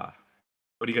of Yah.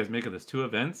 What do you guys make of this? Two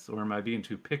events, or am I being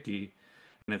too picky?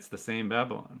 And it's the same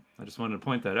Babylon. I just wanted to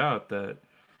point that out, that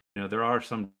there are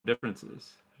some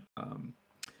differences.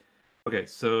 Okay,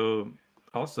 so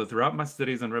also throughout my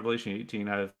studies on Revelation 18,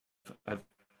 I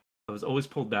was always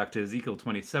pulled back to Ezekiel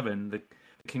 27, the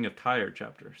King of Tyre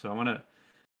chapter. So I want to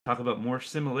talk about more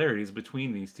similarities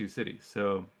between these two cities.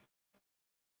 So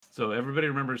everybody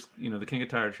remembers, the King of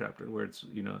Tyre chapter, where it's,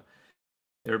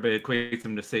 everybody equates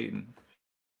him to Satan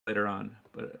later on.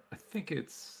 But I think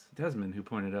it's Desmond who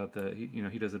pointed out that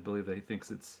he doesn't believe that. He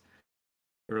thinks it's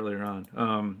earlier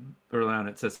on. Early on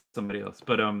it says somebody else.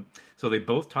 But so they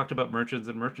both talked about merchants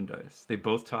and merchandise. They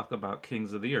both talk about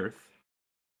kings of the earth.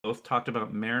 Both talked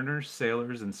about mariners,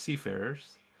 sailors, and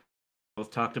seafarers.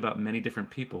 Both talked about many different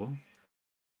people.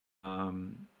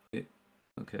 Both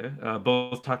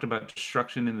talked about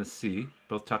destruction in the sea.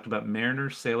 Both talked about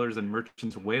mariners, sailors, and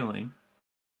merchants wailing.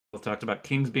 Both talked about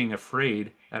kings being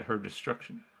afraid at her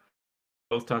destruction.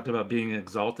 Both talked about being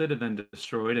exalted and then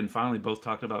destroyed. And finally, both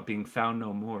talked about being found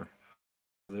no more.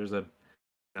 There's a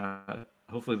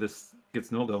hopefully this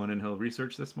gets Noel going and he'll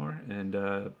research this more and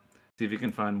see if he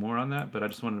can find more on that. But I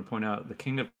just wanted to point out the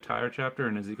King of Tyre chapter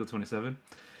in Ezekiel 27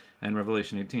 and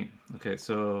Revelation 18. Okay,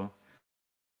 so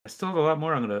I still have a lot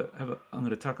more. I'm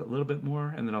gonna talk a little bit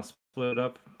more and then I'll split it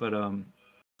up. But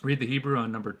read the Hebrew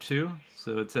on number 2.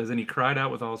 So it says, and he cried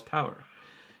out with all his power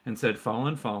and said,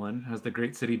 fallen, fallen has the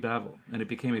great city Babel, and it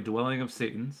became a dwelling of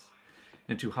Satan's,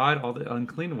 and to hide all the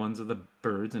unclean ones of the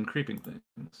birds and creeping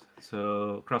things.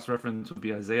 So cross-reference would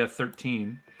be Isaiah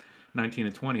 13, 19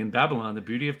 and 20. In Babylon, the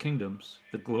beauty of kingdoms,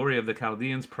 the glory of the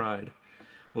Chaldeans' pride,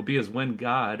 will be as when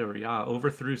God, or Yah,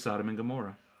 overthrew Sodom and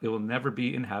Gomorrah. It will never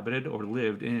be inhabited or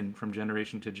lived in from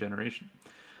generation to generation.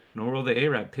 Nor will the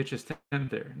Arab pitch his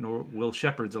tent there, nor will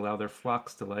shepherds allow their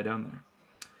flocks to lie down there.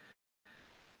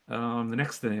 The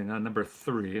next thing, on number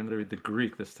 3, I'm going to read the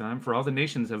Greek this time. For all the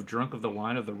nations have drunk of the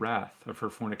wine of the wrath of her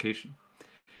fornication.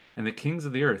 And the kings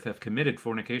of the earth have committed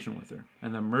fornication with her.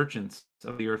 And the merchants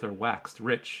of the earth are waxed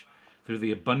rich through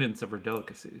the abundance of her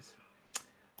delicacies.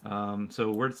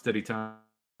 So word study time.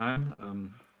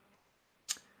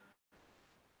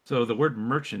 So the word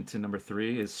merchant in number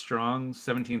 3 is Strong's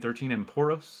 1713,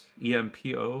 emporos,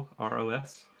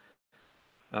 E-M-P-O-R-O-S.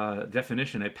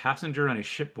 Definition: a passenger on a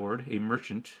shipboard, a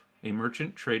merchant,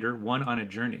 trader, one on a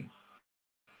journey.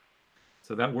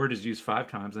 So that word is used 5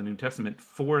 times in the New Testament,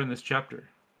 4 in this chapter.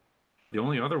 The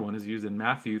only other one is used in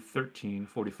Matthew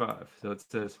 13:45. So it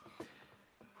says,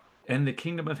 and the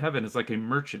kingdom of heaven is like a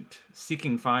merchant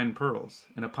seeking fine pearls,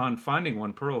 and upon finding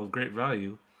one pearl of great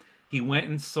value, he went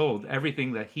and sold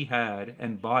everything that he had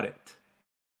and bought it.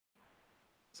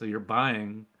 So you're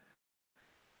buying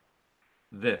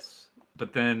this.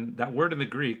 But then that word in the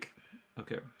Greek,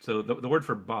 okay, so the word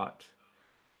for bought,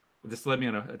 this led me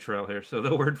on a trail here. So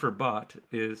the word for bought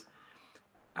is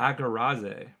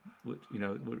agaraze, which,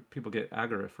 where people get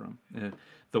agara from. And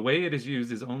the way it is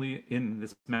used is only in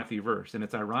this Matthew verse, and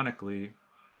it's ironically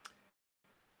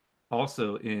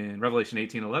also in Revelation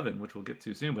 18:11, which we'll get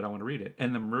to soon, but I want to read it.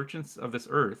 And the merchants of this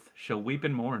earth shall weep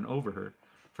and mourn over her,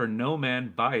 for no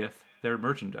man buyeth their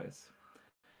merchandise.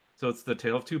 So it's the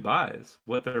tale of 2 buys,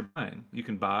 what they're buying. You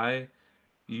can buy,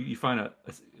 you find a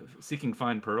seeking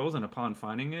fine pearls, and upon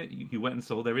finding it, you went and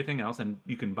sold everything else, and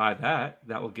you can buy that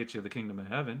will get you the kingdom of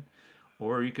heaven,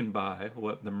 or you can buy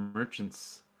what the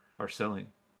merchants are selling.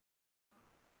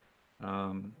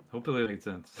 Hopefully that made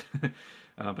sense.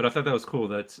 But I thought that was cool.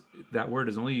 That word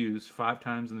is only used 5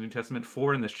 times in the New Testament,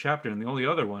 4 in this chapter, and the only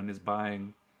other one is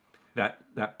buying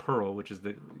that pearl, which is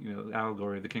the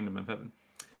allegory of the kingdom of heaven.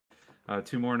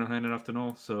 2 more and I'll hand it off to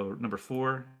Noel. So number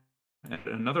 4, and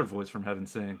another voice from heaven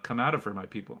saying, come out of her, my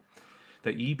people,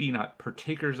 that ye be not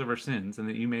partakers of her sins, and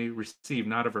that you may receive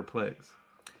not of her plagues.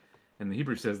 And the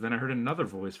Hebrew says, then I heard another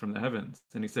voice from the heavens,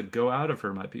 and he said, go out of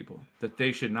her, my people, that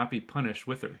they should not be punished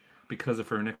with her because of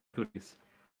her iniquities.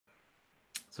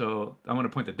 So I want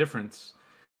to point the difference.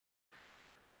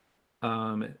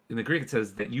 In the Greek, it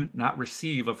says that you not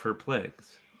receive of her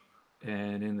plagues.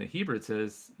 And in the Hebrew, it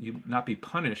says you not be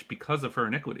punished because of her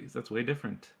iniquities. That's way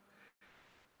different.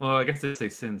 Well, I guess they say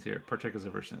sins here, partakers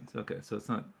of her sins. Okay, so it's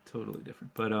not totally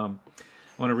different. But I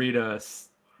want to read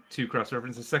 2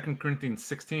 cross-references. 2 Corinthians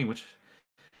 16, which,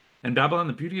 and Babylon,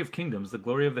 the beauty of kingdoms, the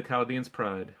glory of the Chaldeans'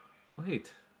 pride.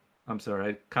 Wait, I'm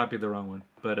sorry, I copied the wrong one.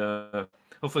 But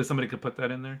hopefully somebody could put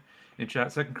that in there in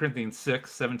chat. 2 Corinthians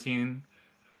 6, 17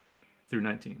 through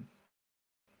 19.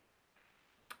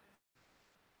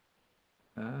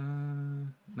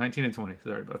 19 and 20,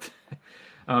 sorry about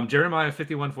that. Jeremiah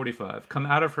 51:45. Come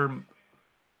out of her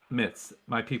midst,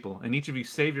 my people, and each of you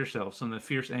save yourselves from the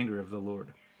fierce anger of the Lord.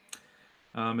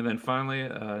 And then finally,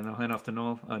 and I'll hand off to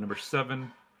Noel, number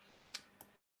 7.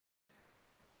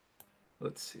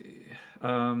 Let's see.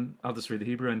 I'll just read the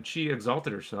Hebrew. And she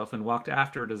exalted herself and walked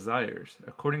after her desires.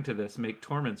 According to this, make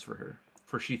torments for her.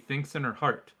 For she thinks in her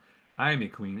heart, I am a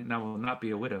queen, and I will not be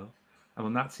a widow. I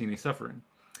will not see any suffering.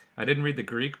 I didn't read the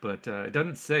Greek, but it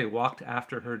doesn't say walked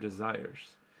after her desires.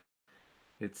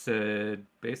 It said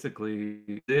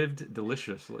basically lived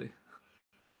deliciously.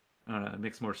 It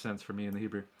makes more sense for me in the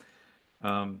Hebrew.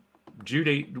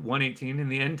 Jude 1:18, in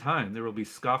the end time, there will be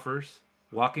scoffers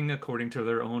walking according to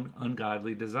their own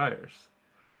ungodly desires.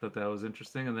 Thought that was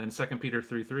interesting. And then 2 Peter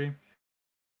 3:3,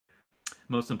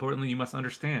 most importantly, you must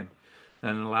understand that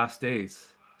in the last days,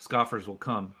 scoffers will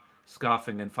come,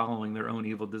 scoffing and following their own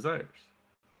evil desires.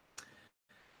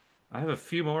 I have a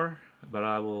few more, but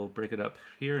I will break it up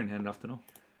here and hand off to Noel.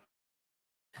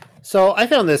 So I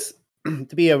found this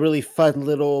to be a really fun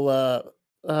little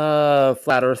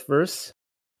flat Earth verse,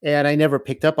 and I never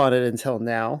picked up on it until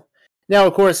now. Now,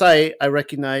 of course, I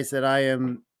recognize that I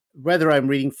am, whether I'm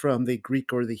reading from the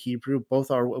Greek or the Hebrew,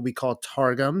 both are what we call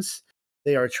targums.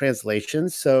 They are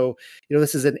translations. So,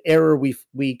 this is an error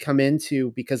we come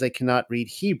into because I cannot read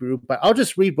Hebrew, but I'll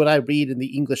just read what I read in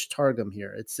the English Targum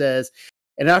here. It says,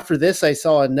 and after this, I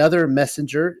saw another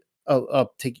messenger.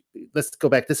 Let's go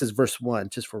back. This is verse 1,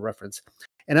 just for reference.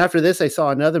 And after this, I saw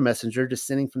another messenger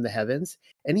descending from the heavens,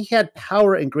 and he had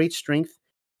power and great strength.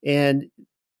 And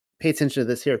pay attention to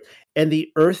this here. And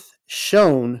the earth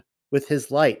shone with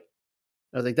his light.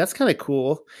 I was like, that's kind of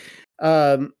cool.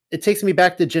 It takes me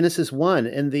back to Genesis 1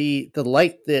 and the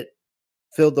light that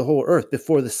filled the whole earth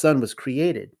before the sun was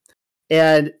created.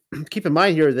 And keep in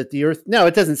mind here that the earth, now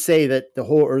it doesn't say that the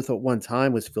whole earth at one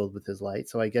time was filled with his light.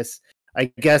 So I guess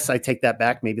I take that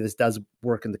back. Maybe this does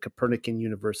work in the Copernican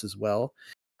universe as well.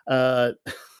 I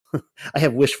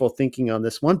have wishful thinking on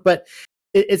this one, but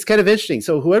it's kind of interesting.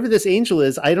 So whoever this angel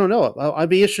is, I don't know. I'd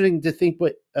be interested to think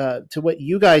what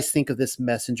you guys think of this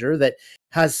messenger that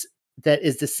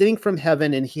is descending from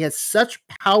heaven, and he has such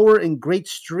power and great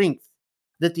strength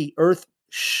that the earth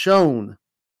shone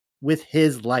with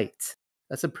his light.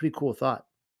 That's a pretty cool thought.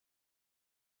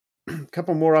 A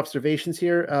couple more observations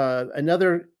here.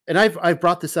 Another, and I've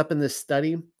brought this up in this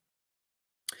study,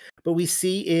 but we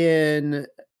see in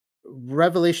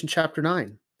Revelation chapter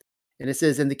 9, and it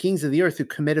says, and the kings of the earth who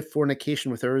committed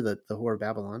fornication with her, the whore of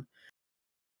Babylon,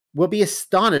 will be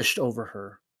astonished over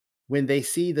her when they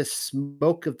see the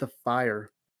smoke of the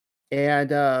fire. And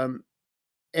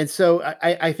so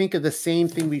I think of the same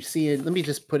thing we see in, let me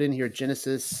just put in here,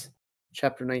 Genesis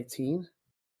chapter 19.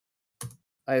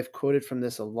 I have quoted from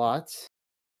this a lot.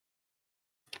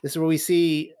 This is where we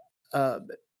see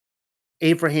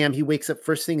Abraham. He wakes up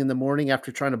first thing in the morning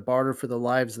after trying to barter for the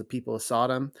lives of the people of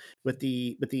Sodom with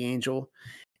the angel,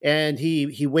 and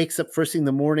he wakes up first thing in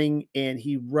the morning and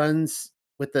he runs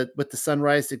with the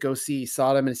sunrise to go see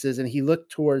Sodom. And it says, and he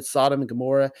looked towards Sodom and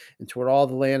Gomorrah and toward all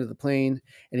the land of the plain,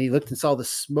 and he looked and saw the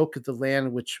smoke of the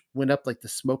land which went up like the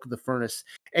smoke of the furnace.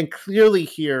 And clearly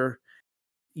here,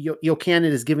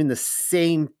 Yochanan is giving the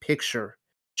same picture.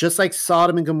 Just like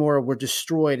Sodom and Gomorrah were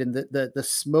destroyed and the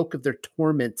smoke of their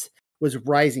torment was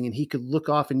rising, and he could look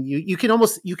off, and you can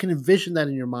envision that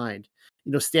in your mind,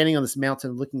 standing on this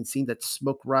mountain, looking and seeing that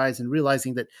smoke rise and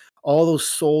realizing that all those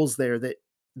souls there, that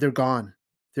they're gone.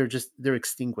 They're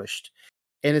extinguished.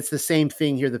 And it's the same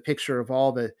thing here, the picture of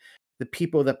all the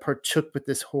people that partook with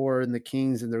this whore and the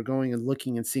kings, and they're going and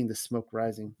looking and seeing the smoke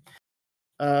rising.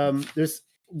 There's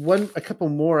a couple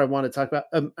more I want to talk about.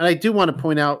 And I do want to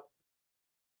point out,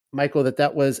 Michael,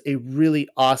 that was a really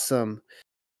awesome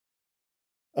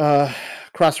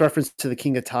cross-reference to the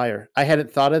King of Tyre. I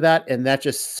hadn't thought of that, and that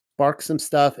just sparked some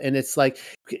stuff. And it's like,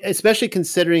 especially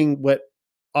considering what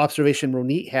observation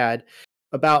Ronit had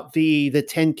about the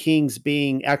 10 kings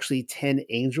being actually 10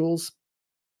 angels.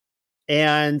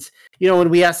 And, when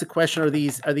we ask the question, are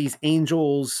these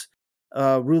angels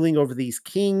ruling over these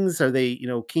kings? Are they,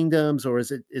 kingdoms, or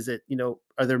is it,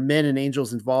 are there men and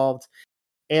angels involved?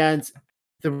 And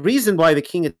the reason why the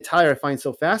King of Tyre I find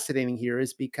so fascinating here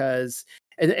is because,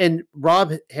 and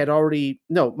Michael had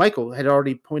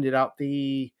already pointed out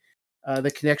the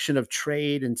connection of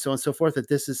trade and so on and so forth, that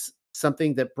this is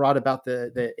something that brought about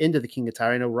the end of the King of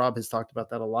Tyre. I know Rob has talked about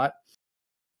that a lot.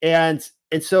 And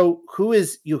so who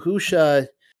is Yahusha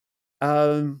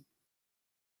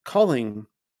calling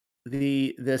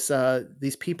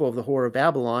these people of the whore of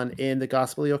Babylon in the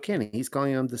Gospel of Yochanan? He's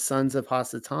calling them the sons of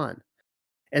Hasatan.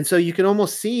 And so you can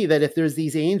almost see that if there's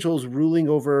these angels ruling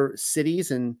over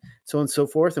cities and so on and so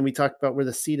forth, and we talked about where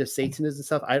the seat of Satan is and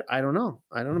stuff, I don't know.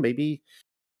 Maybe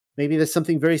there's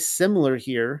something very similar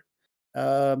here.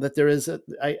 That there is,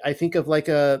 I think of like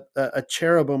a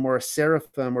cherubim or a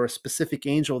seraphim or a specific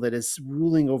angel that is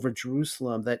ruling over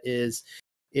Jerusalem, that is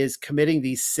committing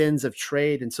these sins of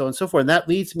trade and so on and so forth. And that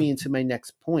leads me into my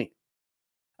next point.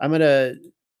 I'm going to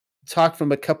talk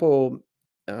from a couple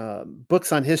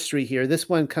books on history here. This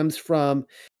one comes from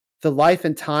the life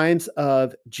and times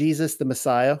of Jesus the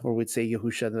Messiah, or we'd say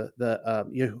Yahushua,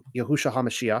 Yahushua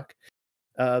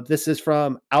HaMashiach. This is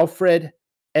from Alfred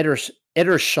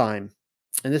Edersheim,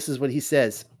 and this is what he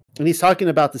says. And he's talking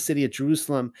about the city of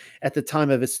Jerusalem at the time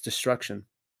of its destruction.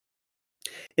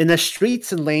 In the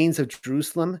streets and lanes of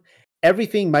Jerusalem,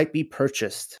 everything might be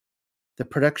purchased. The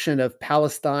production of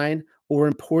Palestine or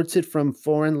imported from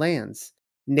foreign lands,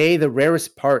 nay, the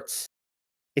rarest parts,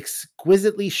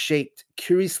 exquisitely shaped,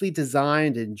 curiously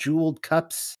designed and jeweled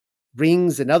cups,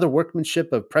 rings, and other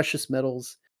workmanship of precious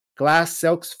metals, glass,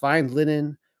 silks, fine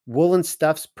linen, woolen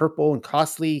stuffs, purple and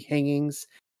costly hangings,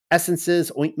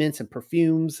 essences, ointments, and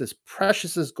perfumes as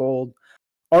precious as gold,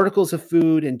 articles of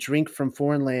food and drink from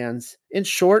foreign lands. In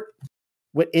short,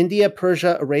 what India,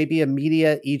 Persia, Arabia,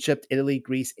 Media, Egypt, Italy,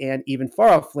 Greece, and even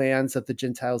far-off lands of the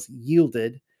Gentiles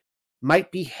yielded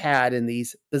might be had in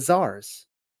these bazaars.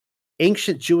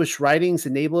 Ancient Jewish writings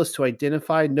enable us to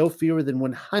identify no fewer than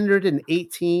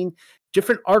 118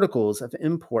 different articles of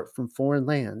import from foreign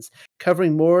lands,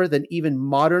 covering more than even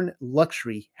modern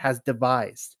luxury has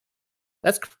devised.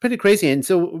 That's pretty crazy. And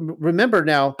so remember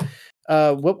now,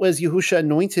 what was Yahusha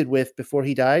anointed with before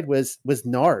he died was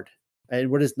nard. And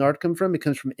where does nard come from? It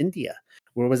comes from India.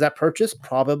 Where was that purchased?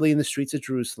 Probably in the streets of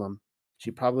Jerusalem.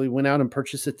 She probably went out and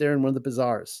purchased it there in one of the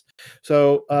bazaars.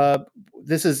 So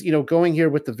this is, going here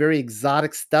with the very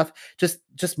exotic stuff,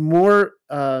 just more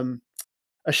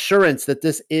assurance that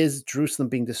this is Jerusalem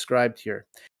being described here.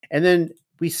 And then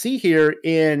we see here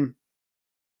in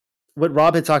what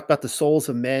Rob had talked about, the souls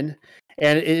of men,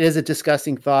 and it is a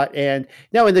disgusting thought. And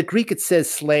now in the Greek, it says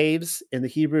slaves. In the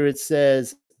Hebrew, it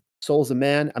says souls of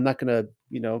men. I'm not going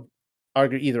to,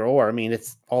 argue either or. I mean,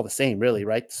 it's all the same, really,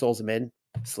 right? Souls of men,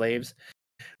 slaves.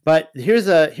 But here's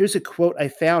a quote I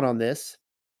found on this,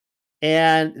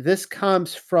 and this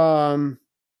comes from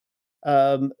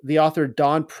the author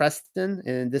Don Preston,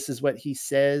 and this is what he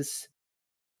says.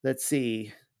 Let's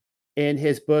see, in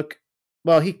his book.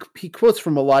 Well, he quotes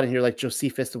from a lot in here, like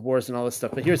Josephus, the Wars, and all this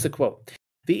stuff. But here's the quote: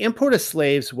 "The import of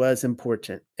slaves was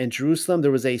important. In Jerusalem,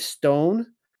 there was a stone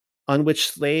on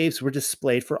which slaves were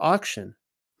displayed for auction."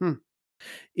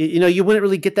 You wouldn't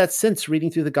really get that sense reading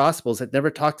through the Gospels. It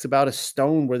never talks about a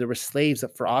stone where there were slaves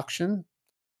up for auction,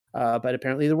 but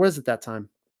apparently there was at that time.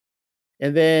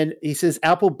 And then he says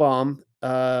Applebaum,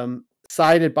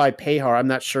 cited by Pehar. I'm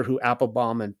not sure who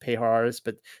Applebaum and Pehar is,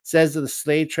 but says of the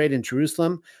slave trade in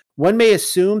Jerusalem, one may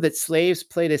assume that slaves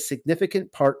played a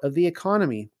significant part of the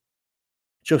economy.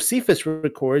 Josephus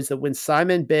records that when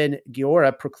Simon ben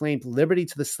Giora proclaimed liberty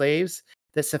to the slaves,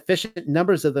 that sufficient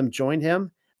numbers of them joined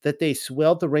him, that they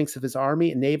swelled the ranks of his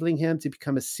army, enabling him to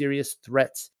become a serious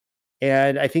threat.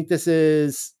 And I think this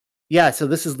is, so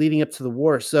this is leading up to the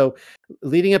war. So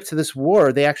leading up to this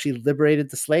war, they actually liberated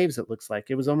the slaves, it looks like.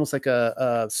 It was almost like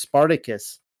a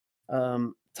Spartacus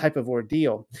type of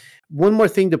ordeal. One more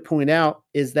thing to point out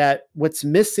is that what's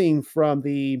missing from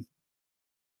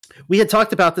we had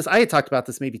talked about this, I had talked about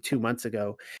this maybe 2 months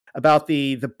ago, about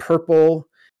the purple.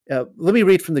 Let me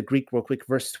read from the Greek real quick,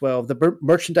 verse 12. The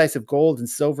merchandise of gold and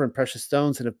silver and precious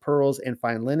stones and of pearls and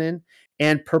fine linen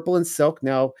and purple and silk.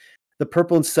 Now, the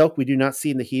purple and silk we do not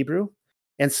see in the Hebrew.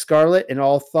 And scarlet and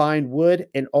all fine wood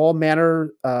and all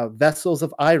manner vessels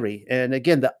of ivory. And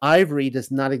again, the ivory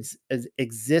does not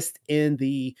exist in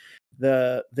the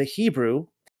Hebrew.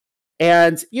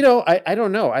 And, I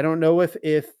don't know. I don't know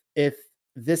if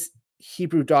this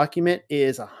Hebrew document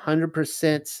is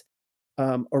 100%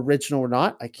 original or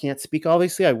not. I can't speak,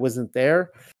 obviously. I wasn't there.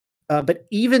 But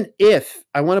even if,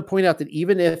 I want to point out that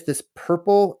even if this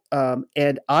purple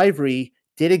and ivory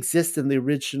did exist in the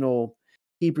original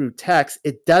Hebrew text,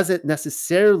 it doesn't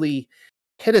necessarily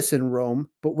hit us in Rome.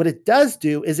 But what it does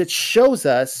do is it shows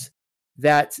us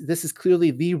that this is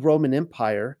clearly the Roman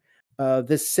Empire,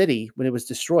 this city, when it was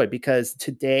destroyed. Because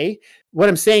today, what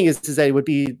I'm saying is that it would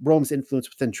be Rome's influence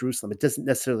within Jerusalem. It doesn't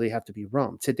necessarily have to be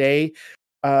Rome. Today,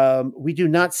 we do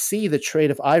not see the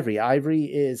trade of ivory. Ivory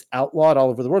is outlawed all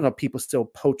over the world. Now, people still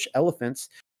poach elephants,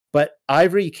 but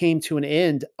ivory came to an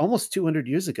end almost 200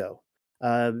 years ago.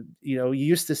 You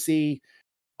used to see,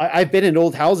 I've been in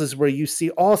old houses where you see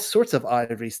all sorts of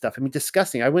ivory stuff. I mean,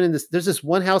 disgusting. I went in there's this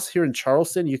one house here in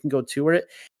Charleston, you can go tour it,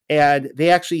 and they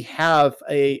actually have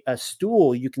a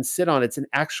stool you can sit on. It's an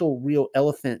actual real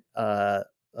elephant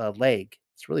leg.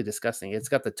 It's really disgusting. It's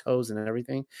got the toes and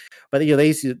everything. But they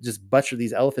used to just butcher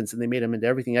these elephants and they made them into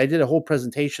everything. I did a whole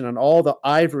presentation on all the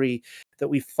ivory that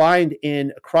we find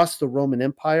across the Roman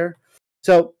Empire.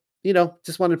 So,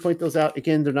 just wanted to point those out.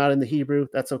 Again, they're not in the Hebrew.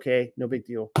 That's okay. No big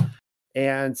deal.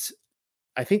 And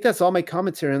I think that's all my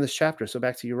commentary on this chapter. So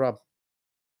back to you, Rob.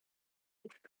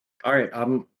 All right.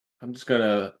 I'm just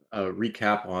gonna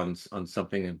recap on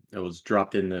something that was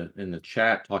dropped in the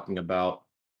chat talking about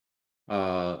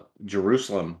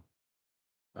Jerusalem.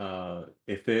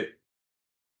 If it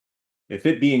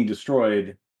being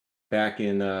destroyed back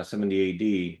in 70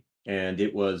 AD, and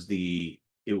it was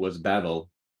Babel,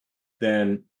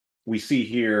 then we see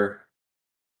here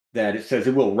that it says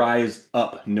it will rise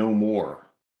up no more.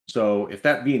 So if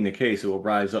that being the case, it will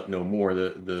rise up no more.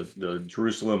 The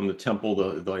Jerusalem, the temple,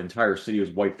 the entire city was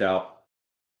wiped out.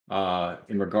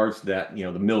 In regards to that,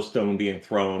 the millstone being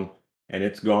thrown and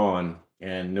it's gone,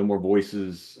 and no more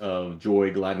voices of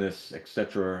joy, gladness,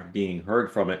 etc., being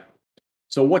heard from it.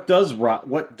 So what does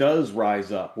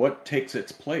rise up? What takes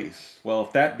its place? Well,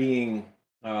 if that being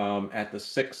at the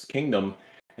sixth kingdom,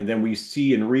 and then we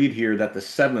see and read here that the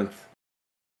seventh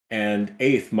and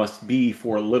eighth must be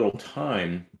for a little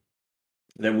time,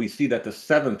 then we see that the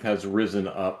seventh has risen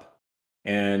up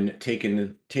and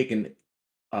taken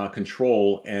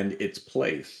control and its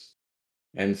place.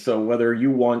 And so whether you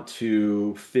want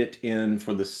to fit in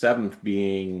for the seventh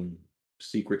being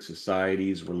secret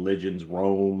societies, religions,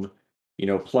 Rome,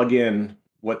 plug in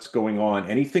what's going on.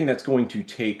 Anything that's going to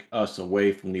take us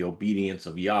away from the obedience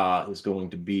of Yah is going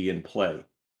to be in play.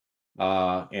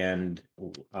 And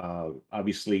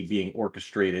obviously being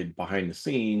orchestrated behind the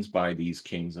scenes by these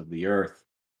kings of the earth,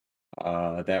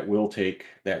 that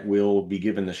will be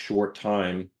given the short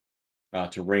time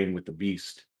to reign with the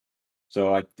beast.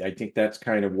 So I think that's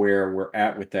kind of where we're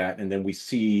at with that. And then we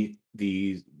see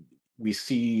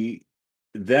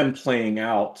them playing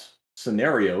out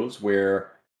scenarios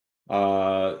where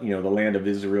the land of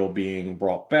Israel being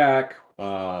brought back.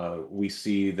 We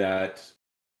see that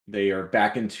they are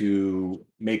back into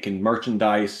making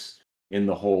merchandise in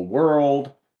the whole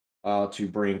world, to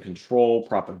bring control,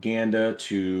 propaganda,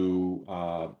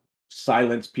 to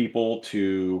silence people,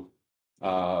 to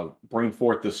bring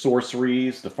forth the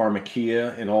sorceries, the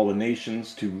pharmakia in all the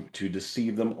nations, to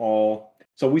deceive them all.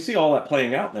 So we see all that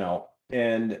playing out now,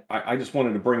 and I just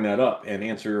wanted to bring that up and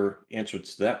answer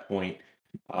to that point.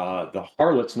 The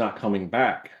harlot's not coming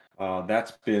back.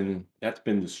 That's been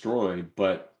destroyed,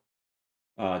 but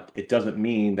it doesn't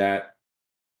mean that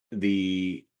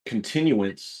the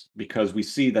continuance, because we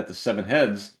see that the seven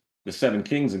heads, the seven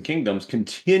kings and kingdoms,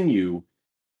 continue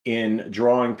in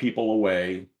drawing people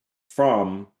away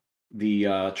from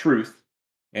the truth,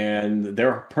 and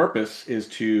their purpose is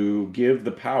to give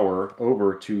the power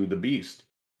over to the beast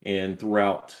and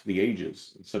throughout the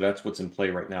ages. So that's what's in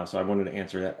play right now. So I wanted to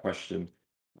answer that question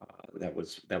that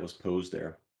was posed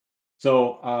there.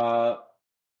 So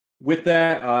with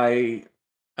that, I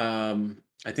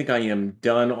think I am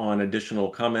done on additional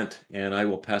comment, and I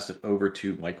will pass it over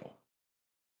to Michael.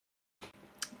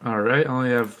 All right, I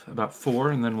only have about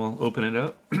 4, and then we'll open it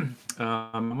up.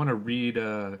 I'm going to read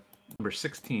number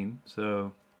 16.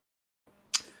 So,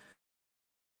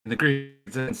 in the Greek,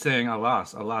 it's saying,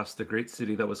 Alas, alas, the great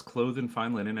city that was clothed in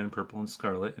fine linen and purple and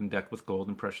scarlet, and decked with gold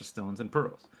and precious stones and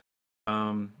pearls.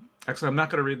 Actually, I'm not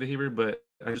going to read the Hebrew, but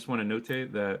I just want to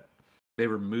notate that they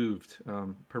removed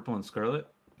purple and scarlet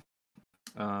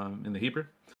in the Hebrew,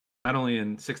 not only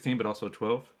in 16, but also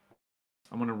 12.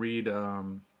 I'm going to read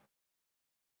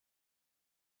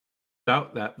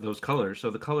about those colors. So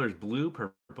the colors blue,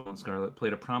 purple, and scarlet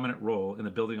played a prominent role in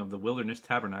the building of the wilderness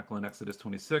tabernacle in Exodus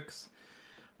 26.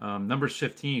 Numbers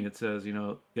 15, it says,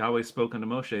 Yahweh spoke unto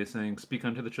Moshe, saying, Speak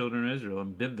unto the children of Israel,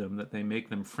 and bid them that they make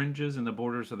them fringes in the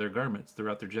borders of their garments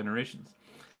throughout their generations,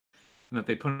 and that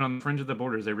they put on the fringe of the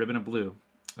borders a ribbon of blue.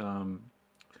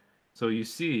 So you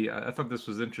see, I thought this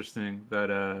was interesting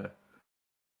that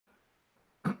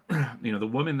the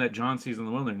woman that John sees in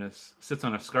the wilderness sits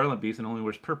on a scarlet beast and only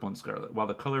wears purple and scarlet, while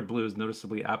the color blue is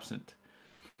noticeably absent.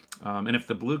 And if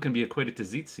the blue can be equated to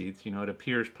tzitzit, it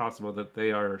appears possible that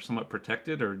they are somewhat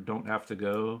protected or don't have to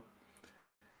go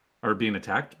or being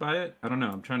attacked by it. I don't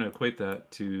know. I'm trying to equate that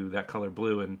to that color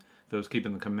blue and those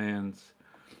keeping the commands.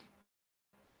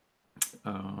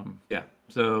 Yeah,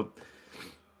 so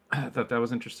I thought that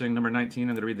was interesting. Number 19,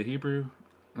 I'm going to read the Hebrew.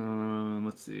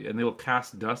 Let's see. And they will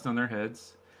cast dust on their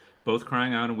heads, both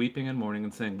crying out and weeping and mourning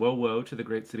and saying, Woe, woe to the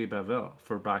great city Babel,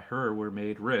 for by her were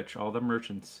made rich all the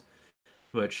merchants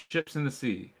who had ships in the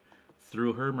sea,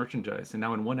 through her merchandise, and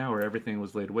now in 1 hour everything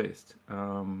was laid waste.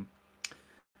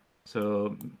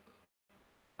 So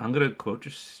I'm going to quote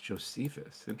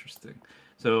Josephus. Interesting.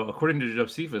 So according to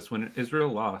Josephus, when Israel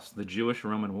lost the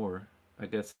Jewish-Roman War, I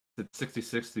guess it's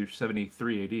 66 through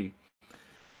 73 AD,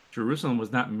 Jerusalem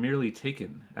was not merely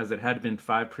taken, as it had been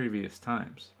 5 previous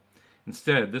times.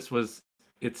 Instead, this was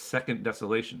its second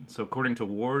desolation. So according to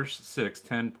Wars 6,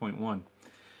 10.1,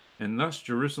 And thus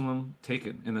Jerusalem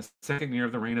taken in the 2nd year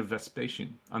of the reign of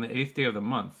Vespasian, on the 8th day of the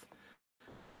month,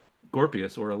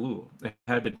 Gorpius or Elul. It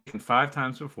had been taken 5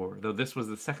 times before, though this was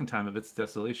the 2nd time of its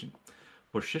desolation.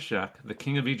 For Shishak, the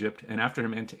king of Egypt, and after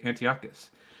him Antiochus,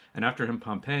 and after him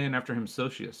Pompey, and after him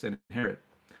Sosius and Herod,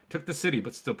 took the city,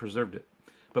 but still preserved it.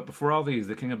 But before all these,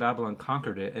 the king of Babylon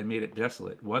conquered it and made it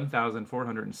desolate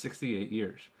 1,468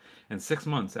 years, and 6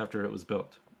 months after it was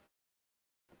built.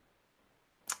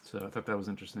 So I thought that was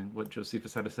interesting, what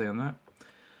Josephus had to say on that.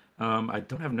 I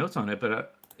don't have notes on it,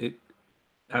 but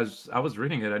as I was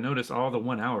reading it, I noticed all the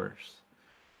 1 hours.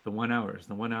 The 1 hours,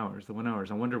 the 1 hours, the 1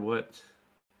 hours. I wonder what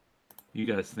you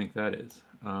guys think that is.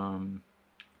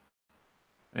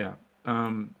 Yeah.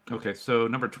 Okay, so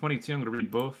number 22, I'm going to read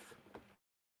both.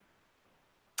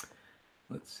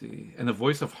 Let's see. And the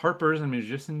voice of harpers and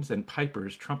musicians and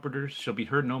pipers, trumpeters, shall be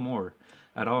heard no more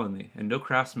at all in thee, and no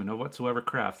craftsman of whatsoever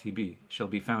craft he be shall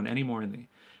be found any more in thee,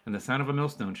 and the sound of a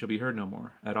millstone shall be heard no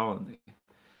more at all in thee.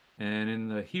 And in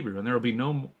the Hebrew, and there will be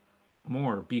no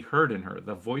more be heard in her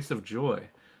the voice of joy,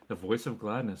 the voice of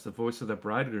gladness, the voice of the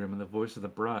bridegroom, and the voice of the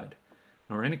bride,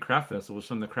 nor any craft vessels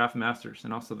from the craft masters,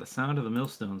 and also the sound of the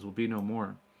millstones will be no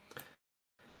more.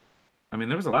 I mean,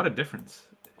 there was a lot of difference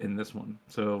in this one.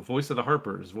 So voice of the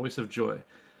harpers, voice of joy,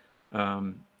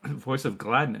 voice of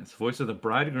gladness, voice of the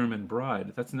bridegroom and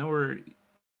bride. That's nowhere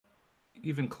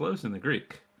even close in the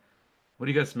Greek. What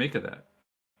do you guys make of that?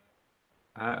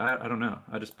 I don't know.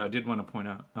 I did want to point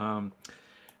out. And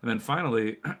then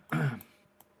finally, I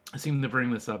seem to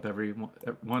bring this up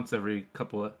once every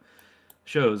couple of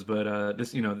shows, but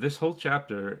this whole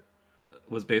chapter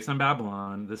was based on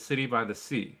Babylon, the city by the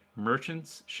sea,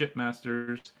 merchants,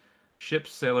 shipmasters,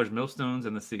 ships, sailors, millstones,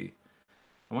 and the sea.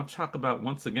 I want to talk about,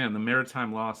 once again, the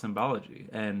maritime law symbology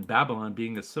and Babylon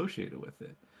being associated with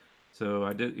it. So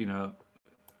I did, I'm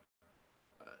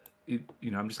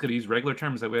just going to use regular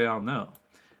terms that way I'll know.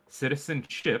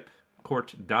 Citizenship,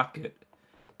 court docket,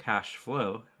 cash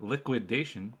flow,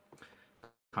 liquidation,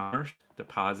 commerce,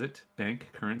 deposit, bank,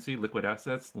 currency, liquid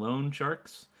assets, loan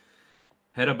sharks,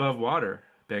 head above water,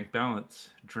 bank balance,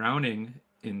 drowning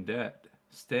in debt,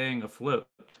 staying afloat,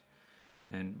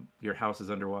 and your house is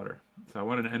underwater. So I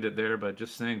wanted to end it there by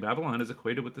just saying Babylon is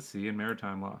equated with the sea and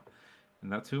maritime law.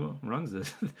 And that's who runs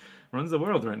this, runs the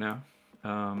world right now.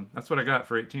 That's what I got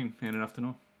for 18 and enough to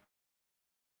know.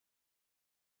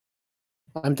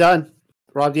 I'm done.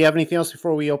 Rob, do you have anything else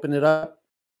before we open it up?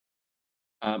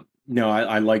 No,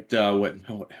 I liked what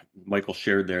Michael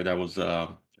shared there. That was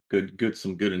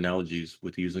some good analogies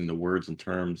with using the words and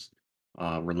terms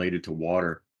related to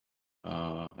water.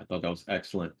 I thought that was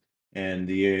excellent. And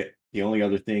the only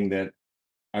other thing that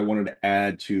I wanted to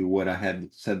add to what I had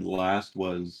said last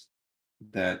was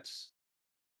that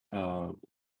for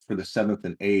the 7th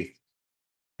and 8th,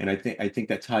 and I think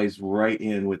that ties right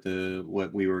in with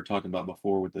what we were talking about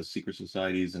before with the secret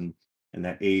societies and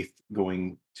that 8th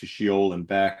going to Sheol and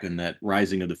back, and that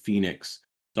rising of the phoenix.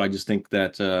 So I just think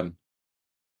that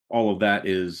all of that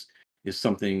is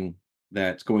something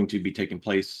that's going to be taking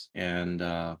place, and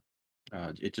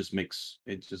it just makes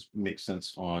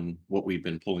sense on what we've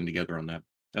been pulling together on that.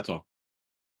 That's all.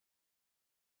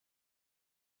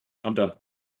 I'm done.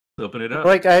 Open it up.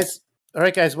 All right, guys.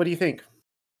 What do you think?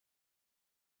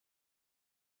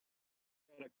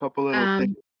 A couple little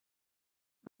things.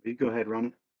 You go ahead,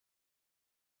 Ronnie.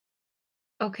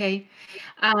 Okay.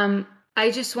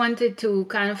 I just wanted to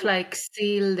kind of like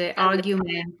seal the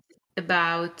argument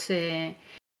about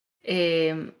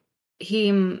him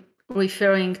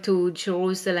referring to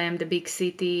Jerusalem, the big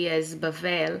city, as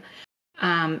Bavel.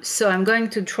 So I'm going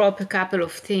to drop a couple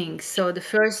of things. So the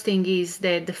first thing is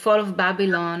that the fall of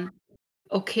Babylon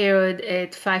occurred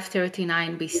at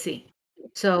 539 BC.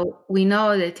 So we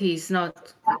know that he's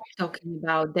not talking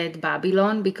about that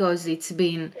Babylon because it's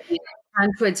been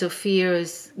hundreds of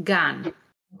years gone.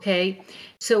 Okay,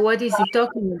 so what is he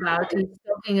talking about? He's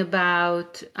talking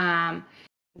about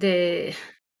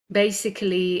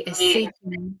basically a city.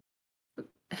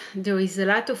 There is a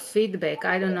lot of feedback.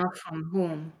 I don't know from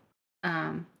whom.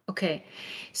 Okay,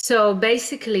 so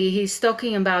basically he's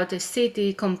talking about a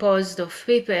city composed of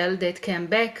people that came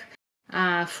back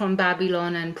from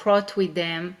Babylon and brought with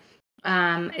them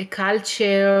a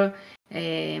culture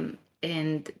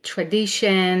and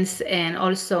traditions and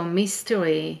also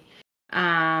mystery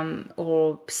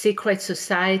or secret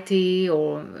society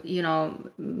or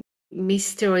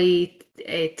mystery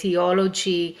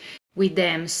theology with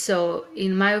them. So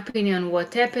in my opinion,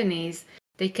 what happened is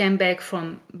they came back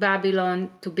from Babylon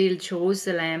to build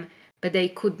Jerusalem, but they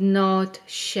could not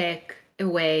shake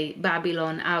away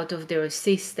Babylon out of their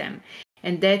system.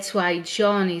 And that's why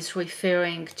John is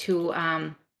referring to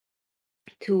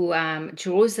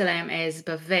Jerusalem as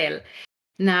Babel.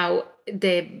 Now,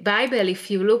 the Bible,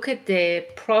 if you look at the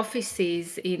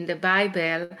prophecies in the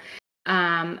Bible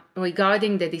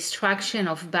regarding the destruction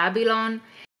of Babylon,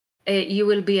 you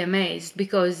will be amazed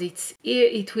because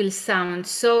it will sound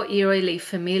so eerily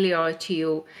familiar to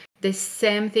you. The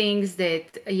same things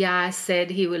that Yah said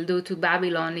he will do to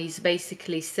Babylon is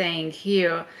basically saying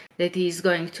here that he's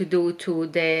going to do to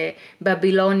the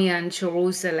Babylonian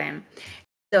Jerusalem.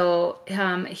 So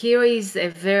here is a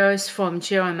verse from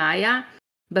Jeremiah.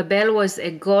 Babel was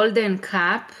a golden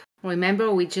cup.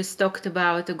 Remember, we just talked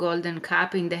about a golden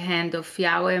cup in the hand of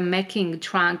Yahweh, making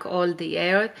drunk all the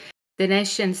earth. The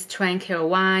nations drank her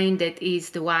wine. That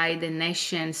is why the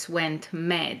nations went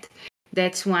mad.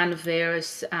 That's one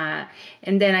verse.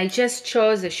 And then I just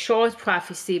chose a short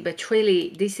prophecy, but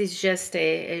really this is just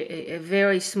a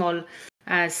very small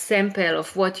sample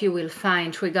of what you will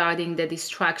find regarding the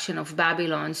destruction of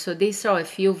Babylon. So these are a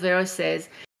few verses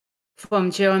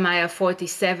from Jeremiah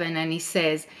 47, and he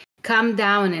says, "Come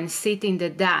down and sit in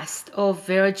the dust, O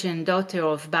virgin daughter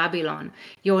of Babylon.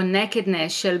 Your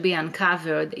nakedness shall be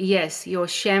uncovered. Yes, your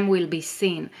shame will be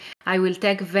seen. I will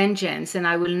take vengeance, and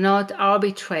I will not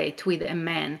arbitrate with a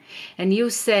man. And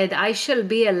you said, I shall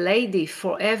be a lady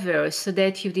forever, so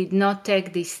that you did not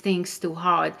take these things to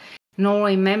heart, nor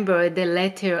remember the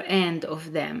latter end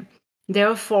of them.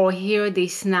 Therefore hear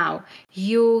this now,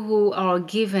 you who are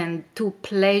given to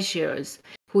pleasures,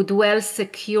 who dwell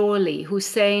securely, who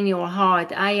say in your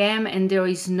heart, I am and there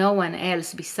is no one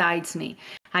else besides me.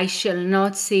 I shall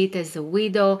not sit as a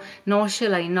widow, nor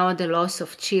shall I know the loss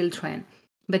of children.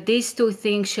 But these two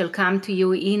things shall come to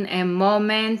you in a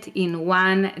moment, in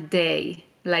one day."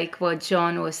 Like what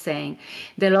John was saying.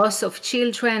 "The loss of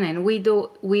children and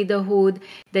widowhood,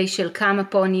 they shall come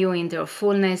upon you in their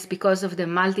fullness because of the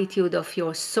multitude of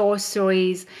your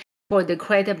sorceries, for the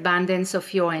great abundance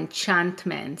of your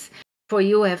enchantments. For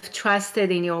you have trusted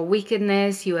in your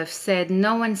wickedness, you have said,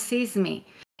 no one sees me.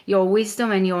 Your wisdom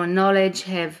and your knowledge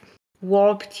have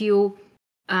warped you,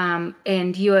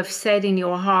 and you have said in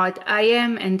your heart, I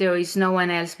am, and there is no one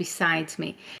else besides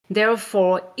me.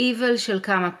 Therefore, evil shall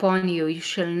come upon you. You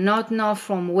shall not know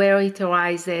from where it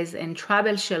arises, and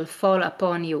trouble shall fall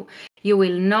upon you. You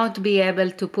will not be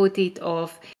able to put it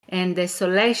off, and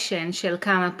desolation shall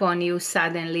come upon you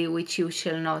suddenly, which you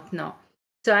shall not know."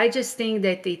 So I just think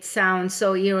that it sounds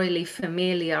so eerily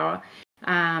familiar.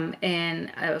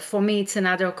 And for me, it's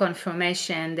another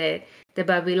confirmation that the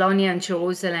Babylonian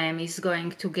Jerusalem is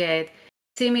going to get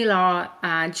similar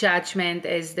judgment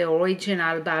as the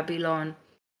original Babylon.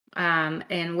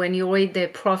 And when you read the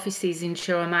prophecies in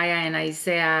Jeremiah and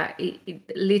Isaiah,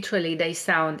 literally they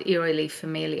sound eerily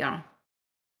familiar.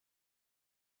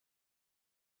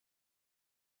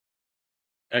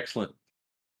 Excellent.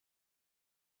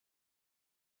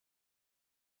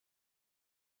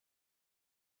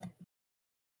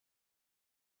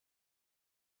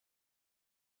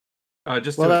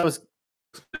 Just Well, to that was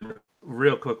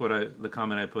real quick, the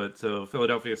comment I put. So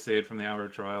Philadelphia saved from the hour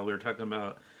of trial. We were talking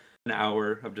about an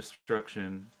hour of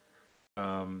destruction.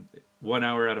 1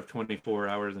 hour out of 24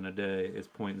 hours in a day is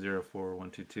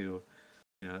 0.04122.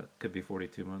 Yeah, it could be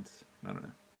 42 months. I don't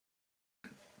know.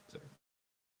 Sorry.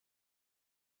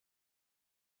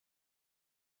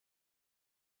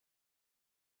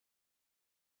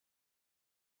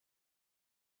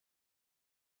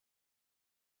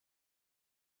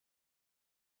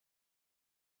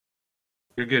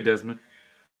 You're good, Desmond.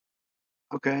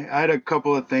 Okay, I had a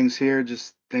couple of things here,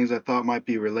 just things I thought might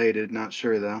be related, not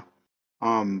sure though.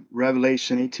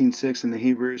 Revelation 18:6 in the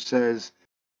Hebrew says,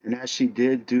 "And as she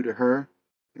did do to her,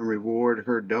 and reward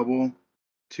her double,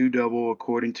 two double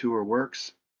according to her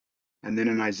works." And then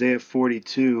in Isaiah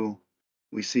 42,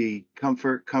 we see,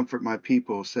 "Comfort, comfort my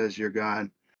people, says your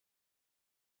God.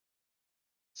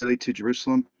 Say to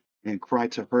Jerusalem, and cry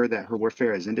to her that her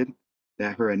warfare is ended,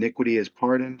 that her iniquity is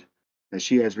pardoned, that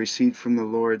she has received from the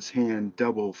Lord's hand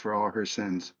double for all her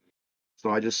sins." So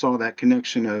I just saw that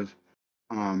connection of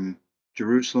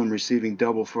Jerusalem receiving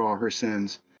double for all her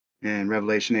sins, and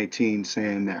Revelation 18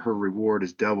 saying that her reward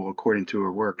is double according to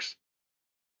her works.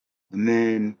 And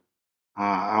then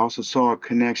I also saw a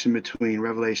connection between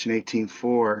Revelation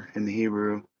 18:4 in the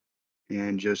Hebrew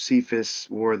and Josephus'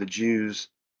 War of the Jews.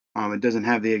 It doesn't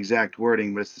have the exact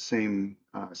wording, but it's the same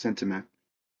sentiment.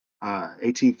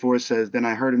 18:4 says, "Then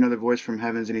I heard another voice from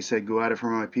heavens, and he said, Go out of her,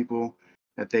 my people,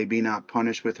 that they be not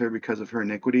punished with her because of her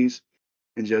iniquities."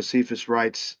 And Josephus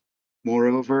writes,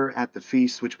 "Moreover, at the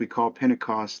feast which we call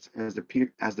Pentecost, as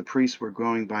the priests were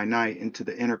going by night into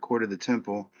the inner court of the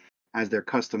temple, as their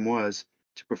custom was,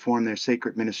 to perform their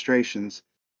sacred ministrations,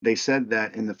 they said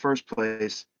that in the first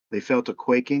place They felt a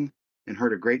quaking and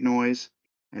heard a great noise,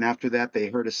 and after that they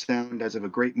heard a sound as of a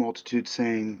great multitude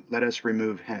saying, "Let us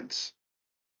remove hence."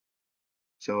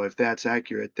 So if that's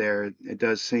accurate there, it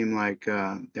does seem like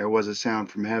there was a sound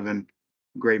from heaven,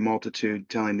 great multitude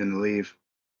telling them to leave.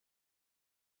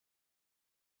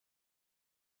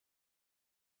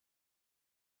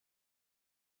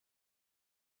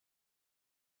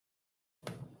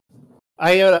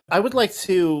 I would like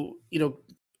to,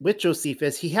 with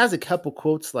Josephus, he has a couple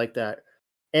quotes like that.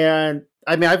 And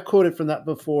I mean, I've quoted from that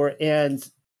before, and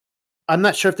I'm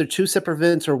not sure if they're two separate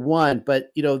events or one,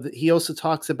 but he also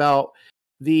talks about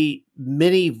the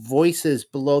many voices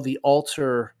below the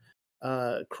altar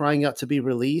crying out to be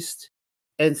released.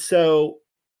 And so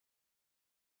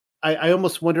I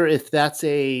almost wonder if that's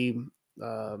if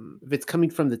it's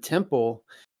coming from the temple,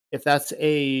 if that's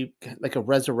like a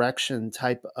resurrection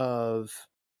type of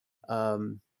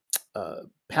um,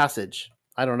 passage.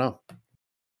 I don't know.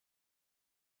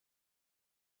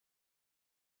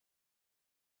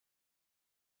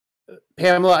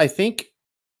 Pamela, I think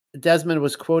Desmond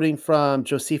was quoting from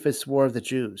Josephus' War of the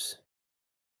Jews.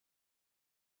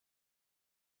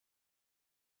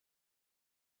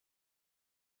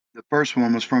 The first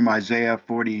one was from Isaiah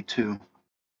 42.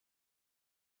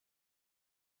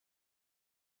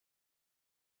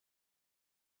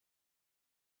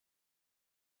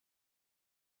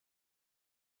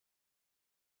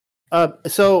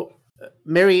 So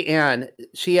Mary Ann,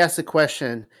 she asked a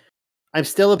question. I'm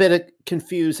still a bit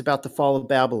confused about the fall of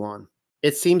Babylon.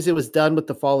 It seems it was done with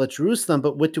the fall of Jerusalem,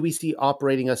 but what do we see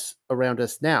operating around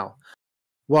us now?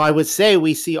 Well, I would say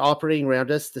we see operating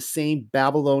around us the same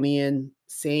Babylonian,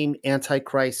 same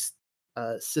Antichrist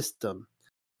system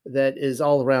that is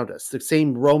all around us, the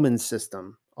same Roman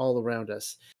system all around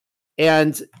us.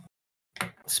 And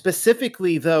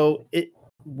specifically, though,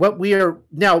 what we are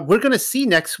now, we're going to see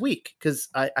next week, because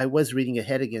I was reading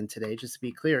ahead again today, just to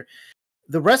be clear.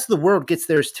 The rest of the world gets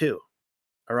theirs too.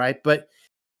 All right. But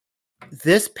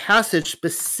this passage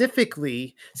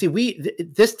specifically, see,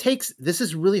 this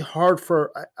is really hard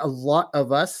for a lot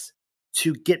of us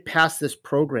to get past this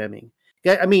programming.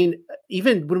 I mean,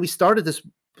 even when we started this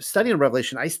study on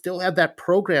Revelation, I still had that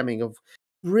programming of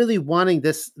really wanting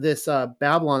this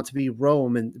Babylon to be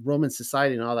Rome and Roman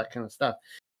society and all that kind of stuff.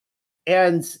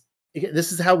 And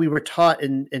this is how we were taught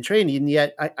in training. And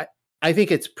yet I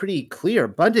think it's pretty clear,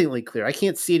 abundantly clear. I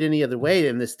can't see it any other way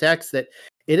in this text that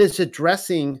it is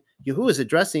addressing, Yahuah is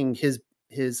addressing his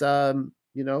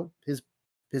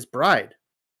bride,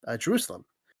 Jerusalem.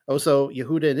 Also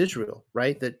Yehuda and Israel,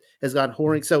 right? That has gone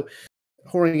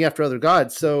whoring after other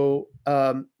gods. So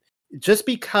just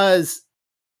because,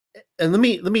 and let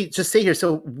me just say here,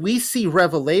 so we see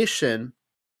Revelation,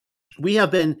 we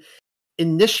have been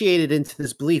initiated into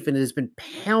this belief, and it has been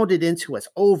pounded into us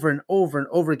over and over and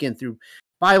over again through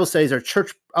Bible studies, our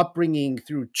church upbringing,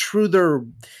 through truther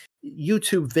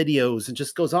YouTube videos, and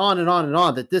just goes on and on and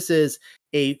on, that this is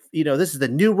this is the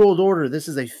new world order. This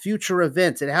is a future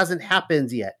event. It hasn't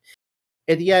happened yet.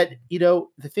 And yet, the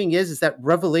thing is that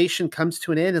Revelation comes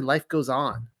to an end and life goes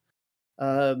on.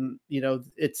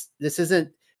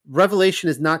 Revelation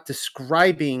is not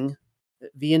describing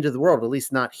the end of the world, at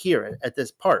least not here at this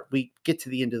part. We get to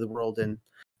the end of the world in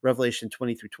Revelation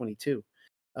 20 through 22.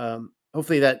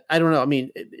 Hopefully that, I don't know. I mean,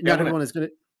 not everyone is going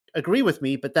to agree with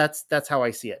me, but that's how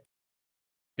I see it.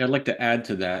 Yeah, I'd like to add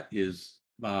to that is,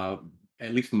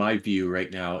 at least my view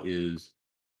right now is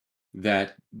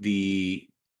that the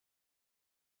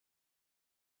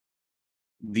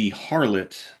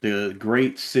harlot, the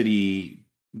great city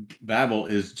Babel,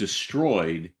 is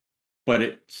destroyed, but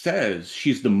it says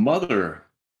she's the mother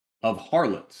of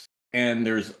harlots, and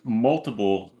there's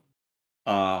multiple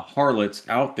harlots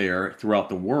out there throughout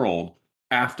the world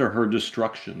after her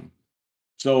destruction.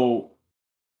 So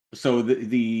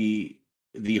the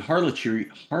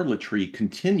harlotry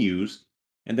continues,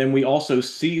 and then we also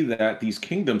see that these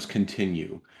kingdoms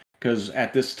continue, because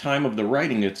at this time of the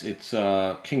writing, it's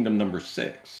kingdom number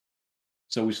 6.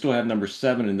 So we still have number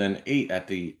 7 and then 8 at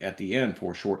the end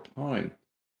for a short time.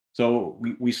 So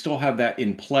we still have that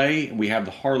in play, and we have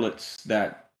the harlots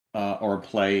that are in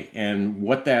play, and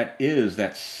what that is,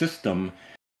 that system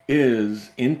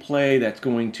is in play, that's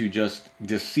going to just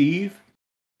deceive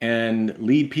and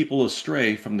lead people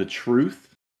astray from the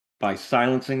truth by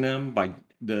silencing them,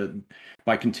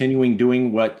 by continuing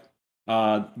doing what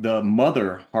the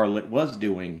mother harlot was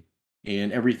doing,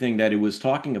 and everything that it was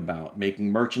talking about, making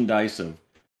merchandise of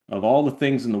all the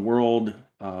things in the world,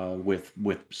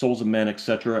 with souls of men,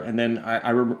 etc. And then I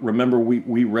remember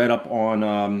we read up on,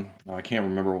 I can't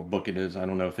remember what book it is. I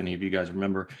don't know if any of you guys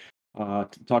remember,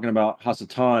 talking about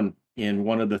Hasatan and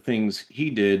one of the things he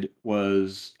did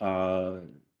was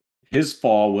his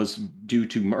fall was due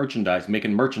to merchandise,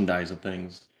 making merchandise of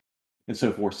things and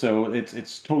so forth. So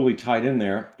it's totally tied in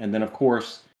there. And then of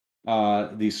course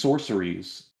the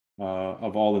sorceries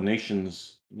of all the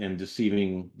nations and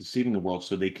deceiving the world.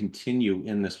 So they continue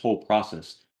in this whole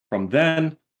process from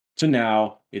then to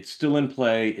now. It's still in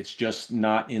play. It's just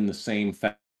not in the same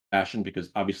fashion because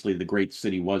obviously the great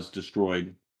city was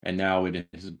destroyed, and now it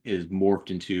is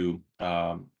morphed into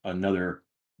another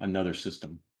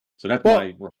system. So that's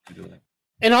why we're doing it.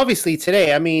 And obviously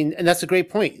today, I mean, and that's a great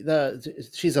point.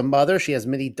 She's a mother. She has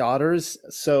many daughters.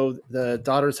 So the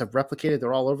daughters have replicated.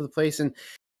 They're all over the place. And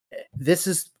this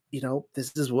is,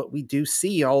 this is what we do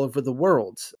see all over the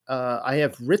world. I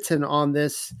have written on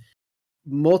this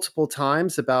multiple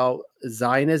times about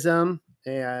Zionism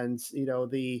and,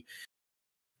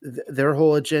 their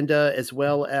whole agenda, as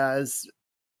well as,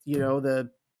 the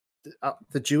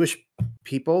Jewish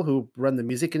people who run the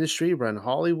music industry, run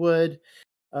Hollywood,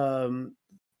 the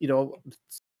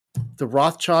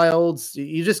Rothschilds.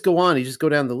 You just go on, you just go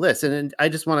down the list. And I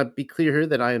just want to be clear here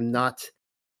that I am not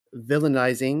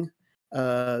villainizing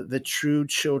the true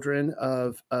children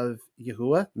of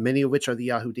Yahuah, many of which are the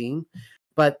Yahudim,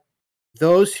 but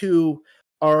those who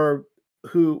Yahusha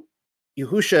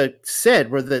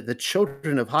said were the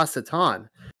children of Hasatan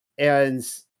and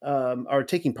are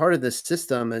taking part of this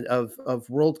system of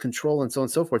world control and so on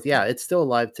and so forth. Yeah, it's still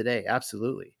alive today.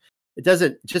 Absolutely. It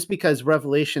doesn't, just because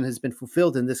Revelation has been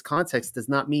fulfilled in this context does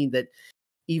not mean that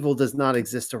evil does not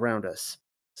exist around us.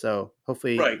 So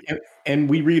hopefully, right. And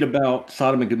we read about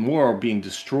Sodom and Gomorrah being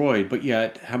destroyed, but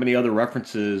yet how many other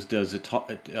references does it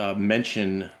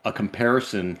mention a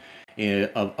comparison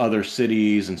of other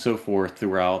cities and so forth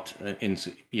throughout?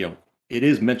 It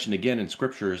is mentioned again in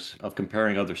scriptures of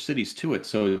comparing other cities to it.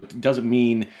 So it doesn't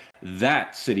mean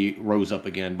that city rose up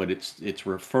again, but it's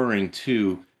referring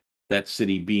to that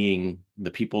city being the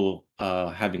people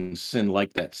having sinned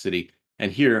like that city.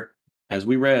 And here, as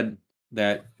we read,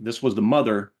 that this was the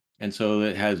mother, and so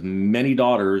it has many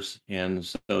daughters, and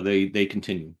so they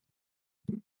continue.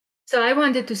 So I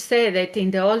wanted to say that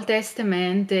in the Old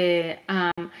Testament, the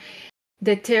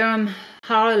term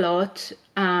harlot,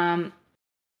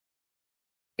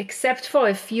 except for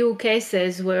a few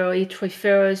cases where it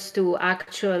refers to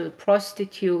actual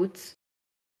prostitutes,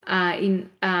 in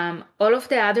all of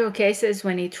the other cases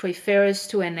when it refers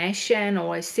to a nation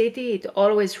or a city, it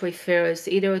always refers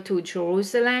either to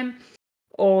Jerusalem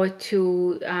or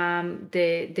to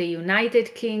the United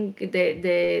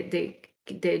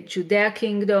the Judea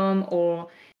kingdom or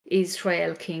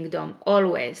Israel kingdom.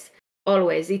 Always.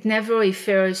 It never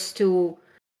refers to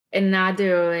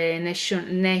another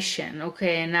nation,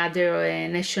 okay, another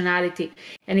nationality.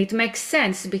 And it makes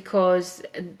sense because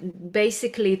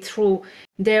basically through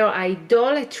their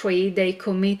idolatry, they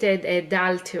committed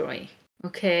adultery,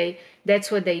 okay?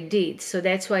 That's what they did. So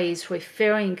that's why he's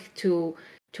referring to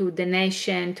the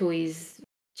nation, to his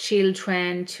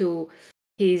children, to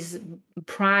his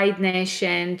pride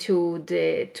nation, to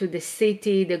the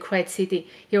city, the great city.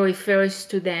 He refers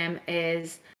to them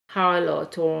as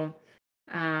harlot or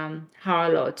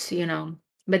harlots,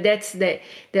 But that's the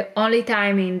only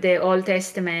time in the Old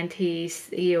Testament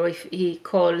he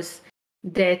calls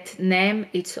that name.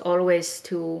 It's always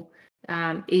to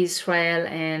Israel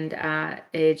and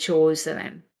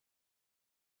Jerusalem.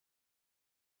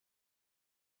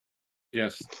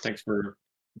 Yes, thanks for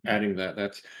adding that.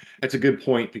 That's a good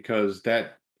point, because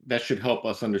that should help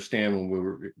us understand when we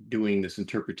were doing this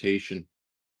interpretation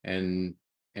and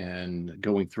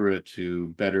going through it to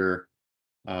better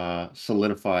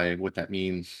solidify what that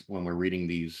means when we're reading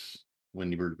these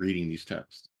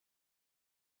texts.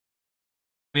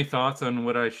 Any thoughts on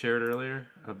what I shared earlier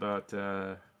about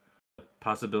the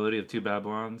possibility of two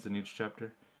Babylons in each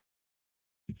chapter?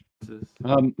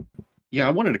 Yeah,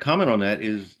 I wanted to comment on that.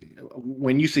 Is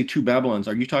when you say two Babylons,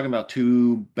 are you talking about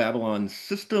two Babylon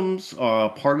systems,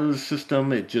 part of the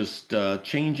system, it just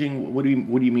changing? What do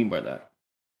you mean by that?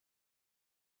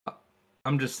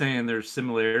 I'm just saying there's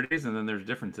similarities and then there's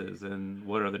differences, and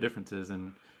what are the differences,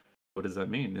 and what does that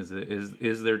mean?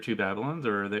 Is there two Babylons,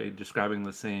 or are they describing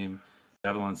the same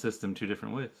Babylon system two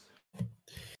different ways?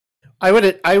 I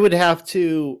would have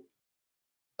to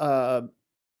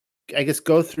I guess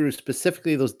go through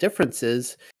specifically those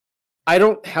differences. I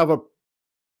don't,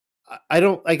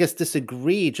 I guess,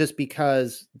 disagree, just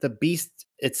because the beast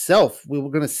itself, we were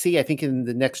going to see, I think in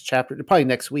the next chapter, probably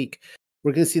next week,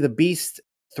 we're going to see the beast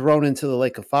thrown into the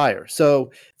lake of fire. So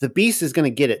the beast is going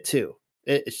to get it too.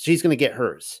 She's going to get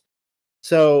hers.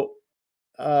 So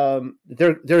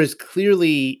there is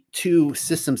clearly two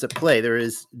systems at play. There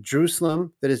is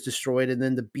Jerusalem that is destroyed, and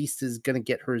then the beast is going to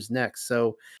get hers next.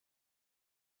 So,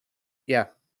 yeah.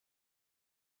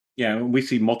 Yeah, we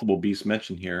see multiple beasts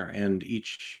mentioned here, and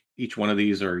each one of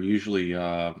these are usually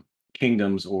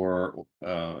kingdoms or,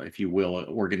 if you will, an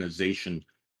organization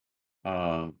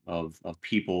of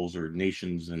peoples or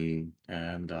nations and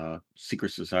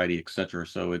secret society, etc.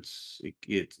 So it's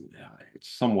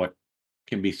somewhat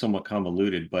can be somewhat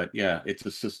convoluted, but yeah, it's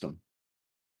a system.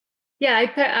 Yeah,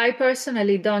 I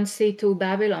personally don't see two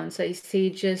Babylons. I see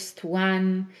just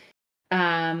one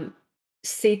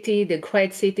city, the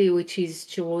great city, which is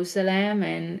Jerusalem,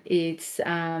 and it's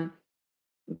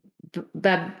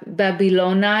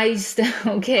Babylonized,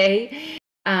 okay?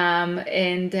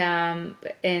 And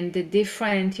the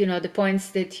different, the points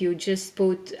that you just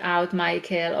put out,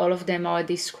 Michael, all of them are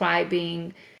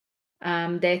describing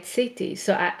that city.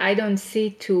 So I don't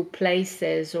see two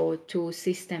places or two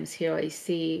systems here. I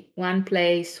see one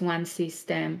place, one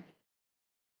system.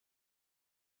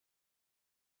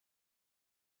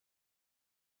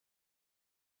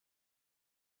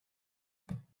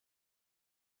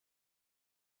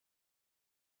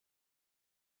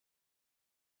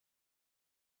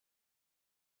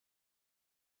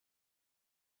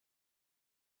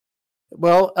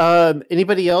 Well,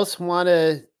 anybody else want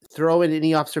to throw in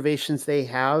any observations they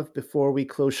have before we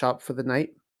close shop for the night?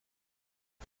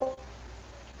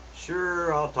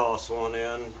 Sure, I'll toss one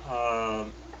in.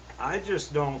 I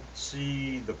just don't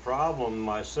see the problem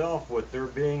myself with there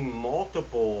being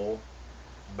multiple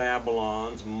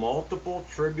Babylons, multiple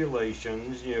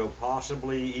tribulations,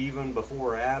 possibly even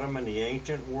before Adam in the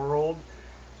ancient world.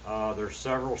 There's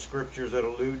several scriptures that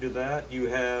allude to that. You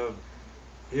have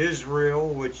Israel,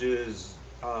 which is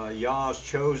Yah's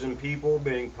chosen people,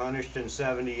 being punished in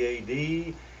 70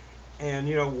 AD.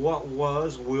 And what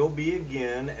was will be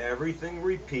again. Everything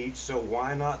repeats. So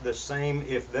why not the same?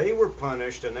 If they were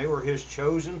punished and they were his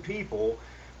chosen people,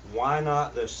 why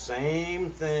not the same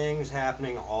things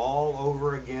happening all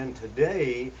over again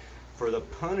today for the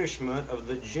punishment of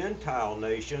the Gentile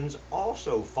nations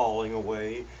also falling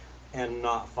away and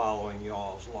not following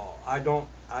Yah's law? I don't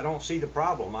see the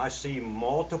problem. I see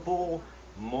multiple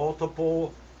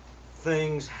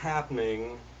things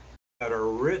happening that are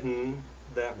written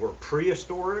that were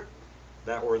prehistoric,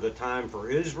 that were the time for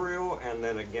Israel, and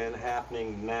then again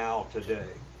happening now today.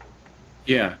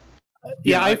 Yeah.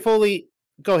 Yeah, I fully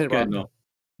go ahead, Rob. No.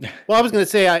 Well, I was going to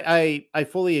say I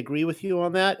fully agree with you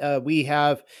on that. We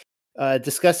have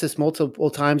discussed this multiple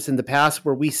times in the past,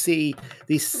 where we see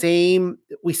the same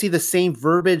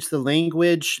verbiage, the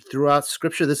language throughout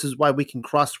Scripture. This is why we can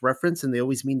cross-reference, and they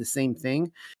always mean the same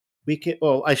thing. We can,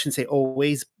 well, I shouldn't say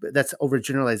always, but that's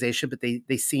overgeneralization, but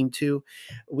they seem to.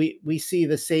 We see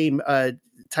the same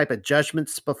type of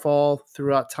judgments befall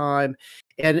throughout time,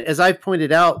 and as I've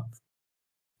pointed out,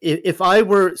 if I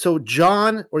were, so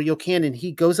John or Yochanan,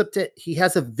 he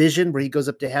has a vision where he goes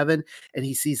up to heaven and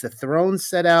he sees the throne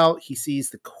set out. He sees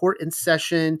the court in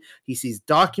session. He sees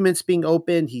documents being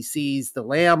opened. He sees the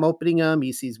Lamb opening them.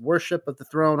 He sees worship of the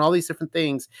throne, all these different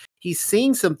things. He's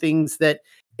seeing some things that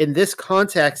in this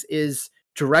context is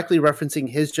directly referencing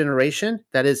his generation.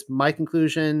 That is my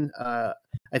conclusion. I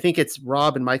think it's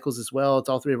Rob and Michael's as well. It's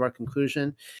all three of our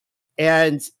conclusion.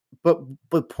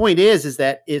 But point is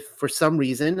that if for some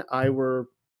reason I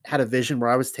had a vision where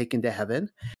I was taken to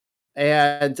heaven,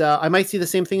 and I might see the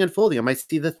same thing unfolding. I might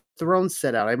see the throne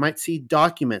set out. I might see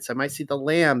documents. I might see the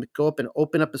Lamb go up and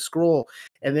open up a scroll,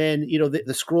 and then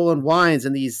the scroll unwinds,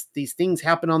 and these things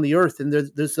happen on the earth. And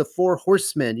there's the four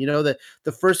horsemen.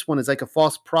 The first one is like a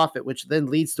false prophet, which then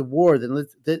leads to war, then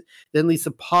leads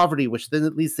to poverty, which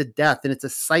then leads to death, and it's a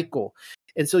cycle.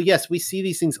 And so, yes, we see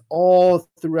these things all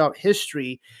throughout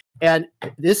history, and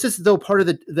this is though part of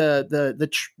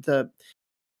the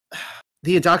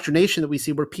indoctrination that we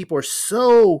see, where people are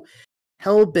so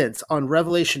hell-bent on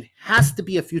Revelation has to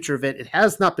be a future event. It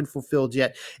has not been fulfilled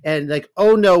yet, and like,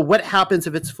 oh no, what happens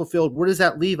if it's fulfilled? Where does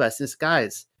that leave us? And it's,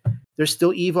 guys, there's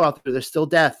still evil out there. There's still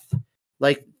death.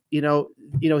 Like Yahuah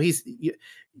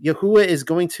is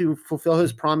going to fulfill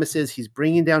his promises. He's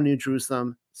bringing down New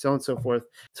Jerusalem, so on and so forth.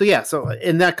 So yeah, so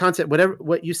in that concept,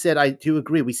 what you said, I do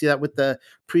agree. We see that with the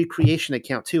pre-creation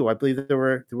account too. I believe that there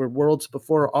were worlds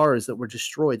before ours that were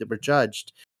destroyed, that were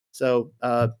judged. So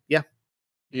yeah.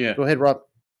 Go ahead, Rob.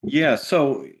 Yeah.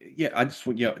 So yeah, I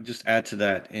just add to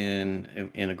that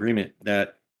in agreement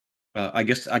that I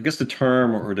guess the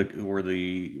term or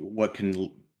the what can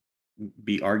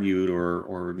be argued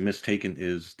or mistaken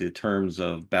is the terms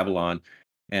of Babylon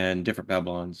and different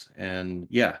Babylons. And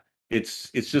yeah, it's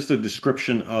just a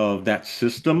description of that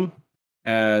system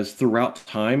as throughout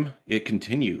time it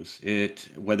continues. It,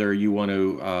 whether you want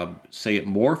to say it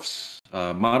morphs,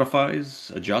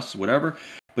 modifies, adjusts, whatever,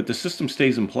 but the system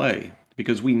stays in play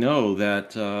because we know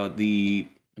that the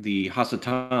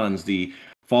Hasatans, the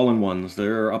fallen ones,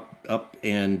 they're up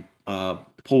and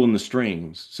pulling the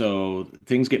strings. So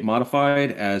things get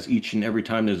modified as each and every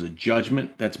time there's a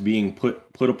judgment that's being put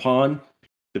upon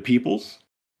the peoples.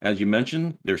 As you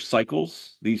mentioned, there's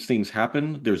cycles. These things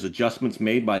happen. There's adjustments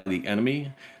made by the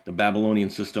enemy. The Babylonian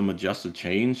system adjusts to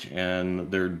change, and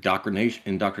their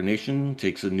indoctrination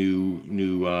takes a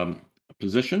new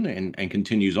position and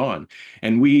continues on.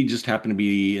 And we just happen to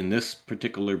be in this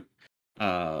particular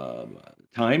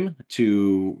time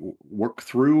to work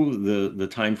through the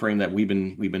time frame that we've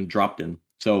been dropped in.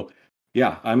 So,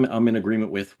 yeah, I'm in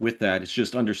agreement with that. It's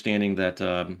just understanding that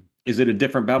is it a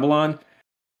different Babylon?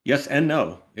 Yes and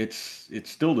no. It's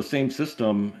still the same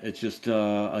system. It's just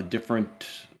a different,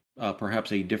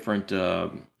 perhaps a different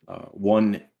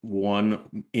one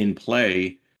in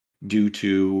play due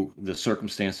to the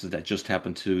circumstances that just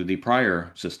happened to the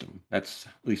prior system. That's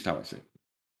at least how I see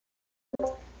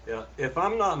it. Yeah, if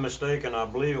I'm not mistaken, I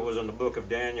believe it was in the book of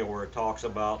Daniel where it talks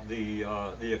about the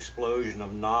explosion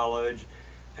of knowledge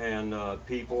and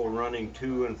people running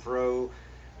to and fro.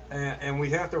 And we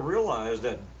have to realize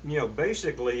that,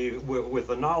 basically with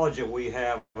the knowledge that we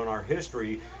have in our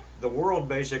history, the world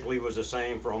basically was the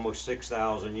same for almost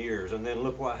 6,000 years. And then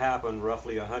look what happened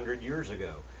roughly 100 years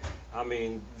ago. I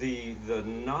mean, the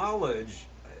knowledge,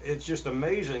 it's just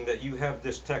amazing that you have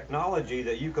this technology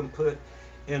that you can put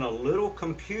in a little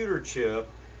computer chip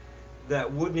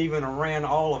that wouldn't even have ran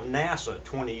all of NASA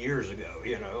 20 years ago.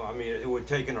 I mean, it would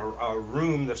take in a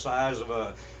room the size of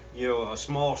a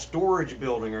small storage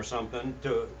building or something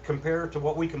to compare to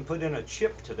what we can put in a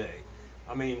chip today.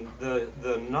 I mean,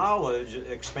 the knowledge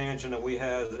expansion that we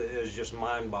have is just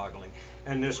mind-boggling.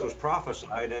 And this was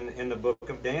prophesied in the book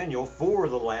of Daniel for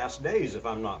the last days, if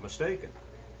I'm not mistaken.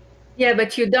 Yeah,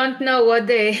 but you don't know what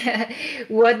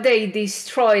they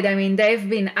destroyed. I mean, they've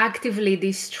been actively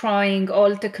destroying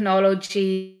all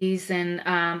technologies and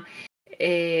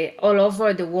all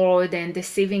over the world and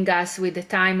deceiving us with the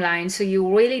timeline. So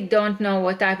you really don't know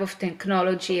what type of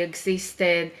technology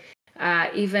existed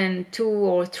even 200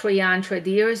 or 300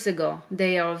 years ago.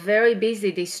 They are very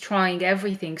busy destroying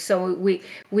everything. So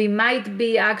we might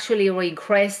be actually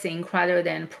regressing rather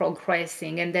than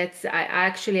progressing. And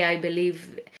I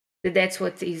believe that's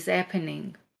what is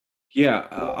happening. Yeah,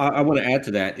 I want to add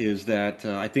to that is that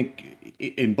I think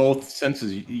in both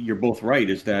senses you're both right.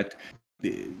 Is that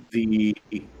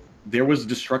there was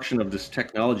destruction of this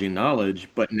technology and knowledge,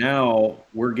 but now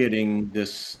we're getting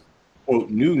this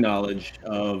quote new knowledge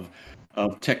of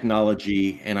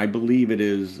technology, and I believe it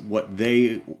is what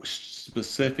they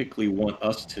specifically want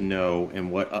us to know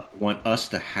and what want us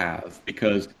to have.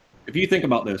 Because if you think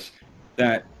about this,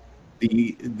 that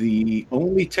the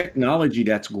only technology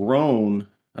that's grown,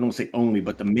 I don't say only,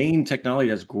 but the main technology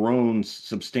that's grown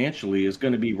substantially is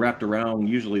going to be wrapped around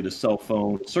usually the cell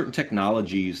phone, certain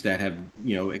technologies that have,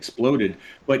 exploded.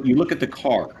 But you look at the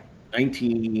car,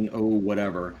 1900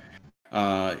 whatever,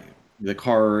 the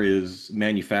car is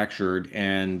manufactured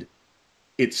and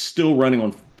it's still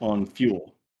running on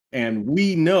fuel. And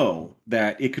we know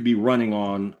that it could be running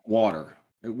on water.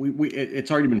 It's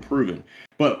already been proven.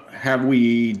 But have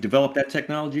we developed that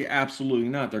technology? Absolutely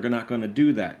not. They're not going to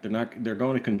do that. They're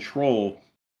going to control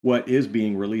what is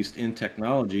being released in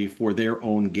technology for their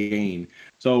own gain.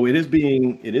 So it is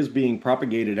being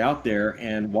propagated out there,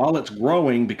 and while it's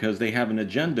growing because they have an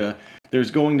agenda,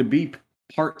 there's going to be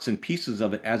parts and pieces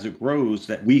of it as it grows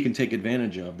that we can take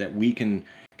advantage of, that we can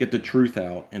get the truth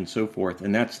out and so forth.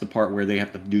 And that's the part where they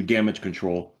have to do damage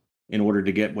control in order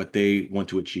to get what they want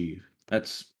to achieve.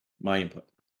 That's my input.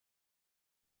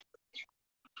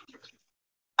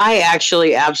 I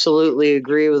actually absolutely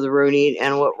agree with Rooney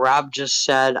and what Rob just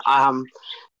said.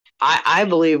 I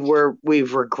believe we've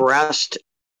regressed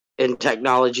in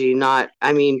technology. In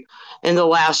the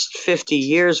last 50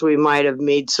 years, we might have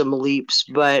made some leaps,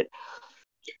 but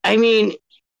I mean,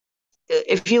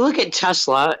 if you look at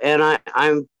Tesla, and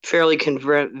I'm fairly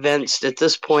convinced at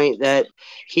this point that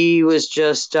he was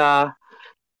just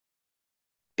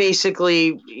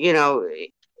basically,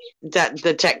 that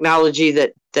the technology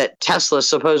that Tesla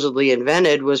supposedly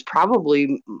invented was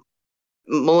probably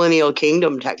millennial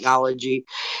kingdom technology.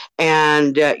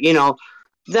 And,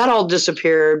 that all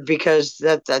disappeared because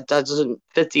that doesn't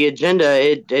fit the agenda.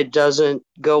 It doesn't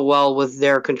go well with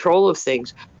their control of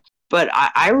things. But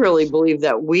I really believe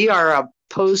that we are a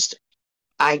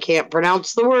I can't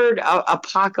pronounce the word,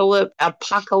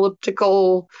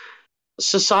 apocalyptical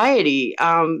society.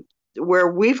 where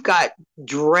we've got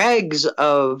dregs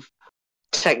of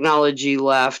technology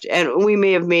left, and we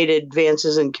may have made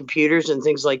advances in computers and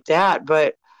things like that,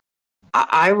 but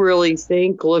I really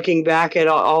think, looking back at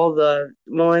all the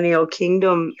Millennial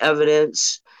Kingdom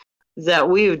evidence, that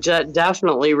we've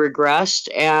definitely regressed.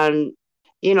 And,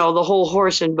 the whole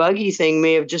horse and buggy thing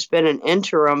may have just been an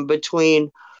interim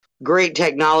between great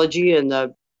technology and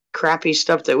the crappy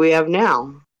stuff that we have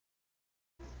now.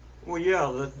 Well,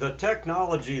 yeah, the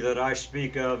technology that I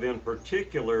speak of in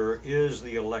particular is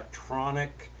the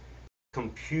electronic,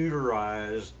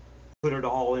 computerized, put it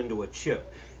all into a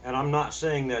chip. And I'm not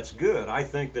saying that's good. I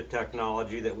think the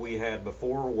technology that we had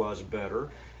before was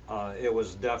better. It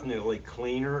was definitely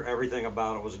cleaner. Everything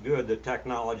about it was good. The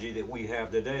technology that we have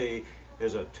today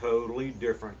is a totally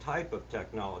different type of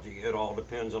technology. It all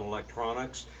depends on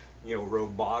electronics,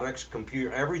 robotics,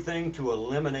 computer, everything to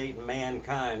eliminate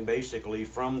mankind basically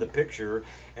from the picture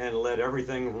and let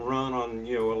everything run on,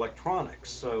 electronics.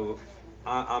 So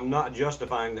I'm not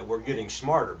justifying that we're getting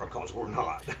smarter, because we're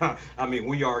not. I mean,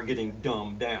 we are getting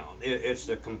dumbed down. It's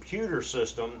the computer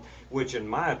system, which in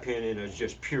my opinion is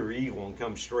just pure evil and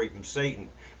comes straight from Satan.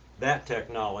 That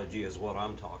technology is what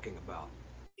I'm talking about.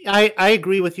 I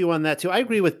agree with you on that too. I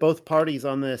agree with both parties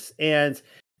on this. And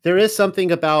there is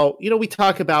something about, we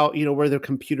talk about, were there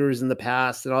computers in the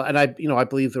past and I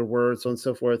believe there were, so on and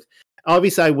so forth.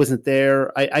 Obviously I wasn't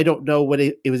there. I don't know what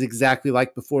it was exactly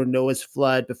like before Noah's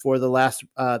flood, before the last,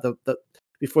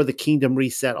 before the kingdom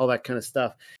reset, all that kind of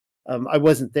stuff. I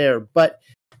wasn't there, but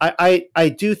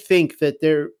I do think that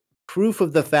they're proof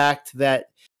of the fact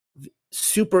that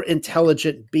super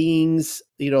intelligent beings,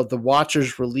 the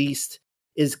Watchers released,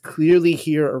 is clearly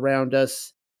here around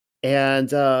us. And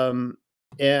there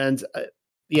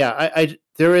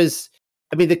is,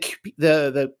 I mean,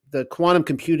 the quantum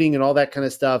computing and all that kind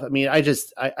of stuff. I mean, I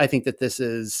think that this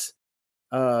is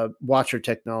Watcher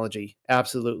technology.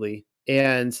 Absolutely.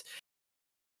 And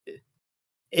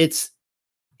it's,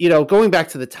 going back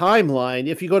to the timeline,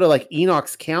 if you go to like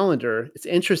Enoch's calendar, it's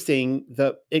interesting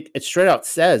that it straight out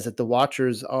says that the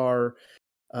Watchers are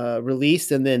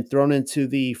released and then thrown into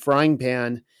the frying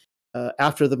pan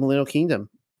after the Millennial Kingdom.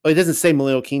 Oh, it doesn't say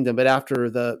Millennial Kingdom, but after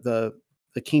the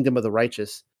kingdom of the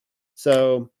righteous.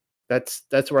 So that's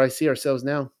where I see ourselves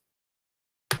now.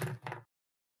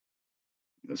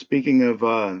 Speaking of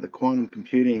the quantum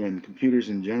computing and computers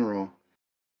in general,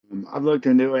 I've looked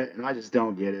into it and I just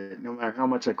don't get it. No matter how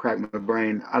much I crack my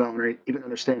brain, I don't even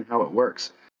understand how it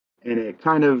works. And it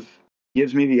kind of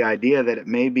gives me the idea that it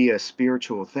may be a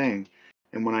spiritual thing.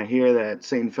 And when I hear that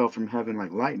Satan fell from heaven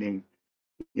like lightning,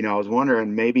 I was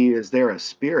wondering, maybe is there a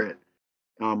spirit,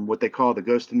 what they call the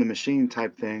ghost in the machine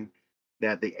type thing,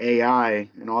 that the AI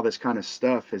and all this kind of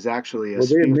stuff is actually a Well, they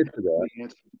spirit? admit to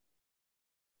that.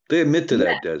 They admit to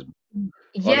that, Desmond.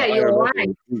 Yeah, you're right.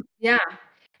 Yeah.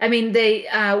 I mean, they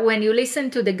when you listen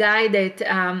to the guy that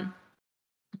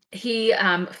he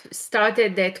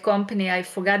started that company, I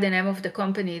forgot the name of the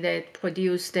company that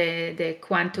produced the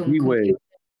quantum computer.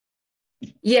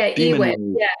 Yeah, Yahuah.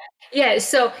 Yeah.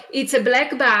 So it's a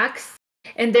black box,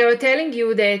 and they're telling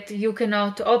you that you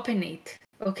cannot open it.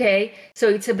 Okay, so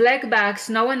it's a black box.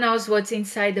 No one knows what's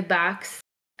inside the box.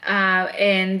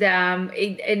 And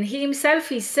he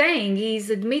himself is saying,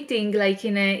 he's admitting, like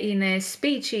in a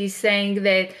speech, he's saying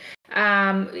that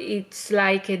it's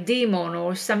like a demon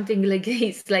or something like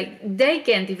this. Like they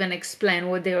can't even explain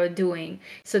what they are doing.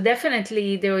 So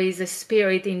definitely there is a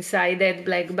spirit inside that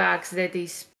black box that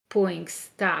is pulling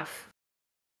stuff.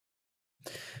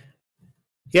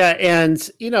 Yeah, and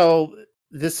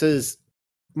this is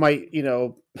my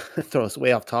throw us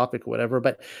way off topic or whatever,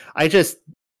 but I just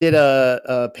did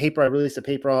a paper. I released a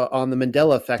paper on the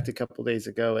Mandela effect a couple days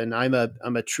ago, and I'm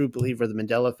a true believer of the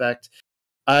Mandela effect.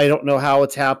 I don't know how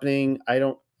it's happening. I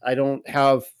don't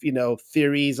have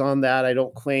theories on that. I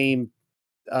don't claim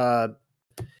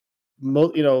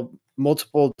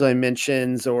multiple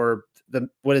dimensions or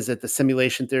the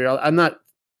simulation theory. I'm not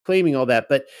claiming all that,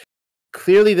 but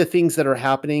clearly the things that are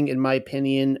happening, in my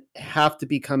opinion, have to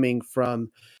be coming from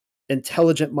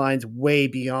intelligent minds way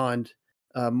beyond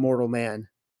mortal man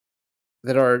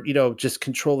that are, just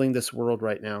controlling this world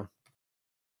right now.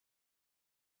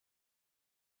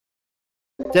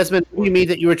 Desmond, what do you mean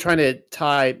that you were trying to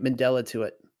tie Mandela to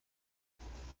it?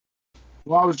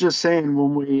 Well, I was just saying,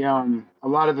 when we a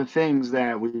lot of the things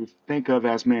that we think of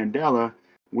as Mandela,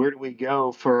 where do we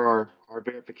go for our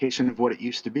verification of what it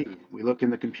used to be? We look in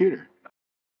the computer.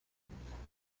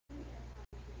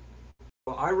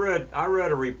 Well, I read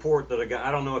a report that a guy,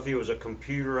 I don't know if he was a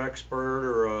computer expert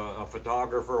or a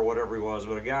photographer or whatever he was,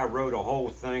 but a guy wrote a whole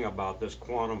thing about this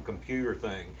quantum computer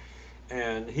thing.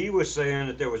 and he was saying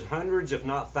that there was hundreds, if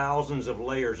not thousands, of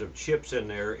layers of chips in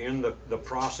there in the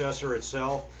processor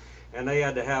itself, and they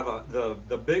had to have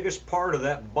the biggest part of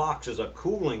that box is a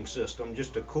cooling system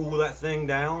just to cool that thing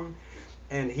down.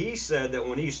 And he said that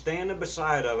when he's standing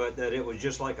beside of it, that it was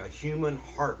just like a human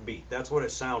heartbeat. That's what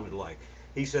it sounded like.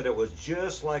 He said it was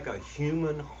just like a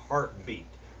human heartbeat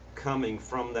coming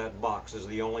from that box is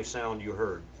the only sound you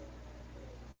heard.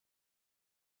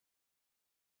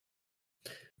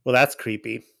 Well, that's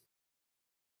creepy.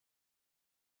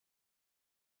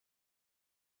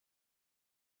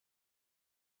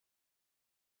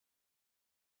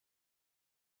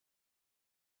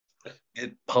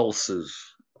 It pulses.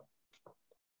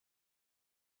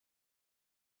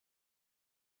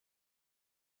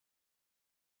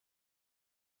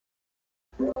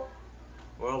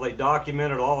 Well, they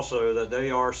documented also that they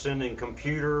are sending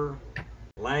computer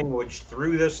language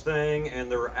through this thing,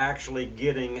 and they're actually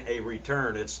getting a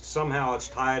return. It's somehow it's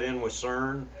tied in with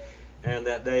CERN, and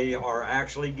that they are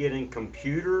actually getting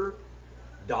computer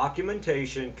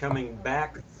documentation coming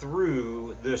back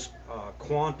through this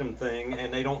quantum thing,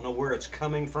 and they don't know where it's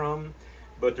coming from,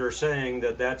 but they're saying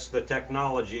that that's the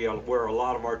technology where a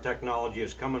lot of our technology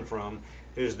is coming from,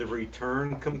 is the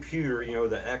return computer, you know,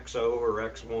 the XO or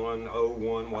X1,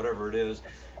 O1, whatever it is,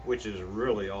 which is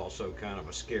really also kind of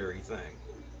a scary thing.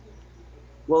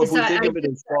 Well, if So we think of it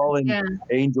as fallen yeah.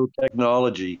 angel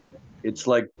technology, it's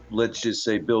like, let's just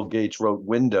say Bill Gates wrote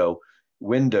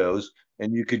Windows,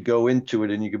 and you could go into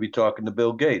it and you could be talking to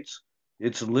Bill Gates.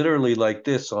 It's literally like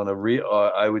this on a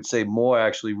I would say more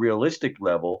actually realistic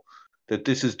level, that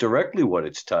this is directly what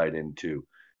it's tied into.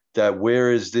 That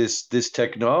whereas this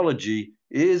technology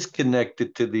is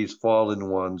connected to these fallen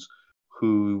ones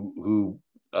who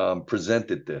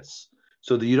presented this,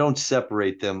 so that you don't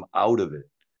separate them out of it.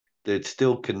 It's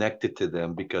still connected to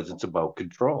them because it's about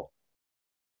control.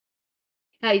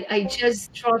 I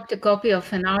just dropped a copy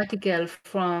of an article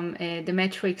from The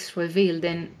Matrix Revealed,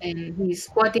 and he's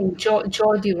quoting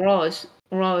Geordie Ross.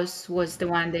 Ross was the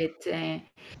one that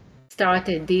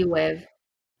started D-Web.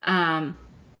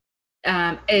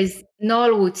 As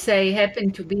Noel would say,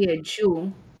 happened to be a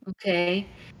Jew, okay?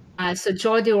 So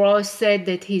Geordie Ross said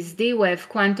that his D-Web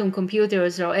quantum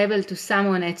computers are able to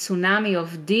summon a tsunami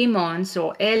of demons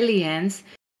or aliens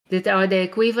that are the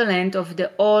equivalent of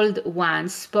the old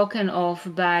ones spoken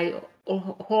of by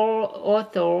horror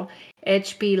author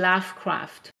H.P.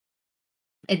 Lovecraft.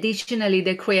 Additionally,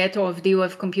 the creator of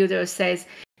D-Web computers says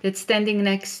that standing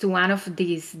next to one of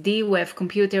these D-Web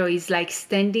computer is like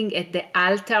standing at the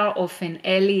altar of an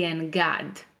alien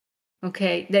god.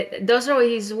 Okay, those are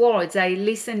his words. I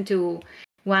listened to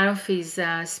one of his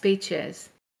speeches.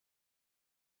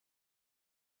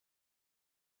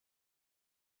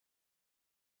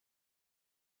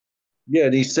 Yeah,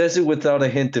 and he says it without a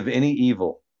hint of any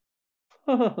evil.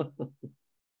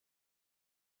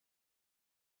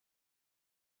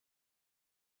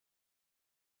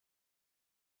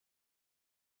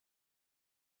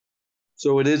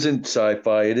 So it isn't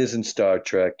sci-fi, it isn't Star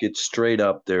Trek. It's straight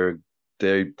up there.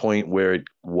 They point where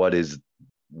what is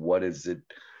it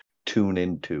tune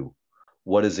into?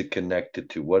 What is it connected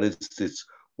to? What is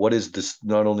this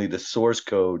not only the source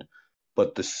code,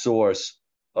 but the source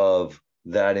of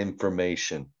that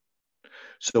information?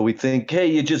 So we think, hey,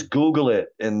 you just Google it,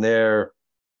 and there,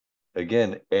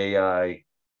 again, AI,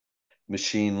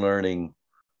 machine learning,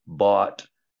 bot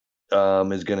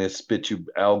is going to spit you,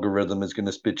 algorithm is going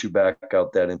to spit you back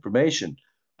out that information.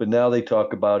 But now they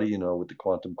talk about it, with the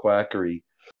quantum quackery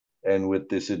and with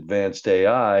this advanced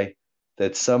AI,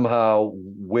 that somehow,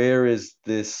 where is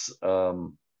this?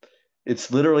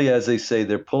 It's literally, as they say,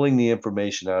 they're pulling the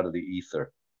information out of the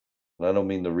ether. And I don't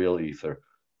mean the real ether,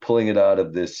 pulling it out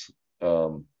of this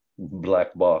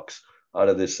black box, out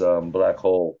of this black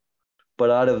hole,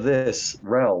 but out of this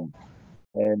realm.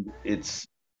 And it's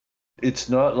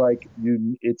not like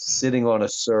it's sitting on a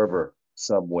server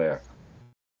somewhere.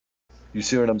 You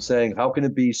see what I'm saying? How can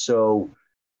it be so?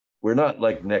 We're not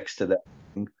like next to that,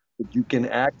 but you can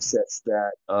access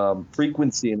that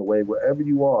frequency in a way wherever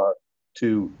you are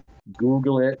to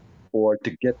Google it or to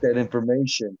get that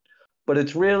information. But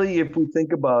it's really, if we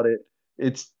think about it,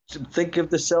 think of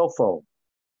the cell phone.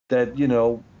 That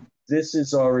this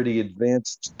is already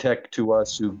advanced tech to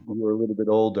us who are a little bit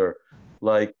older.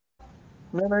 Like,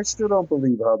 man, I still don't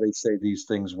believe how they say these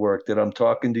things work, that I'm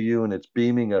talking to you and it's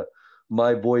beaming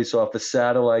my voice off a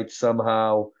satellite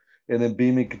somehow and then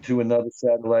beaming to another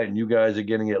satellite, and you guys are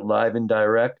getting it live and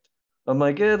direct. I'm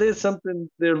like, yeah, there's something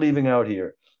they're leaving out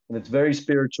here. And it's very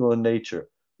spiritual in nature.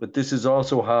 But this is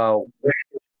also how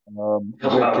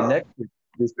we're connected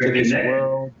to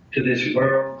this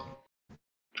world.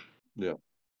 Yeah.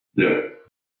 Yeah.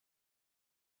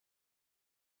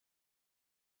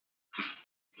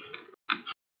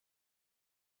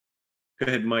 Go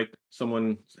ahead, Mike.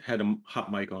 Someone had a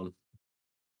hot mic on.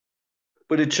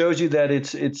 But it shows you that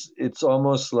it's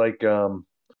almost like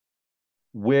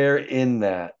we're in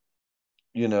that,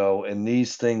 you know, and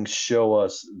these things show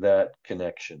us that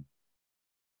connection,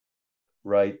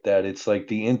 right? That it's like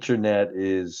the internet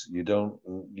is, you know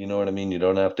what I mean? You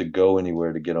don't have to go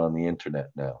anywhere to get on the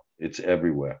internet now. It's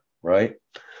everywhere, right?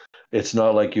 It's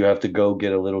not like you have to go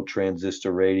get a little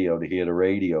transistor radio to hear the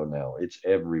radio now. It's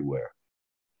everywhere,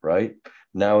 right?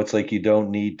 Now it's like you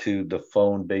don't need to, the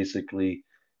phone basically,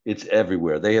 it's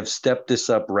everywhere. They have stepped this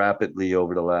up rapidly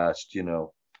over the last,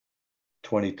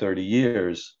 20, 30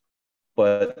 years,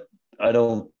 but I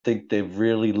don't think they've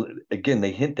really, again,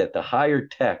 they hint at the higher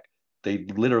tech. They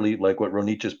literally, like what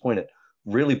Ronit just pointed,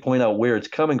 really point out where it's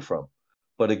coming from.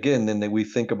 But again, then we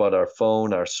think about our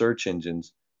phone, our search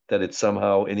engines, that it's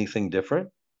somehow anything different.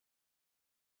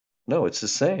 No, it's the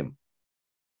same.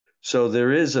 So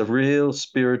there is a real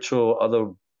spiritual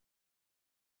other,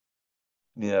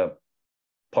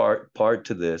 part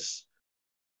to this,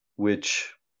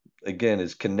 which again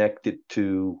is connected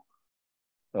to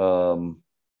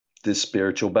this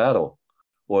spiritual battle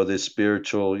or this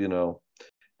spiritual,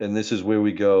 and this is where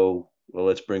we go. Well,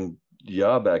 let's bring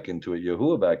Yah back into it,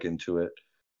 Yahuah back into it,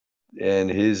 and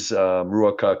his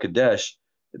Ruach HaKodesh.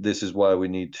 This is why we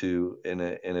need to, in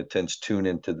a sense, tune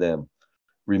into them,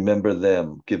 remember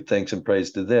them, give thanks and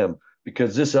praise to them,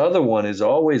 because this other one is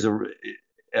always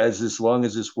as long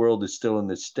as this world is still in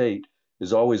this state,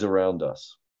 is always around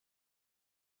us.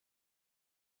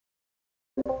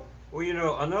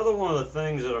 Well, another one of the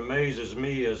things that amazes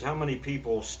me is how many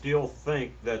people still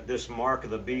think that this mark of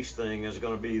the beast thing is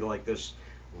going to be like this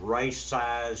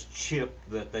rice-sized chip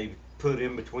that they put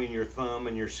in between your thumb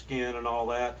and your skin and all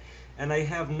that. And they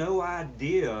have no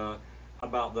idea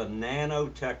about the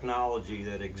nanotechnology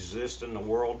that exists in the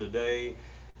world today.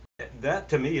 That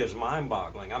to me is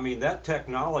mind-boggling. I mean, that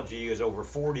technology is over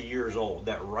 40 years old.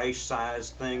 That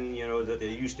rice-sized thing, that they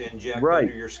used to inject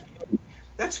under your skin.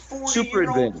 That's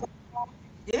 40-year-old.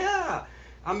 Yeah.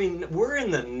 I mean, we're in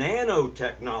the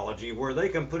nanotechnology where they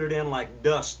can put it in like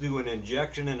dust through an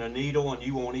injection in a needle and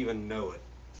you won't even know it.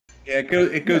 Yeah,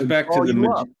 it goes back to the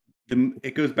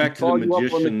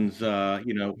magicians.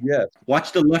 Yes.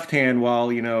 Watch the left hand while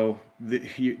the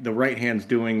right hand's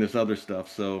doing this other stuff.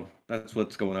 So that's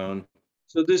what's going on.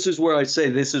 So this is where I say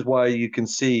this is why you can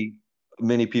see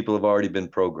many people have already been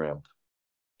programmed.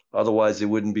 Otherwise, they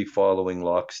wouldn't be following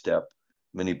lockstep,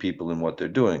 many people, in what they're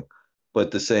doing.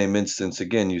 But the same instance,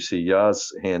 again, you see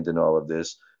Yah's hand in all of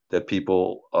this, that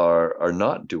people are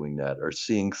not doing that, are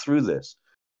seeing through this.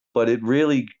 But it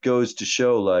really goes to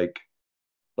show, like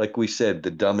we said,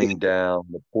 the dumbing down,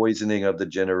 the poisoning of the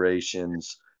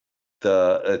generations,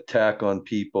 the attack on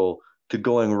people, to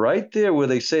going right there where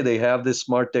they say they have this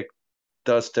smart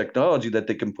dust technology that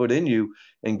they can put in you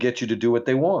and get you to do what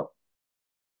they want.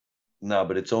 No,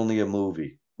 but it's only a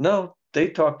movie. No, they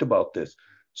talked about this.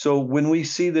 So when we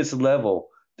see this level,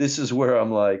 this is where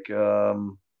I'm like,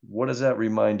 what does that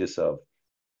remind us of?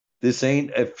 This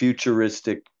ain't a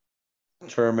futuristic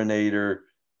Terminator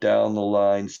down the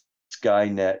line,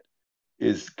 Skynet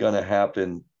is going to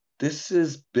happen. This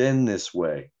has been this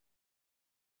way.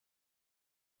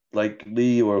 Like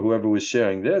Lee or whoever was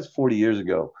sharing, that's 40 years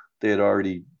ago. They had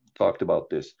already talked about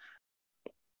this.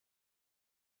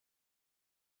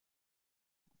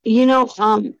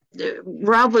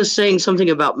 Rob was saying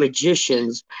something about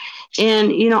magicians,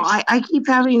 and I keep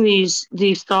having these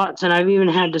thoughts, and I've even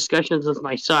had discussions with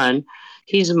my son.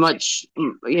 He's much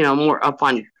more up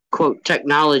on quote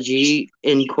technology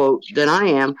end quote than I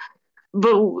am,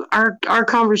 but our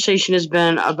conversation has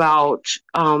been about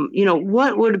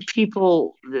what would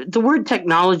people, the word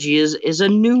technology is a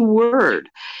new word.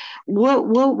 What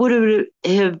would it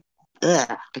have,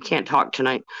 I can't talk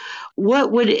tonight.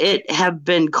 What would it have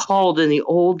been called in the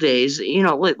old days?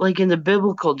 Like in the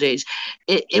biblical days,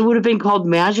 it would have been called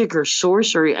magic or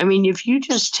sorcery. I mean, if you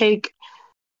just take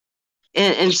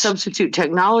and substitute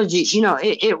technology,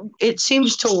 it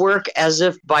seems to work as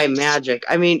if by magic.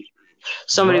 I mean,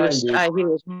 I think it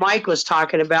was Mike was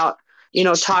talking about,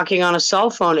 talking on a cell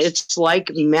phone. It's like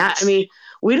I mean,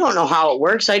 we don't know how it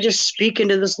works. I just speak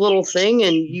into this little thing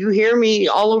and you hear me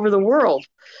all over the world.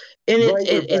 And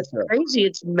it's crazy.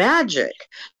 It's magic.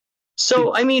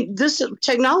 So, I mean, this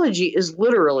technology is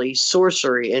literally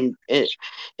sorcery, and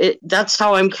that's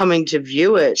how I'm coming to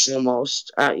view it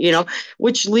almost,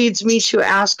 which leads me to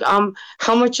ask,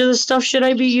 how much of this stuff should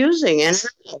I be using? And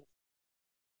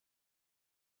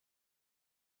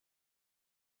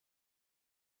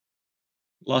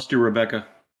Lost you, Rebecca.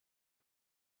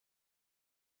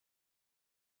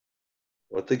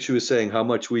 I think she was saying how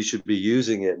much we should be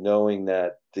using it, knowing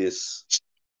that this,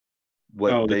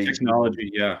 what the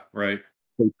technology, yeah, right.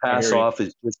 They pass off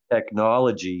as just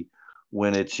technology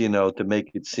when it's, to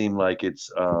make it seem like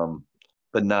it's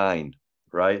benign,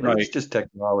 right? Like, it's just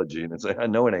technology, and it's like, I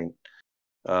know it ain't.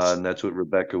 And that's what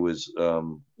Rebecca was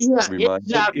reminding.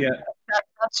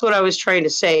 That's what I was trying to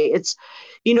say. It's,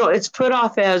 it's put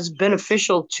off as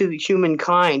beneficial to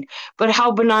humankind, but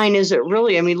how benign is it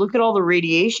really? I mean, look at all the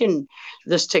radiation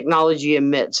this technology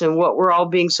emits and what we're all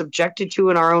being subjected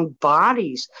to in our own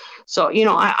bodies. So,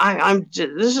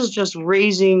 this is just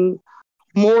raising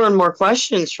more and more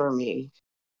questions for me.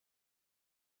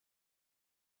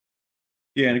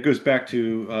 Yeah, and it goes back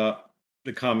to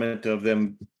the comment of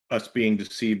us being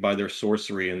deceived by their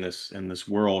sorcery in this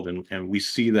world, and we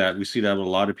see that with a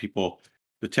lot of people.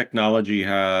 The technology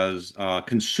has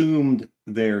consumed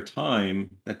their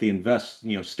time that they invest,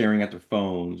 staring at their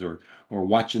phones or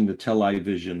watching the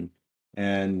television,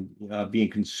 and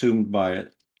being consumed by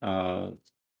it.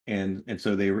 And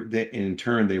so they in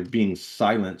turn they're being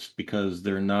silenced because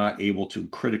they're not able to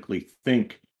critically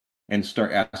think and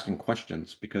start asking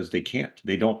questions, because they can't,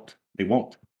 they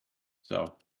won't.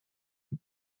 So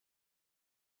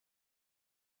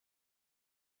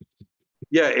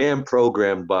yeah, and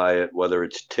programmed by it, whether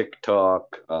it's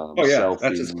TikTok, selfies,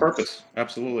 that's its purpose.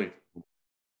 Absolutely.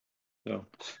 So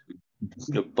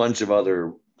a bunch of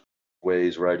other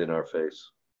ways right in our face.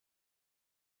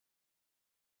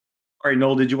 All right,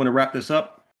 Noel, did you want to wrap this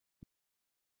up?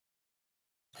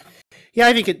 Yeah,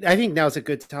 I think now's a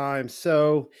good time.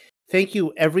 So thank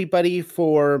you everybody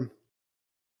for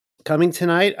coming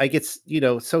tonight. I get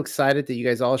so excited that you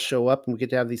guys all show up and we get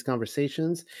to have these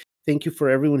conversations. Thank you for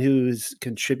everyone who's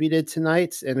contributed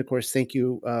tonight, and of course, thank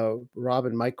you, Rob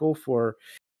and Michael, for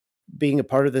being a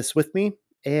part of this with me.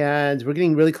 And we're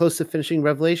getting really close to finishing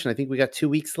Revelation. I think we got 2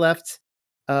 weeks left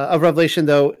of Revelation,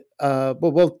 though.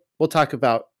 We'll talk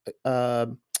about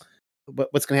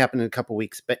what's going to happen in a couple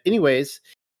weeks. But anyways,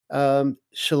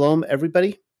 shalom,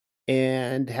 everybody,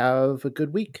 and have a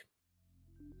good week.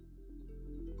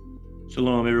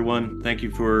 Shalom, everyone. Thank you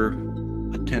for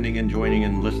attending and joining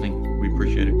and listening. We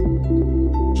appreciate it.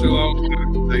 Shalom.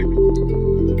 Thank you.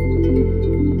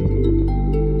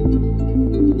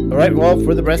 All right. Well,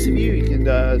 for the rest of you, you can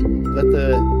let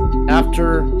the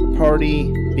after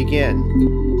party begin.